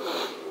to Albright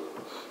Middle School.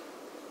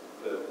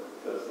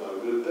 That's not a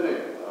good thing.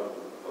 I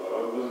thought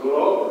I was going to go to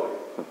Albright.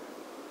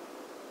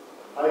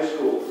 High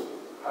schools.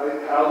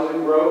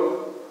 Housing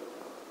growth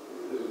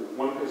is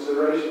one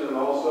consideration, and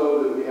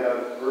also that we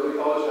have early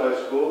college high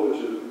school,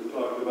 which is, we've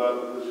talked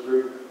about with this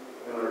group,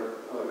 and our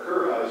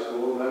Kerr High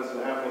School, and that's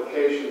an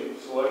application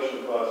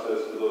selection process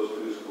to those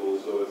 2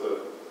 schools, so it's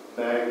a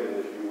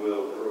magnet, if you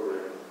will,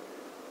 program.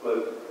 But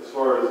as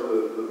far as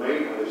the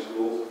main high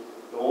schools,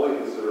 the only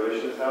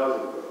consideration is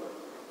housing growth.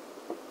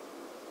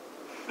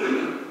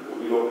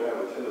 We don't have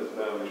attendance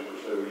boundaries per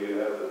se, we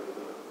have the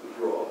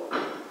draw.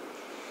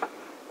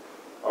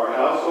 Our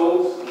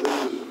households,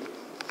 this is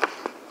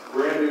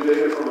brand new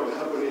data from a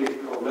company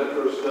called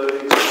Metro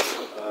Studies.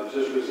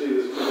 Just received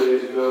this 2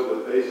 days ago,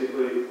 but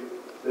basically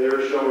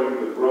they're showing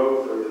the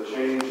growth or the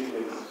change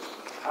in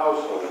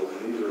households.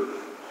 And these are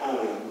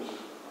homes,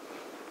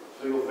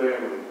 single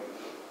family,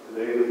 and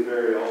they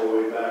vary all the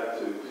way back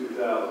to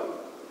 2000.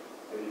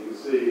 And you can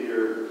see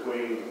here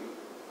between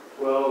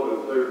 12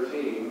 and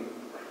 13,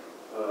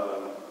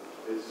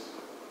 it's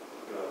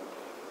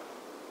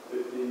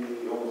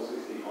 50, almost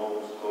 60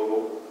 homes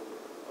total,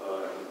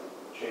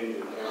 change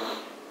in count.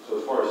 So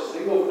as far as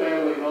single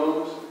family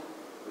homes,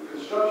 the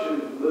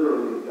construction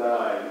literally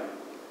died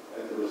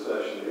at the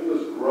recession. It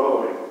was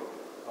growing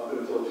up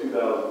until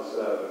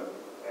 2007,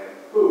 and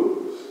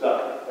boom,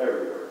 stopped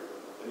everywhere.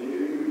 And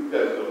you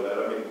guys know that.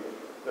 I mean,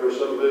 there were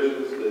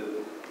subdivisions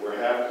that were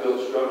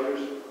half-built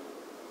structures,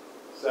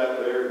 sat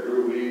there,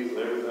 grew weeds and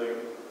everything.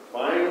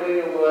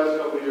 Finally, over the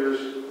last couple of years,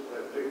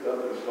 have picked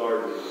up and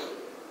started.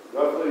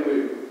 Roughly,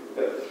 we've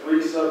got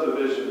 3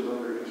 subdivisions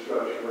under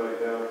construction right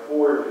now,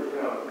 4 if you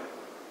count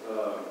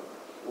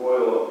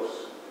Royal Oaks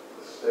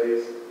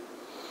Estates.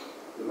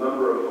 The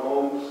number of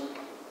homes,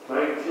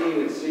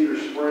 19 in Cedar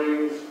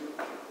Springs,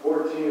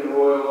 14 in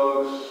Royal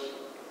Oaks,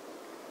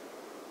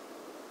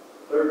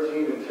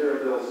 13 in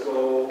Terra del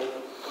Sol,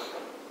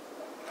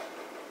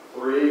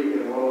 3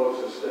 in Royal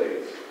Oaks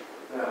Estates.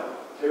 Now,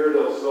 Terra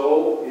del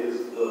Sol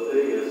is the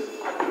biggest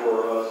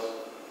for us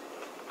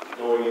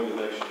going into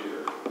next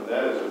year. And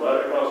that is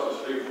right across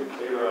the street from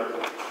Taylor High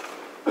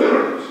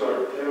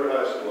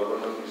School. I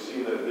don't know if you've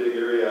seen that big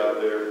area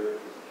out there.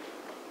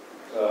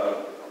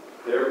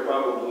 They're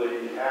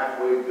probably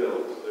halfway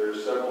built.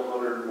 There's several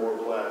hundred more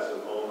plats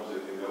of homes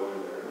that can go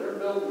in there. And they're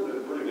built at a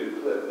pretty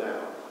good clip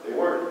now. They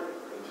weren't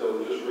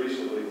until just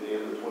recently at the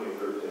end of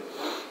 2013.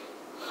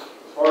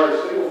 As far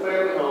as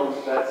single-family homes,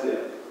 that's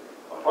it.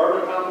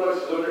 Apartment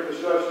complexes under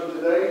construction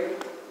today?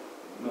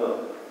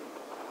 None.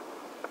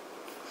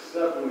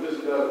 Except we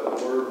just got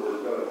the word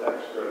we've got a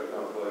tax credit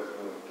complex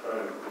and we're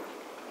trying to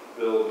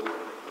build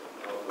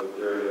off of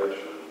Gary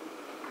Escher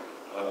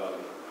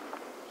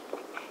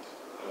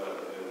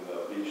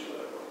in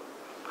Beachland.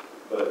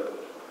 But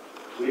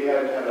we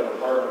hadn't had an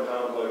apartment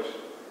complex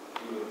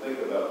even think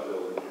about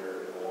building here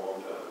in a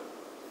long time.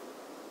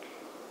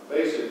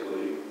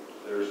 Basically,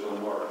 there's no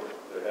market.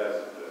 There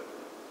hasn't been.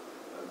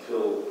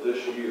 Until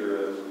this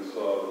year, as we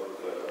saw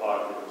the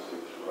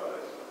occupancies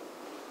rise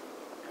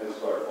and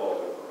start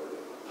falling already.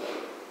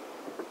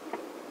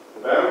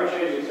 The boundary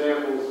change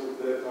examples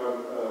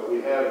that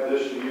we have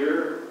this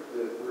year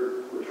that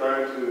we're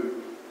trying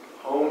to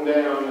honed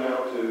down now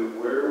to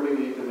where we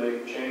need to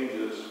make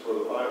changes for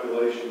the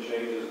population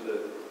changes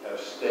that have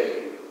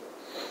stayed.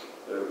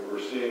 We're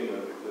seeing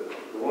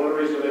the one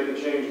reason to make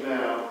a change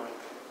now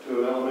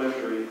to an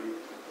elementary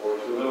or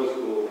to a middle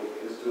school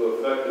is to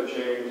affect a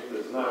change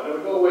that's not going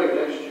to go away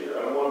next year.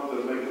 I don't want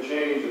to make a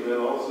change and then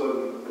all of a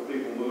sudden the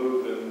people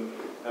move and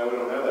now we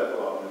don't have that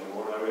problem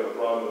anymore. Now we have a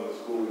problem in the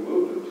school we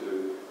moved them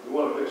to. We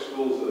want to pick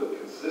schools that have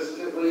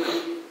consistently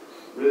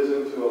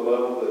risen to a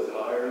level that's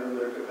higher than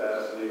their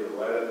capacity or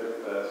right at their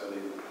capacity.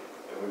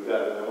 And we've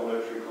got an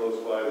elementary close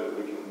by that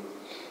we can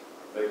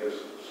make a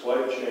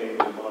slight change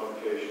and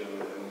modification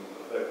and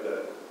affect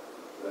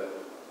that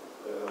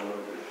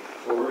elementary.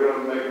 So we're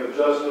going to make an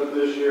adjustment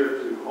this year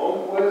to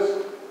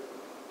Holmquist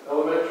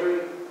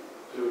Elementary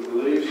to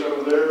relieve some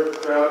of their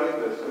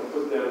crowding. That's going to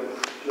put them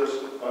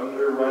just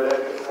under right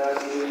at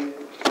capacity.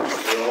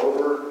 They're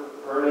over.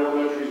 Hearn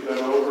Elementary's been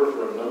over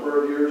for a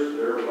number of years.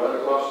 They're right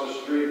across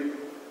the street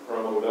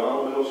from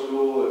O'Donnell Middle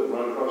School and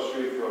right across the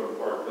street from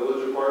Park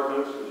Village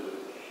Apartments, which is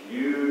a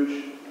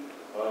huge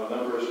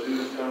number of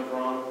students come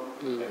from.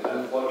 And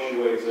that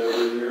fluctuates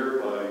every year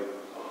by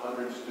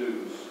 100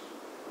 students.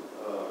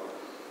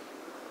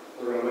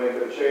 We're going to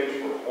make a change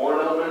for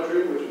Horn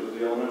Elementary, which was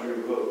the elementary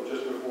we built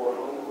just before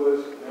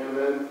Holmquist, and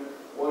then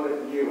one at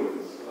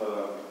Ewens,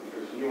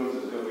 because Ewens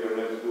is going to be our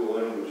next dual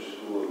language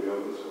school that we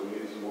open, so we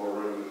need some more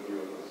room at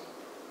Ewens.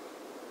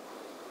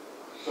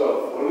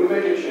 So when we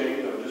make a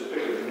change, I'm just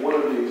picking one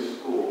of these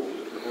schools,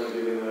 just to kind of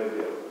give you an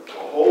idea.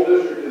 The whole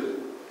district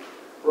is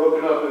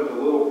broken up into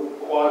little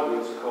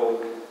quadrants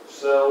called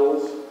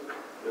cells.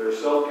 They're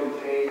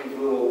self-contained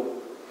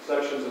little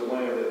sections of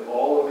land that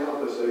all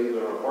encompass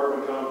either an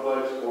apartment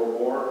complex or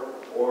more,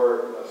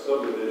 or a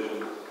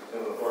subdivision in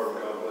an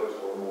apartment complex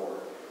or more.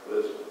 But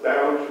it's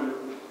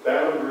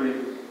boundary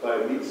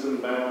by meets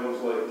and bounds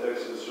like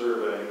Texas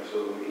surveying,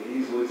 so that we can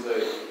easily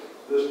say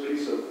this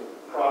piece of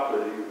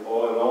property,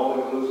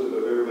 all inclusive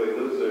of everybody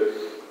lives there,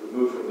 would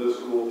move from this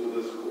school to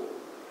this school.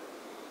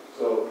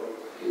 So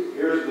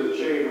here's the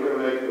change we're going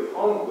to make with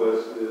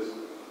Holmquist is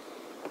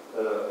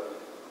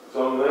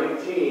Zone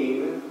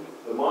 19,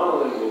 the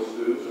monolingual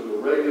students or the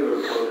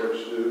regular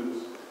program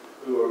students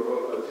who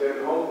attend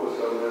Holmquist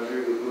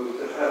Elementary would move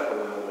to Heflin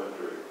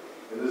Elementary.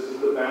 And this is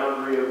the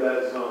boundary of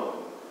that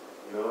zone.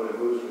 You know, and it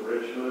moves from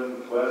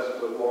Richmond west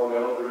to along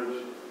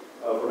Eldridge,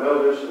 from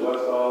Eldridge to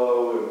West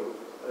Hollow, and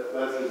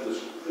that's the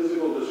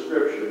physical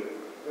description.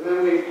 And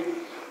then we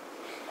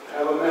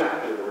have a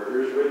map here where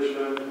here's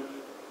Richmond,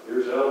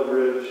 here's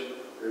Eldridge,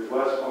 here's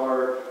West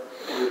Park,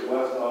 here's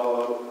West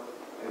Hollow,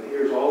 and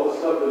here's all the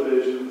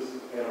subdivisions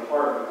and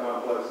apartment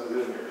complexes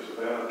in here.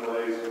 Savannah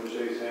Place,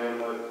 Chase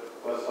Hamlet,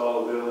 West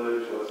Hollow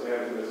Village, West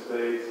Hampton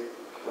Estates,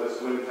 West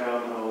Twin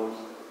Townhomes.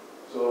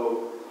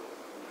 So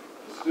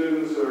the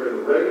students who are in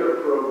the regular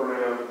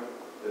program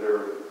that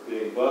are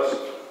being bused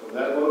from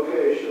that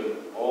location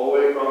all the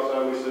way across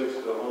Highway 6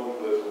 to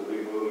Holmquist will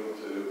be moving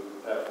to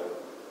Heflin,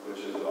 which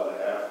is about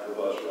half the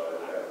bus ride,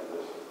 half the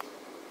distance.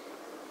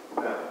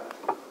 Now,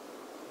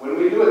 when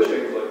we do a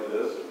change like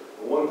this,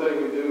 the one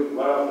thing we do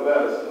right off the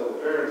bat is tell the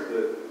parents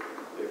that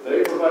if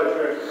they provide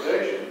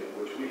transportation,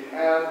 which we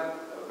have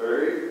a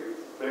very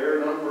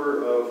fair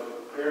number of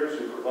parents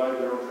who provide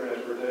their own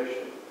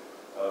transportation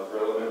for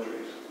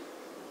elementaries,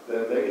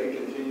 then they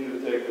can continue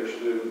to take their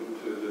student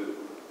to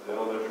the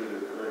elementary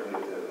they're currently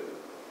attending.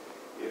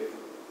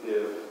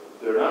 If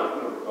they're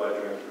not going to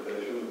provide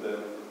transportation, then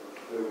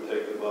they would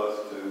take the bus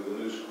to the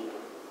new school.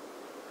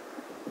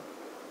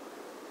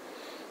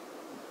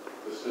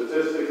 The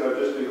statistics I've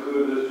just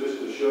included this just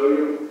to show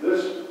you.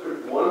 This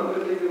one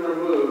particular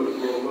move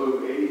will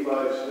move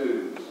 85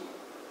 students.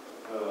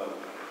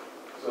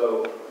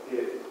 So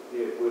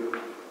it would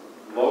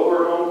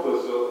lower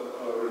Holmquist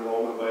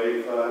enrollment by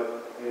 85,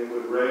 and it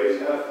would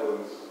raise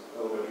Heflin's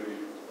elementary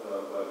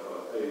by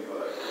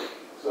 85.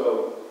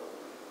 So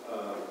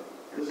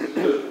this is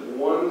just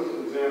one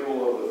example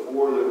of the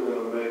 4 that we're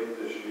going to make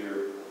this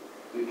year,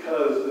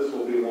 because this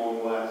will be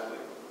long-lasting.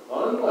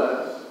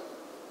 Unless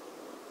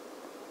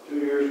 2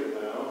 years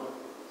from now,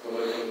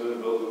 somebody comes in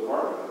and builds an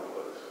apartment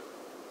complex.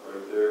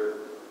 Right there,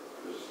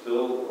 there's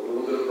still a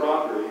little bit of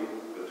property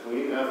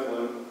between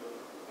Heflin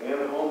and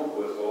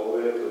Holmquist, all the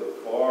way up to the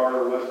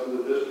far west of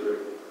the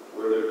district,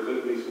 where there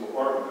could be some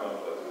apartment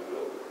complexes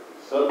built.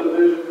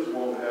 Subdivisions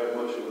won't have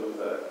much of an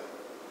effect.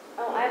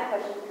 Oh, I have a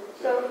question.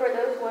 So for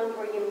those ones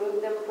where you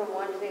move them from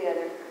one to the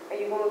other, are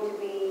you going to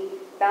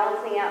be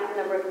balancing out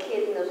the number of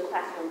kids in those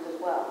classrooms as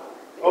well?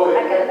 Because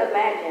I can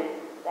imagine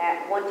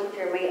that one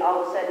teacher may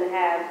all of a sudden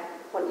have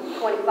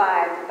 25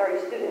 to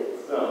 30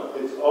 students. No,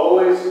 it's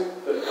always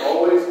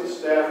the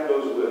staff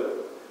goes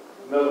with.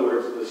 In other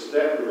words,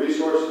 the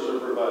resources are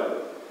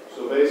provided.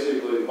 So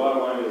basically, the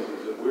bottom line is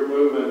if we're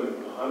moving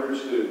 100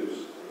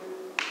 students,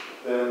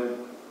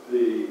 then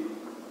the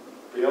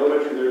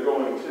elementary they're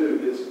going to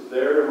gets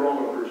their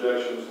enrollment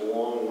projections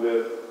along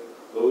with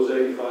those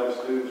 85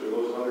 students or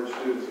those 100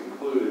 students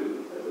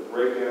included at the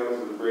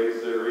breakdowns of the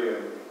grades they're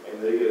in,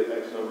 and they get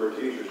X number of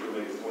teachers to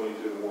make it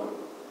 22 to 1.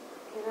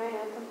 Can I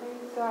add something?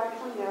 So I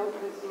actually know,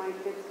 because my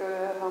kids go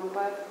to Home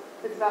Class,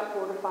 It's about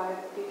 4 to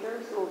 5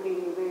 teachers who will be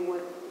moving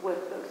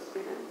with those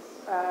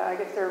students. I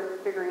guess they're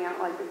figuring out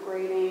like the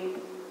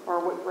grading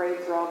or what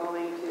grades they're all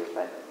going to,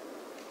 but.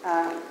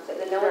 So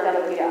then no one's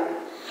out of the job?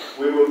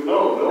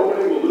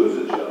 Nobody will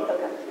lose a job.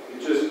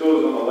 It just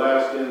goes on the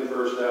last in,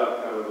 first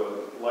out kind of a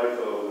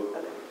LIFO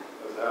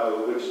of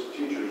how which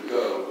teachers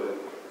go.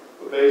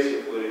 But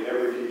basically,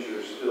 every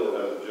teacher still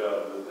has a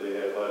job that they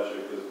had last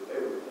year because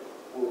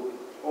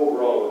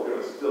overall we're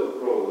going to still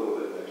grow a little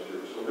bit next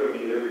year. So we're going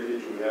to need every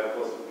teacher we have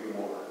plus a few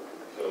more.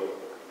 So.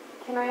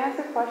 Can I ask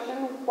a question?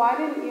 Why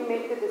didn't you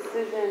make the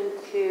decision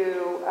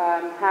to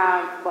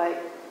have like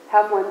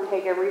Heflin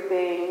take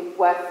everything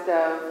west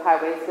of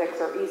Highway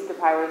 6 or east of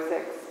Highway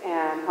 6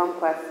 and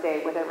HomeQuest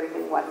stay with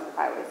everything west of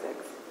Highway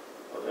 6?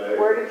 Okay.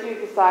 Where did you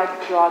decide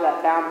to draw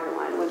that boundary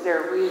line? Was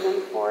there a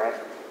reason for it?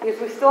 Because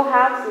we still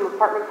have some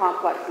apartment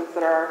complexes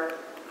that are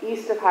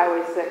east of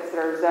Highway 6 that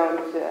are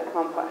zoned to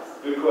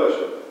HomeQuest. Good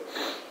question.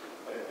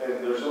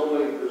 And there's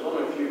only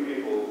a few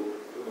people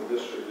in the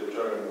district that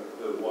try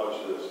to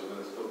watch this, and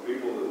it's the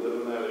people that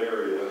live in that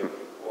area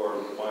or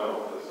my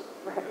office.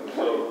 Right. And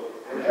so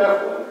in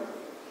Heflin,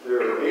 there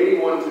are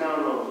 81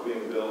 townhomes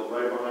being built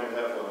right behind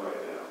Heflin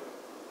right now.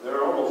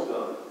 They're almost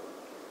done.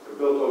 They're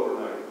built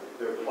overnight.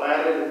 They're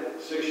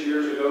platted 6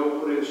 years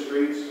ago, put in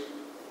streets,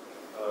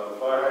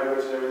 fire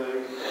hydrants and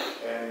everything,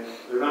 and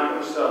they're not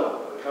going to sell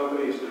them. The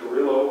company is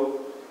Carrillo,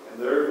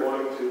 and they're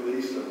going to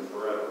lease them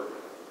forever.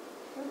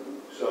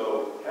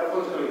 So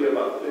Heflin's going to get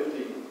about 50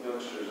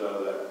 youngsters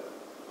out of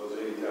those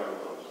 80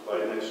 townhomes by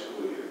next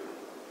school year.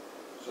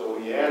 So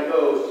when you add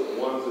those to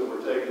the ones that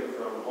were taken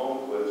from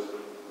HomeQuest,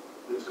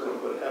 it's going to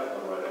put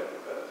Heflin right at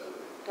capacity.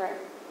 Right.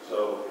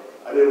 So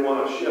I didn't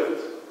want to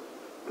shift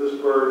this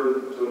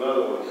burden to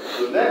another one.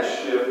 The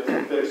next shift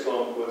to fix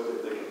HomeQuest,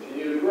 if they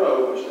continue to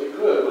grow, which they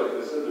could,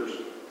 like I said,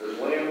 there's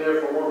land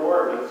there for more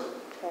apartments,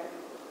 Okay.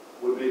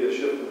 would be to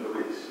shift them to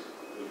Reese,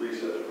 the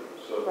recess room.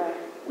 So Right.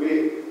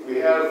 we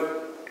have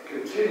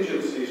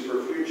contingencies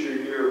for future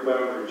year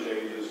boundary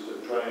changes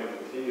to try and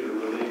continue to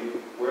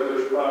relieve where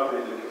there's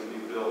property that can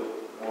be built,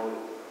 more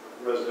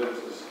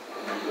residences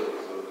can be built.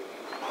 So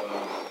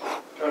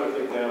trying to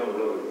think down the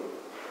road.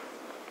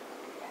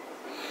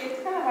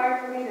 It's kind of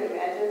hard for me to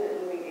imagine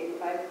that moving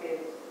 85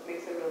 kids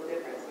makes a real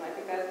difference. And I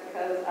think that's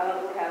because I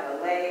don't have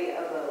a lay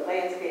of the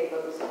landscape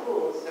of the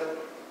schools. So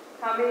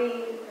how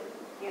many,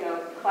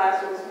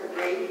 classrooms per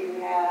grade do you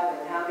have,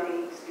 and how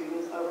many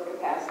students over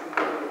capacity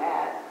do you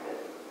at?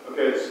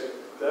 Okay,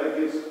 that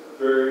gets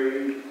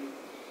very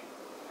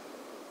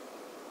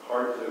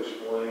hard to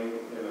explain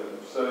in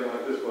a setting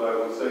like this, but I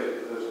would say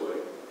it this way.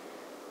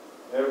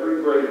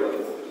 Every grade level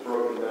is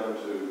broken down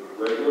to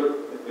regular,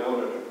 the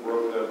elementary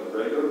broken down to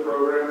regular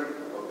program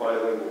or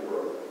bilingual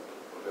program.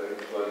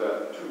 Okay, so I've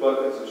got 2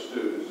 buckets of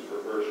students for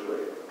first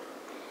grade.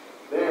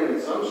 Then in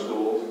some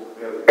schools,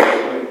 we have the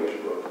language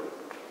program,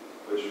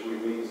 which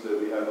means that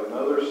we have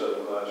another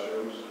set of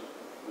classrooms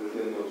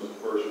within those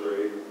first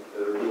grade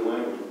that are dual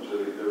language,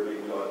 so they're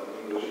being taught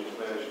English and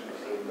Spanish at the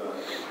same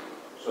time.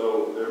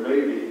 So there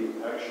may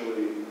be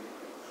actually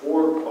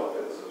 4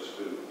 buckets of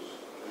students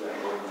in that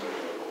one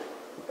grade level.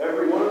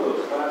 Every one of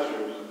those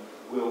classrooms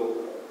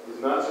is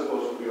not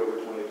supposed to be over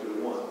 22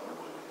 to 1.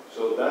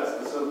 So that's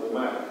the simple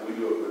math. We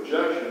do a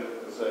projection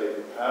and say,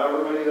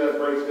 however many that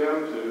breaks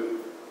down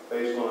to,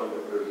 based on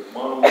if they're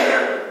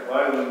monolingual,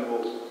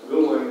 bilingual,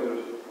 dual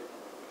language,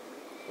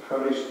 how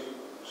many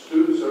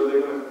students are they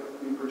going to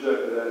be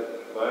projected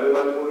at, divided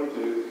by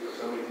 22,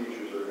 that's how many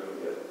teachers are going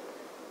to get.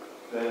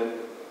 Then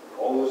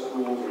all the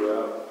schools are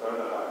out trying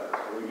to hire.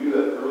 And we do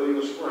that early in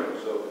the spring.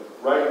 So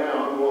right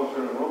now, I'm going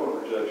through an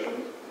enrollment projection,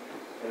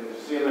 and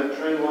seeing that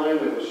trend line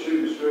that was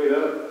shooting straight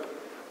up,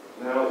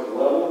 now it's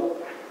level.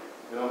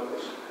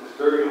 It's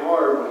very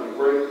hard when you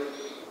break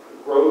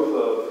the growth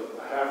of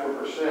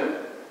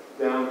 0.5%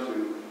 down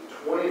to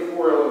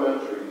 24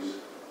 elementaries,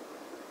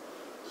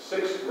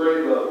 6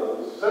 grade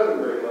levels,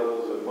 7 grade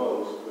levels at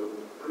most,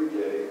 with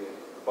pre-K,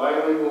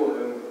 bilingual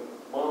and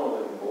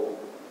monolingual.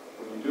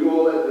 When you do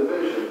all that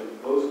division,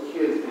 those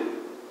kids get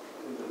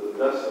into the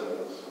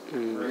decimals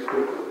very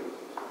quickly.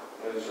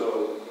 And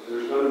so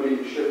there's going to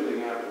be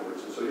shifting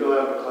afterwards. And so you'll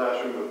have a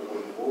classroom of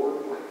 24,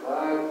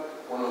 25,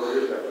 one over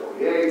here's got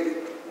 28,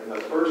 and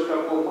the first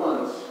couple of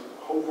months,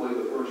 hopefully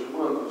the first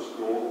month of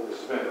school is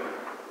spent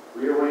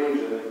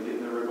rearranging and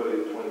getting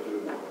everybody to 22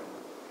 to 1.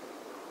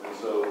 And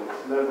so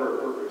it's never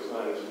a perfect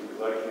science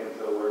because I can't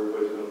tell where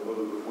everybody's going to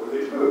move before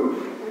they move.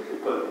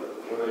 But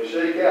when they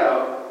shake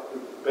out, the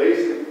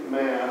basic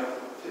math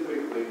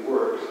typically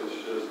works.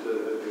 It's just that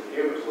at the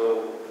campus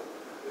level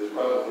is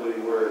probably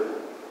where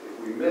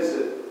if we miss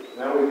it,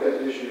 now we've got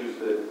issues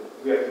that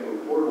we have to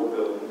move portable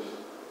buildings.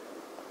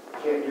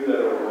 Can't do that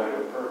overnight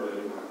with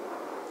permitting.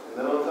 And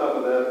then on top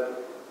of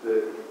that,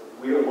 that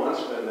we don't want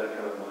to spend that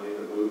kind of money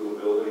to move a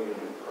building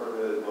and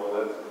permit it and all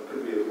that. It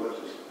could be as much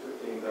as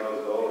 $15,000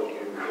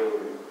 to move a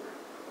building.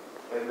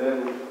 And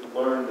then we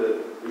learned that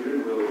we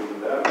didn't really do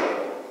that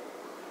well.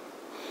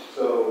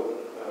 So,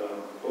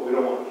 but we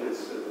don't want kids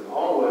sitting in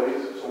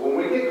hallways. So when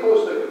we get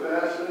close to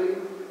capacity,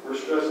 we're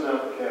stressing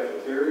out the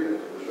cafeteria,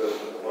 we're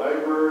stressing out the library.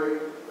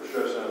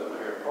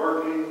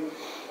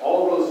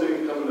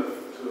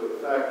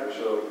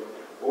 traffic. So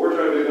what we're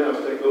trying to do now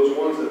is take those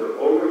ones that are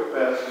over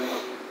capacity,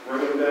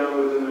 bring them down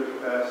within their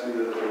capacity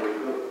that they were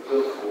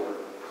built for,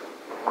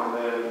 and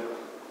then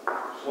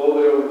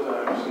slowly over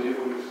time, see if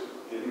we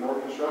get more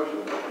construction.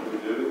 If we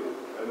do,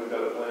 and we've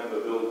got a plan to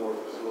build more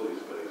facility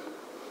space.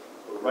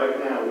 But right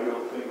now, we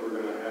don't think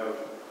we're going to have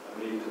a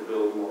need to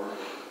build more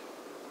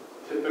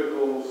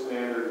typical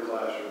standard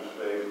classroom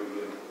space. We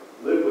can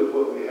live with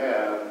what we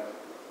have.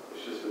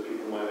 It's just that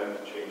people might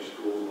have to change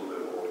schools a little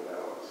bit more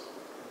balance.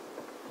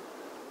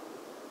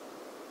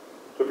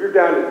 So if you're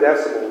down to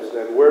decimals,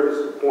 then where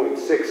does the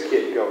 0.6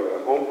 kid go,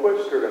 to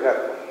Holmquist or to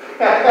Heflin?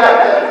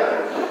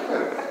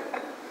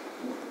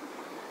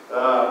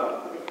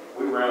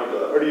 We round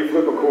up. Or do you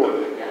flip a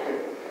coin?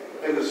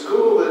 And the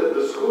school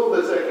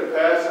that's at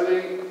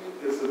capacity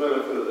gets the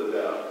benefit of the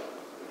doubt.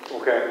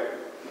 Okay.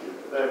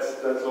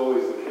 That's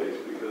always the case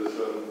because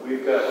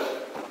we've got,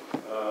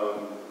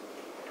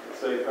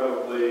 say,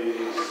 probably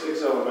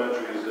 6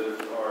 elementaries that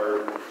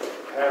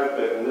have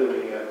been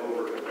living at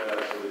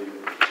overcapacity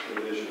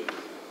conditions.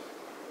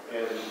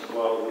 And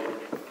well,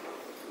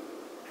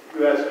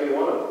 you ask any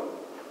one of them,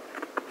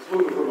 it's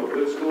moving from a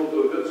good school to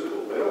a good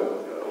school. They don't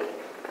want to go.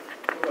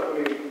 I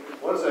mean,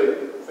 once a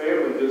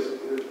family just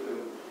is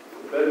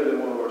embedded in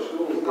one of our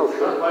schools,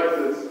 it's not like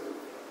it's,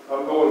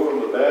 I'm going from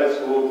the bad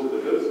school to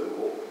the good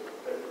school.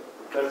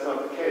 That's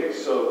not the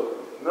case. So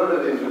none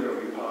of these are going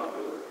to be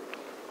popular.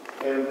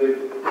 And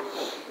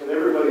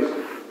everybody's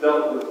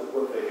dealt with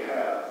what they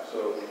have.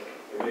 So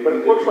maybe but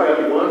it looks like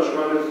lunch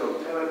running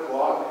from 10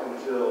 o'clock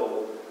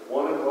until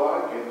 1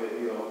 o'clock, and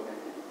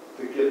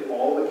to get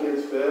all the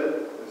kids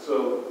fed. And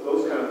so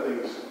those kind of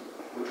things,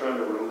 we're trying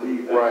to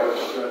relieve that kind of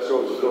stress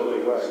on the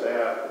building and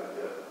staff.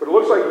 But it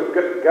looks like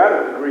you've got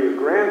a degree of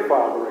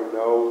grandfathering,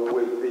 though,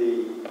 with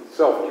the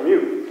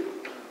self-commute.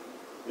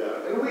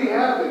 Yeah, and we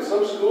have, in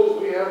some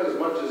schools, we have as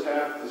much as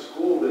half the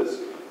school that's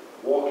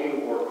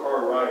walking or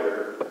car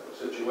rider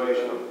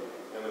situation.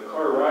 And the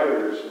car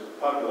riders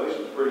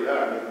population is pretty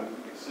high. I mean,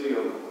 you can see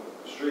on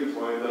the streets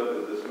lined up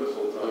at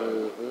dismissal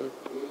time.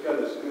 We've got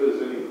as good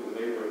as any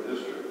neighboring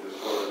district as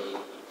far as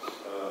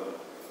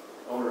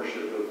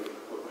ownership of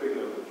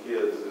picking up the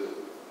kids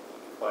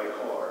by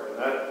car. And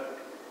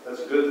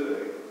that's a good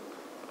thing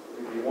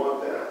if you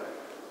want that.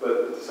 But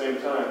at the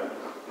same time,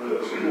 when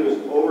the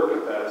school's over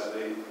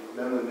capacity,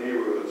 then the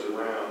neighborhoods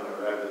around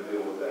are having to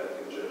deal with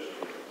that congestion.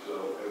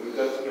 So, and we've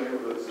got some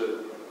neighborhoods that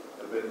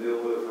have been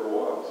dealing with it for a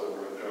while, so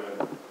we're going to try and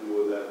deal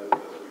with that as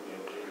best we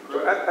can. So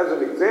as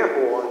an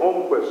example, on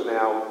Holmquist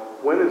now,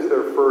 when is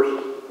their first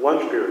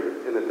lunch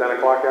period? In the 10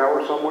 o'clock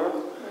hour somewhere?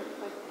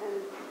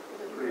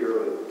 Pretty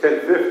early.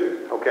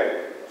 10:50,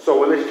 okay. So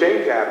when this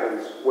change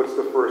happens, what's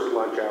the first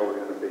lunch hour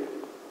going to be?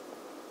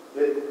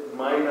 It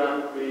might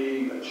not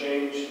be a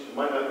change, it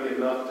might not be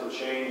enough to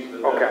change the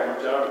lunch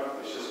hour.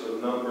 It's just the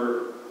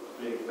number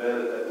being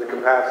fed at that time. The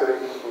capacity?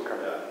 Okay.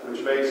 Yeah,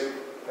 which makes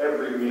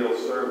every meal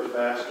served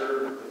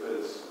faster if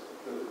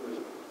the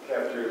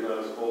cafeteria is not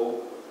as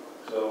full.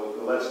 So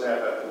the less staff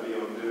have to be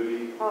on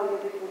duty. Oh,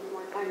 you're giving us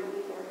more time to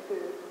eat their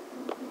food,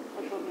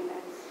 which will be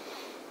nice.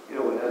 You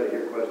know, Annette,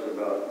 your question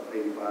about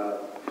 85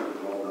 in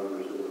raw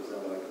numbers doesn't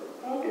sound like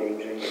a game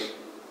changer.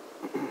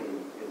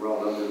 In raw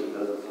numbers, it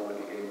doesn't sound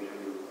like a game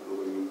changer. But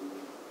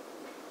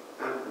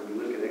when you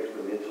look at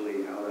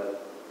exponentially how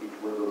that each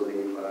one of those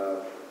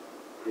 85,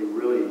 they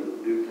really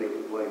do take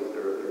the place.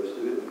 They're a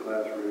student in the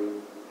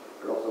classroom.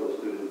 They're also a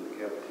student in the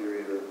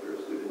cafeteria. They're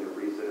a student at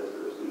recess.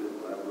 They're a student in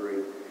the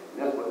library. And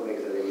that's what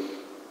makes that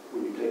 80.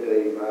 When you take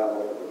that 85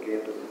 off of a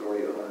campus that's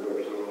already 100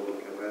 or so of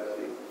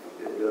capacity,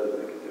 it does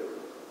make a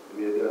difference. I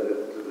mean, it does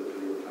it to the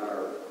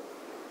entire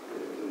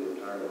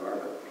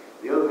environment.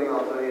 The other thing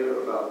I'll tell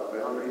you about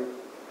boundaries,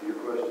 to your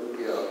question,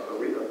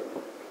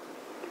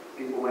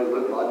 people may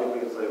look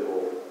logically and say,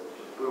 well,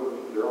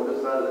 they're on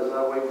this side of this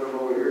highway, put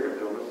them over here. If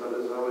they're on this side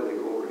of this highway, they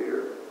go over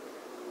here.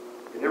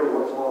 And every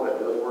once in a while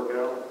that does work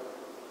out,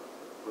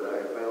 but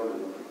I have found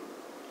in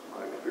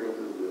my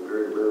experiences that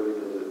very rarely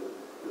does it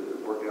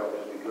work out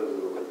just because of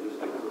the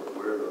logistics of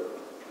where the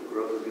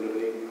growth is going to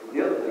be.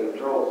 The other thing,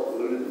 Charles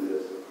alluded to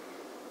this,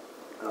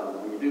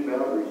 when you do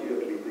boundaries, you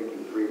have to be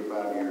thinking 3 to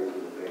 5 years in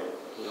advance,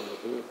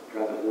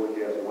 trying to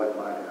forecast what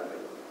might happen,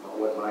 or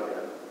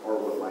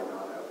what might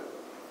not happen.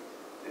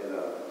 And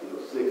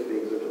 6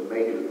 being such a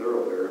major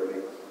thoroughfare, it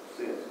makes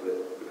sense, but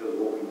because of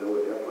what we know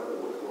at Heflin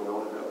and what's going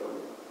on at Heflin.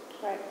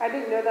 Right. I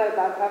didn't know that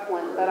about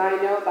Heflin, but I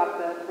know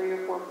about the 3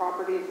 or 4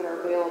 properties that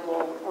are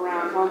available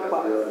around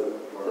Holmquist.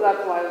 So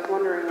that's why I was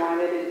wondering why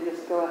they didn't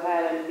just go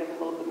ahead and give a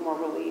little bit more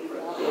relief.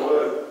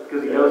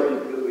 Because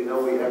we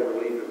know we have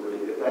relief.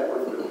 If that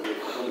were to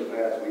come to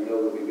pass, we know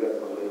that we've got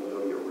some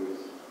availability of relief.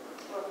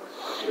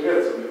 We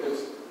had some,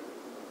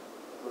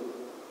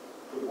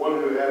 the one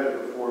who had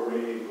it before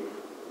me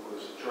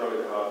was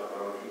Charlie Hoff. I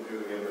don't know if you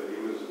knew him, but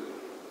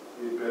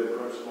he'd been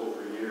principal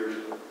for years,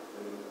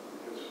 and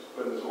it's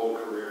been his whole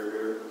career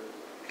here.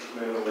 This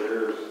man over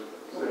here is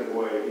the same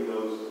way. He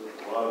knows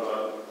a lot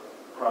about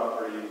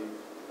property,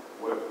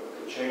 what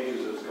the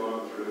changes it's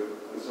gone through.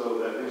 And so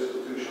that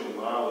institutional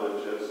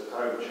knowledge, as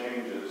time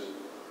changes,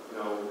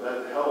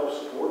 that helps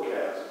forecast.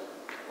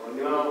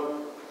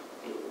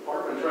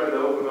 tried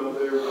to open up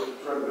there,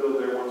 tried to build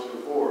there once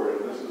before,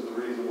 and this is the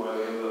reason why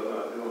they ended up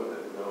not doing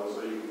it, you know, so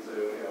you can say,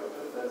 yeah,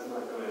 that's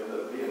not gonna end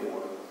up being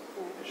one.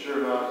 And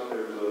sure enough,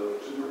 there's a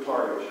super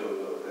Target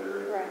shows up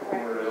there,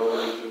 corner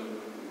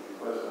Elevation,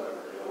 West Side,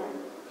 you know.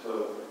 So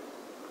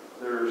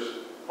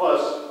there's,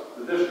 plus,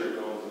 the district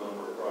owns a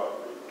number of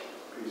property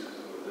pieces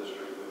in the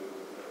district.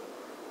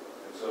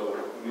 And so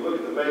when you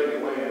look at the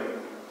vacant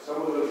land,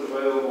 some of it's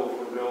available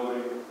for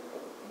building,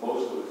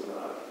 most of it's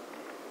not.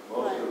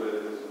 Most of it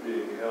is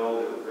being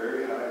held at a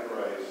very high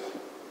price,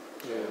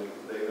 and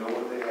they know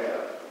what they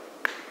have.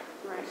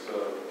 Right.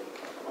 So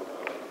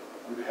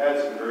we've had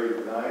some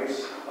very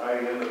nice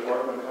high-end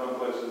apartment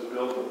complexes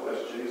built in the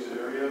West Chase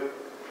area,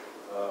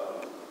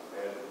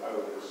 and I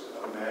would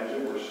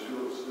imagine we're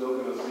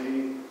still going to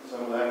see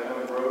some of that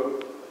kind of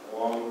growth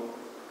along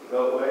the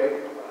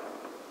Beltway.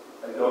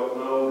 I don't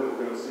know that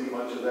we're going to see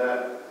much of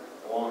that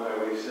along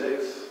Highway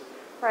 6.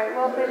 Right,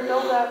 well, if they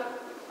build up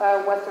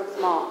Western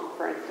Small,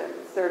 for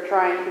instance, they're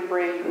trying to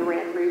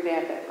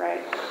revamp it,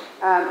 right?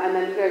 And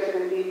then you guys are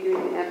going to be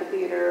doing the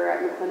amphitheater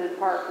at McLennan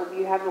Park. Well,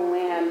 you have the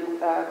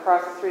land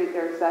across the street.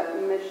 There's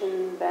that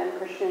Mission Bend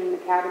Christian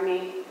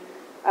Academy,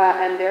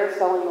 and they're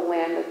selling the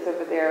land that's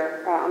over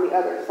there on the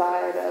other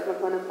side of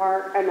McLennan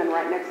Park. And then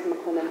right next to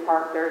McLennan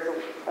Park, there's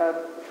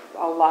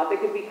a lot. They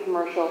could be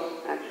commercial,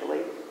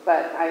 actually,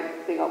 but I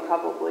think it'll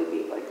probably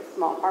be like a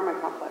small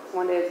apartment complex.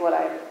 One day is what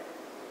I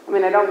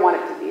mean, I don't want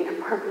it to be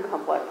an apartment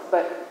complex,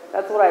 but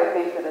that's what I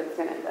think that it's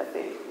going to end up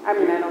being. I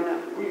mean, I don't know.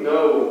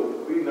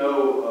 We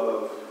know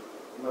of,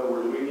 in other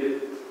words, we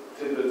get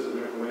tidbits of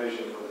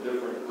information from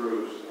different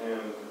groups,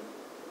 and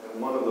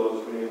one of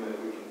those being that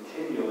we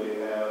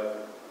continually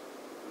have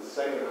the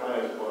second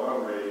highest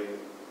bond rating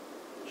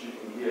that you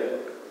can get.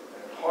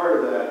 And part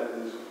of that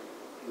is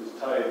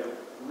tied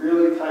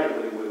really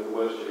tightly with the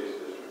West Chase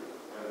District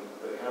and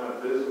the kind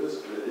of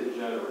business that it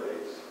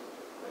generates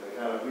and the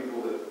kind of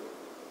people that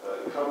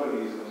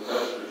companies and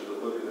investors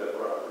that look at that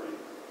property,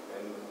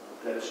 and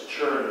that's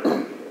churning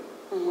again.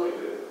 Like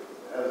it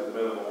hasn't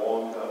been in a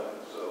long time,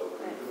 so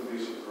there's going to be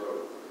some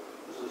growth.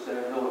 So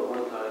Sam, I know at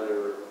one time they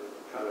were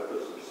trying to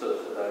put some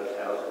subsidized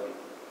housing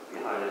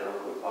behind an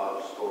Uncle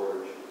Bob's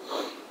storage.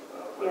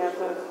 Yeah, that's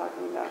what I was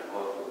talking about.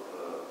 Off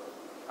of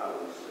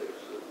Highway 6.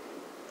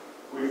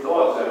 We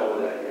thought that all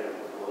one. that, yeah.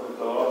 We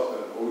thought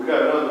that. Well, we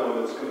got another one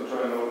that's going to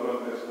try and open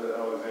up next to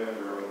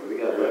Alexander. We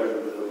got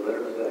letters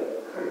today.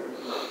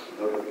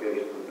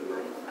 Notification from the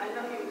room. I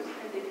know it was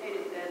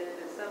indicated that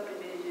the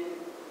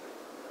subdivision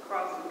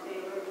across from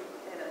Taylor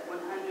had 100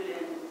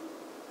 and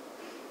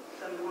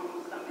some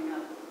homes coming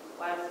up.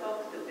 Well, I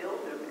spoke to the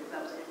builder because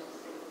I was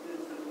interested in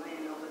some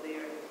land over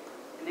there,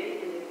 and they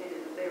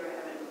indicated that they were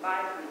having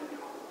 500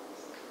 homes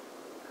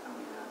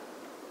coming up.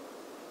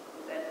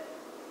 Is that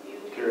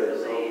huge piece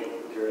of land?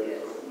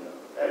 Yes.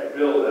 At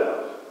build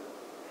out.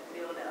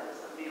 Build out,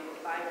 it's going to be over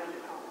 500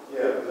 homes.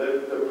 Yeah,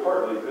 they're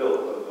partly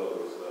built of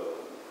those, though.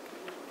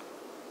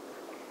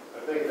 I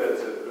think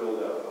that's it,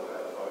 build out, they'll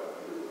have 500.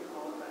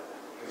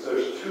 Because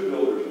there's two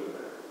builders in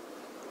there.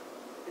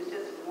 It's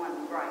just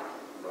one, right?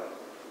 Right.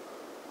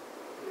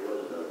 There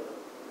was another.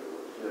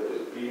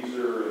 There's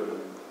Beezer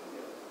and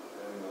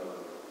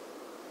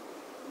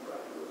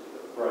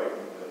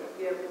Brighton.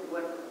 Yeah,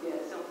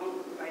 so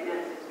right now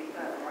it's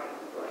because, right?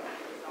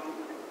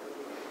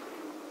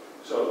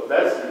 So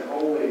that's the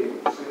only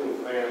single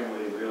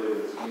family really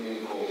that's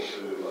meaningful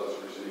to us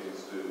receiving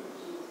students,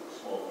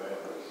 small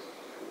families.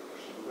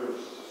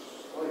 There's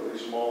slightly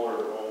smaller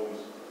homes,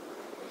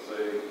 let's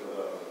say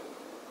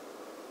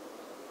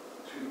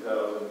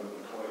 2,000,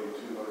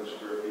 200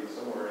 square feet,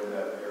 somewhere in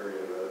that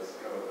area. That's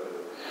kind of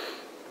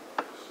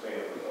the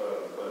standard.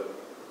 But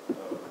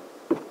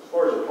as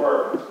far as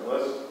apartments,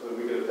 unless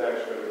we get a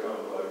tax credit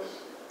complex,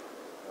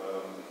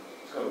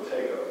 it's going to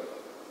take a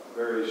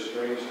very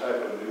strange type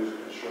of new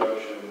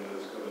construction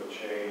that's going to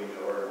change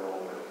our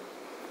enrollment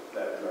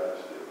that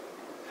drastic.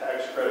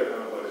 Tax credit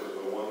complexes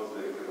are the ones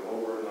that can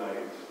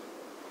overnight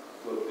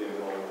flip the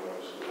enrollment of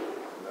a school.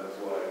 And that's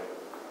why,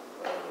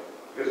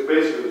 because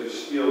basically it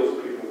just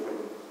steals people from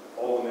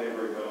all the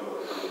neighboring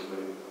complexes and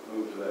they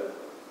move to that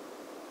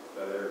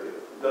area.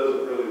 It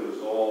doesn't really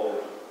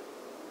resolve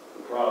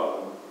the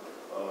problem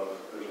of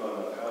there's not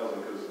enough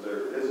housing because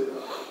there is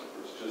enough.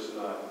 It's just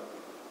not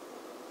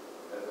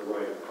at the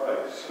right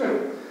price.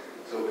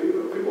 So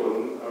people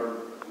are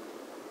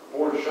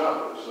born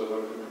shoppers. So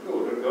people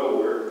are going to go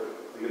where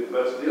they get the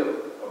best deal.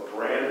 A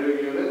brand new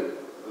unit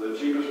for the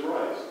cheapest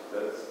price.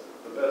 That's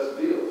the best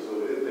deal. So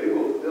they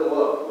will fill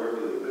up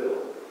wherever they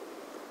build.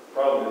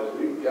 Problem is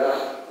we've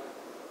got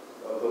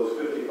of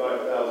those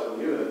 55,000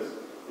 units.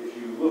 If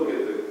you look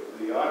at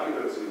the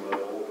occupancy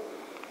level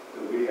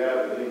that we have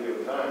at any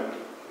given time,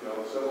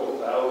 several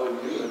thousand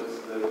units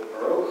that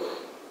are open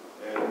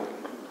and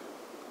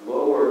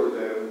lower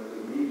than the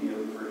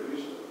median for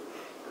Houston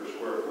per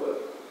square foot.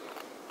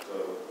 So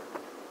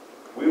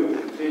we will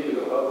continue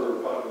to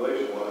hover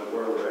population-wise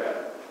where we're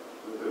at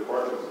with the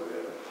apartments that we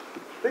have.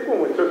 I think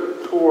when we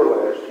took the tour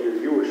last year,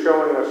 you were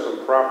showing us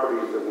some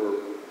properties that were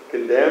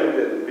condemned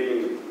and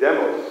being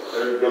demoed.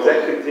 Is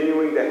that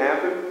continuing to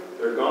happen?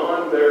 They're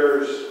gone.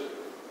 There's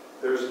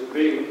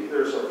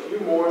a few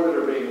more that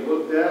are being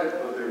looked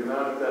at, but they're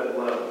not at that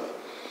level.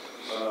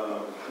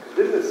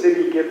 Didn't the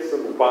city get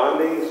some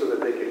bonding so that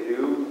they could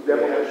do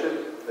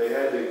demolition? They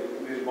had to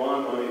use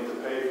bond money to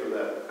pay for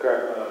that.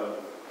 Correct.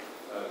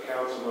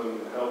 Councilman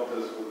helped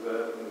us with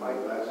that. Mike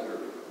Lassiter.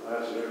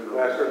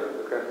 Lassiter.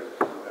 Okay.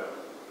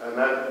 Yeah. And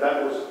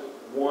that was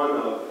one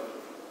of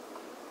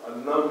a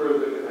number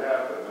that could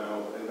happen. Now,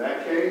 in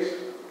that case,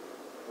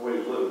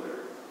 nobody's living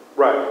there.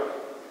 Right.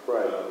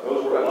 Right.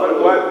 Those were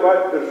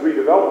But there's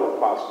redevelopment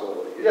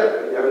possibility. Yeah.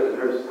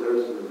 There's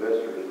some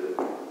investors that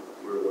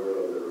we're aware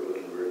of that are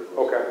looking very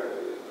close. Okay.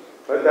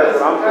 But that's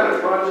the kind of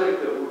project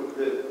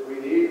that we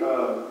need.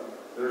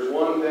 There's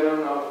one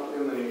down off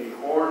in the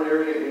Horn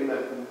area in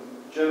that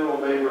general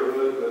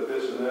neighborhood, that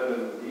this and that,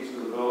 and east of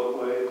the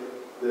Beltway,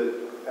 that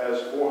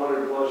has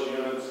 400 plus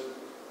units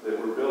that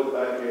were built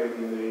back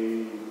in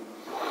the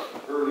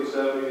early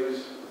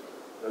 70s,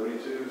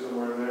 72,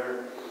 somewhere in there.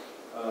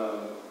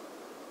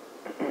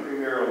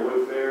 Premier on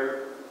Wood Fair,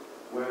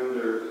 when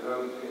they're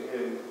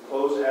in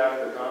close half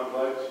the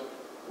complex,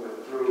 went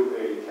through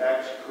a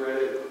tax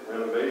credit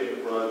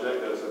renovation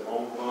project. That's a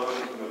home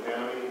fund from the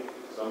county,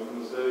 some from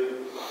the city.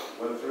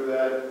 Went through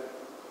that.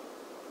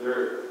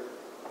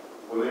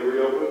 When they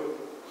reopened,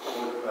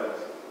 full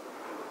capacity.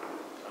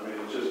 I mean,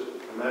 it's just,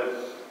 and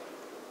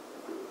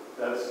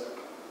that's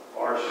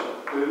our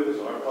students,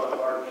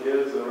 our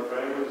kids, and our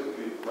families would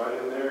be right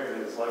in there,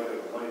 and it's like a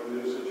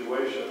new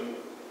situation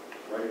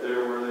right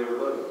there where they were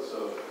living. So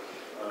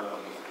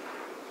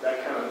that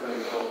kind of thing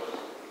helps.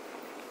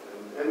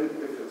 And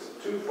if it's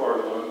too far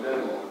along,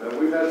 then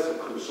we've had some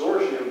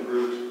consortium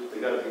groups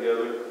that got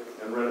together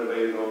and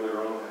renovated on their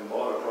own and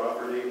bought a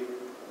property.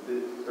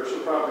 There's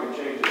some property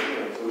changing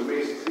hands, so we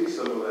may see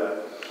some of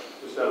that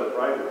just out of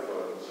private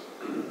funds.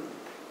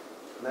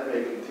 And that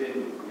may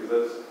continue, because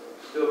that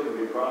still can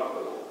be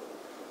profitable,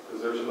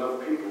 because there's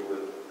enough people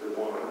that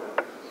want to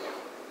rent.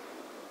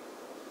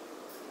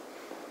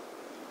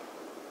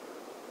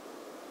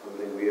 One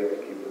thing we have to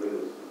keep doing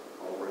is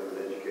offering an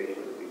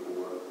education to people,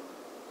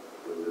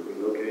 whether they're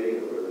relocating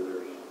or whether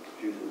they're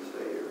choosing to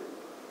stay here.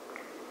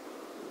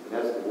 And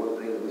that's the one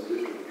thing that this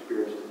district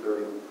experienced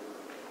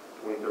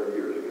 20, 30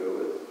 years ago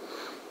is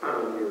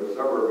when you're in a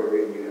suburb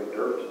area and you have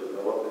dirt to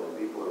develop and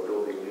people are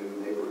building new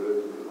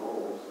neighborhoods and new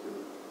homes,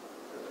 and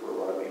that's where a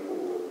lot of people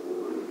will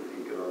move if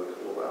the economics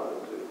will allow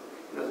them to.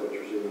 And that's what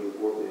you're seeing in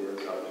Fort Lee and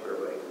South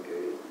Fairbanks and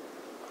Katy.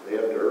 They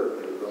have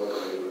dirt, they develop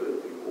a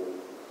neighborhood, people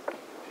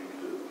choose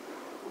to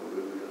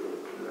move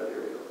to that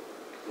area.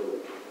 So,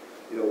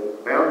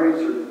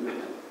 boundaries are,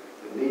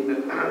 and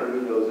Nina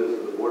knows this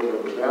as a board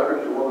member,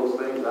 boundaries are one of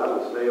those things I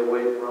would stay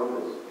away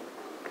from.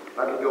 If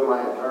I could go my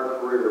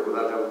entire career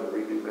without having to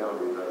redo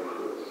boundaries, I would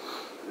do it.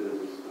 It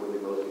is one of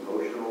the most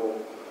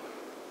emotional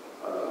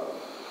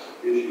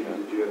issues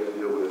that you have to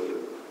deal with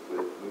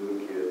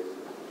moving kids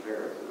and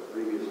parents. In a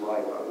previous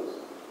life, I was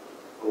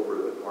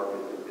over at the department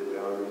that did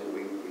boundaries, and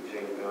we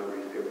changed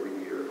boundaries every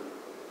year.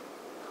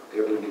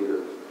 Every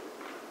year.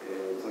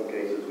 And in some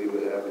cases, we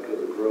would have,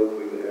 because of growth,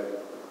 we would have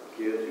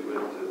kids who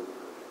went to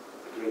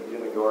between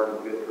kindergarten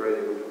and 5th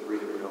grade, they went to 3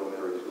 different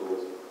elementary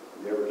schools,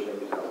 never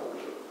changed houses.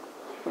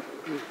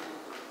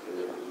 And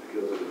it was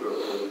because of the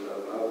growth.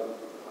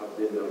 I've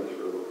been down this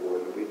road before,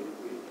 and we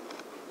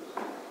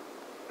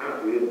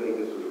didn't think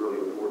this was really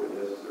important and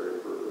necessary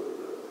for the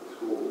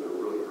schools that are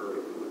really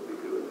hurting. We wouldn't be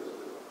doing this.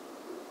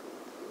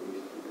 It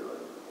needs to be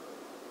done.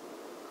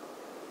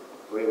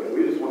 So anyway, we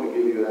just want to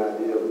give you an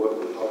idea of what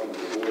we're talking to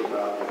the board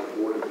about, what the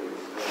board is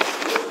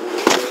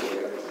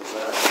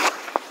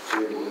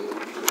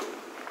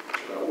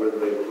about whether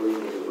they approve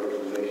of the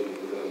recommendations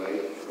we're going to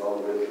make. All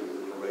of this is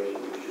information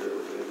we share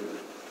with them.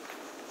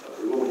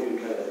 We want you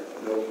to kind of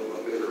know from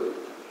a bigger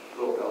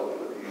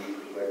Philadelphia view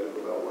perspective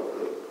about what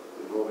the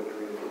enrollment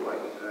trends are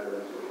like, the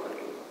patterns are like,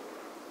 and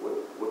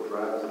what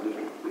drives the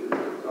district to do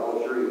this.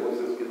 I'll assure you, once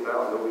this gets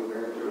out, there'll be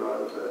parents who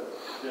are upset.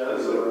 Yeah,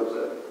 that's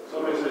upset.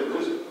 Somebody said,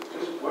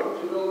 just why don't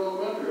you build an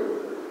elementary over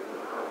there?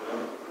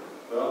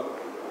 Well,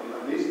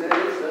 these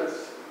days,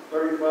 that's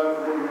 $35,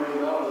 $40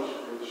 million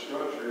for the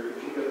structure. If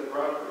you get the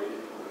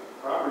property's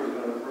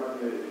going to run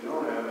you if you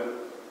don't have it.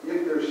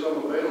 If there's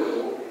some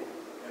available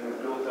in a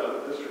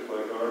built-out district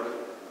like ours,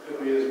 it could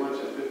be as much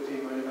as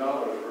 $15 million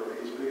for a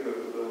piece big enough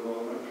to build an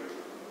elementary.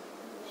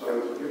 So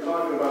you're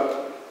talking about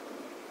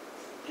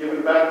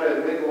giving back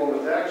that nickel on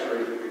the tax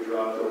rate that we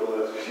dropped over the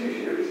last few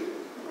years.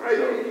 Right,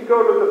 so, you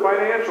go to the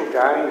financial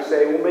guy and you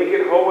say, we'll make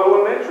it Ho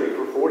Elementary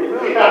for $40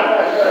 million.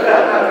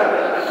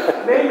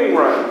 Naming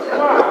rights,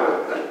 come on.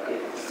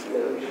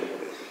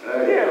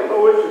 Yeah,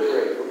 low interest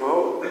rate from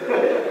Ho.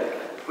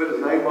 Put his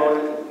name on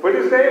it. Put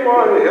his name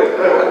on it, he'll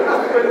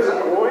spend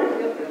some coin.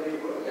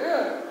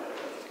 Yeah.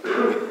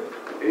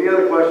 Any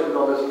other questions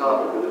on this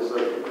topic or this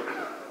subject?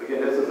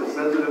 Again, this is a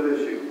sensitive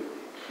issue.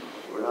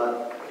 We're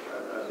not,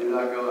 I did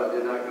not go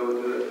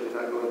into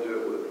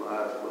it with my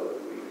eyes closed.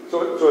 So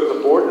it's a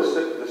board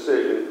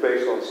decision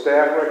based on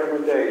staff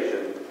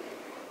recommendation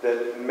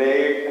that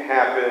may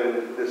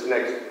happen this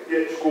next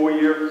school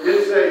year?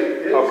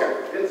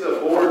 It's a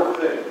board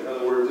thing. In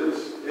other words,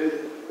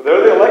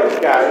 They're the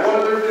elected guys. it's one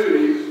of their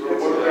duties, or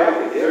It's one of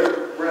exactly, their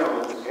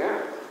realms.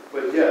 Yeah.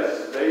 But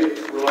yes, they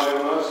rely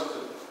on us to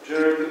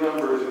generate the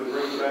numbers and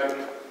bring back,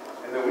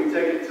 and then we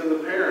take it to the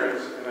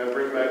parents, and I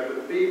bring back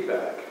the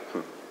feedback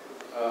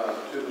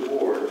to the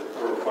board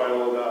for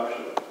final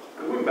adoption.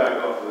 Because we can back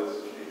off of this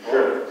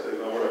and say,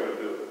 no, we're not going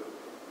to do it.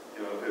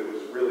 You know, if it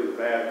was really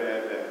bad,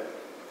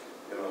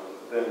 you know,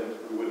 then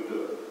we wouldn't do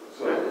it.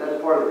 So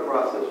That's part of the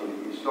process.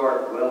 You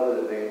start well in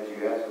advance. You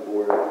ask the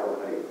board,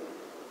 hey,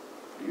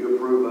 do you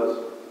approve us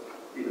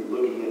even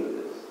looking into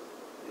this?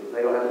 If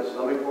they don't have the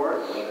stomach for it,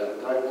 they don't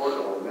have the appetite for it,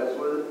 don't want to mess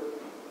with it,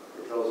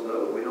 they tell us no,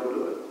 we don't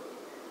do it.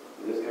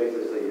 In this case,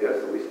 they say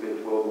yes, and we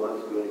spend 12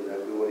 months doing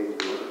exactly what he's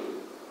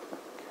doing.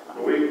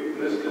 in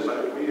this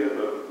district, we have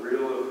a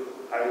real,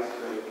 I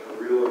think, a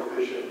real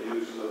efficient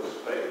use of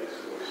space.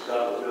 We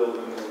stop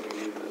building when we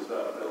need to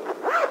stop building.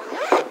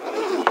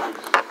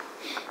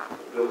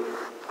 Built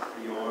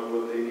beyond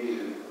what they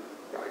needed.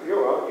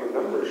 Your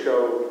numbers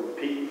show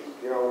peaked,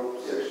 6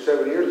 or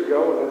 7 years ago,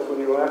 and that's when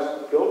your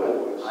last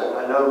building was.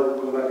 I know,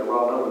 going back to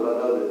raw numbers, I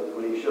know that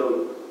when he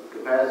showed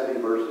capacity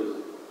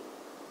versus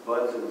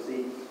butts and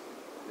seats,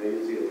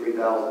 you see a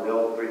 3,000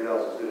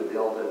 student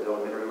delta at the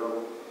elementary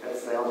level. That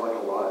sounds like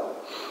a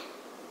lot.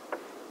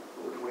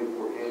 Over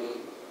 24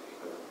 campuses,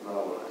 that's not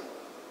a lot.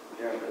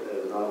 Yeah. That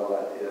is not a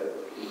lot.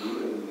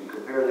 You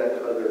compare that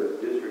to other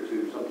districts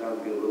who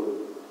sometimes get a little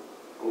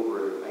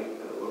over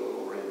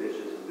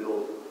ambitious and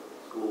build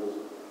schools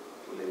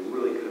when they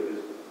really could have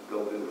just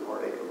gone through the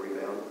heartache of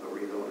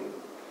rezoning.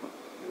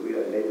 We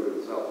had a neighborhood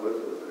in Southwest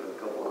that had a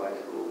couple of high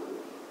schools that,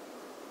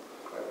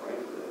 quite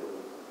frankly, they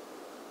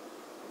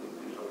need to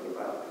do something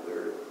about it.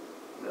 They're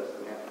less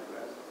than half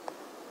capacity.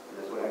 And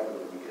that's what happens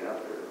when you get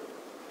out there.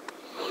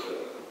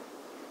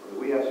 But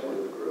we have some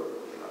room to grow.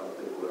 I don't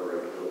think we'll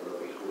ever build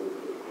another school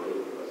to grow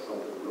unless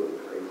something really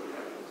crazy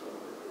happens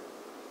somewhere.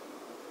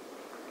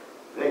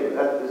 Anyway,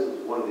 this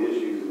is one of the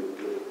issues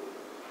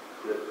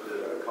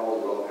that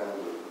causes all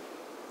kinds of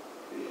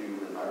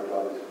issues, and our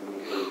job is to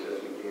communicate as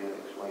best we can,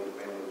 explain to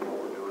families what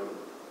we're doing.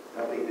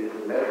 I think the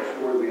message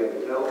story we have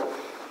to tell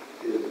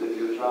is if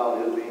your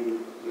child is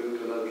being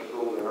moved to another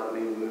school, they're not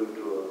being moved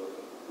to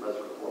a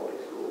lesser quality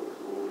school.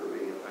 Schools are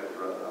being impacted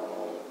right now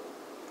all.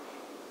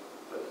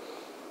 But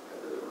that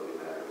doesn't really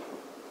matter.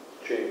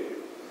 Change.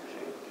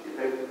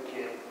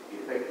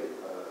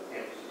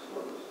 Campuses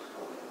was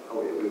coming.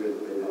 Oh, yeah,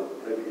 they've been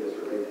yes,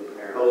 sir.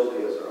 Those,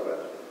 yes,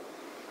 sir.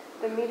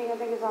 The meeting, I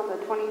think, is on the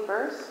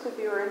 21st, if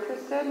you were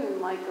interested in,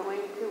 going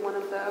to one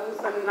of those.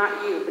 I mean,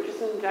 not you, but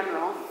just in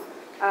general.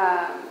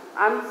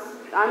 I'm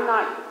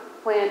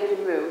not planning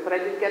to move, but I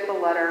did get the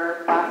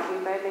letter last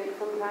week, I think,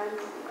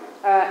 sometimes.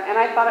 And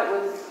I thought it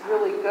was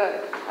really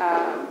good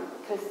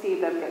to see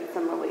them get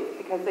some relief,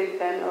 because they've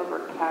been over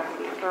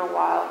capacity for a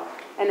while.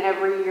 And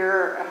every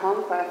year, a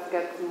home class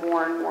gets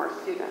more and more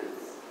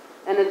students.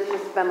 And it's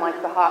just been like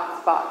the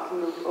hot spot to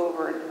move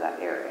over into that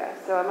area.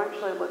 So I'm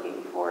actually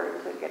looking forward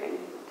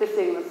to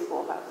seeing the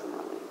school have some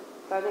relief.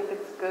 So I think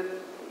it's good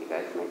that you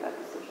guys made that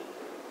decision.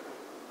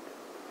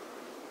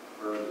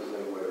 Earn the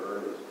same way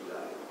earn is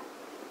done.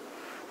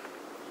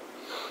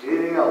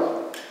 Anything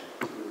else?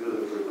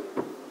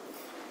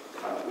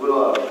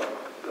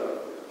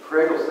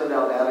 Craig will send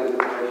out Natalie's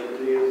information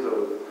to you, so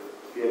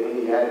if you have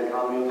any added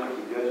comments or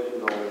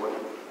suggestions on what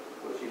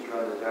she's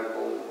trying to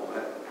tackle on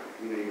that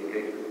community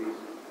engagement piece,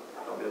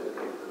 don't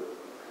hesitate to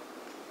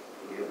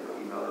give her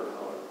an email or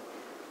call.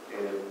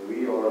 And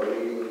we are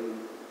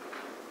meeting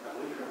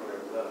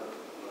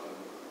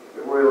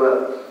February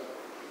 11th.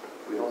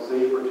 We don't see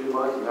you for 2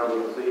 months, and now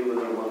we're going to see you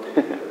within a month.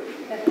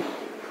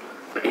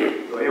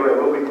 So anyway,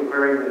 we'll be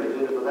preparing the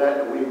agenda for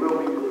that, and we will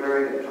be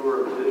preparing a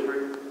tour of the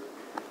district.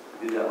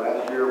 We did that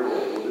last year.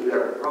 We'll do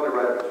that probably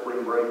right after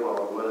spring break while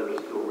the weather is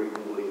still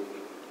reasonably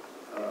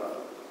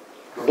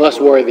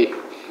Busworthy.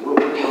 We'll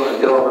put you on a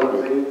yellow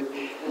limousine.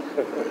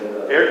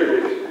 Air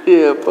conditioning.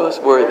 Yeah,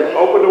 busworthy.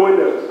 Open the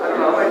windows. I don't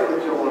know, I might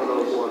put you on one of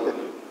those ones.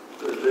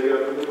 Dig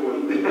up a new one.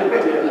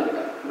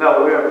 No,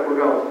 we're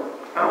going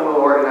to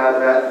organize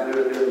that and do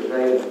it during the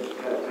day and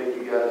kind of take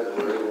you guys to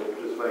where we'll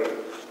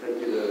take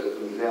you to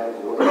some examples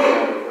of what's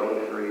happening in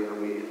elementary,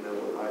 intermediate,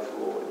 middle, and high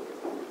school, and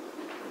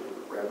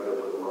wrap it up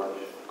with a lunch.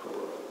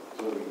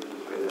 So we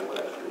participated in that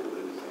last year, we'll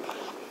do the same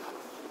thing.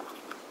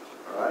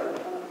 All right?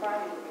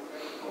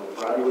 On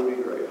Friday would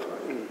be great, all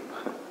right?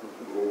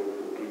 We'll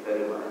keep that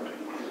in mind.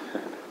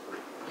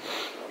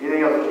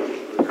 Anything else?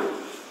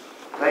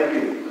 Thank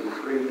you for the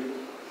 3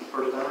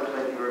 first-timers.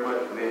 Thank you very much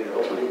for being here.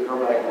 Hopefully you can come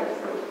back next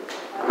time.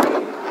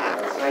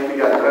 Thank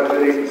you guys. Have a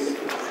good evening.